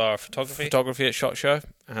some of our photography. Photography at SHOT Show.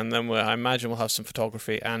 And then I imagine we'll have some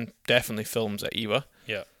photography and definitely films at IWA.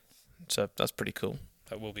 Yeah. So that's pretty cool.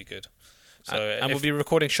 That will be good. So and we'll be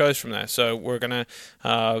recording shows from there. So we're going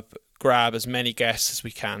to grab as many guests as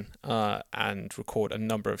we can and record a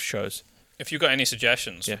number of shows. If you've got any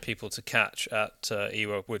suggestions for people to catch at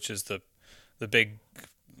IWA, which is the big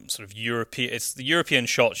sort of European, it's the European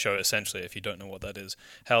SHOT Show essentially, if you don't know what that is,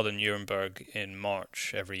 held in Nuremberg in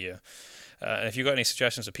March every year. And if you've got any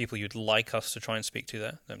suggestions of people you'd like us to try and speak to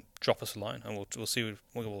there, then drop us a line, and we'll see.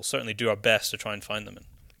 We'll certainly do our best to try and find them and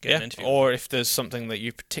get an interview. Or if there's something that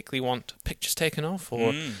you particularly want pictures taken of,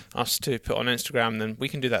 or us to put on Instagram, then we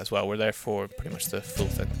can do that as well. We're there for pretty much the full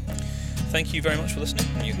thing. Thank you very much for listening.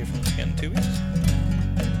 You'll hear from us again in 2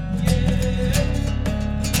 weeks.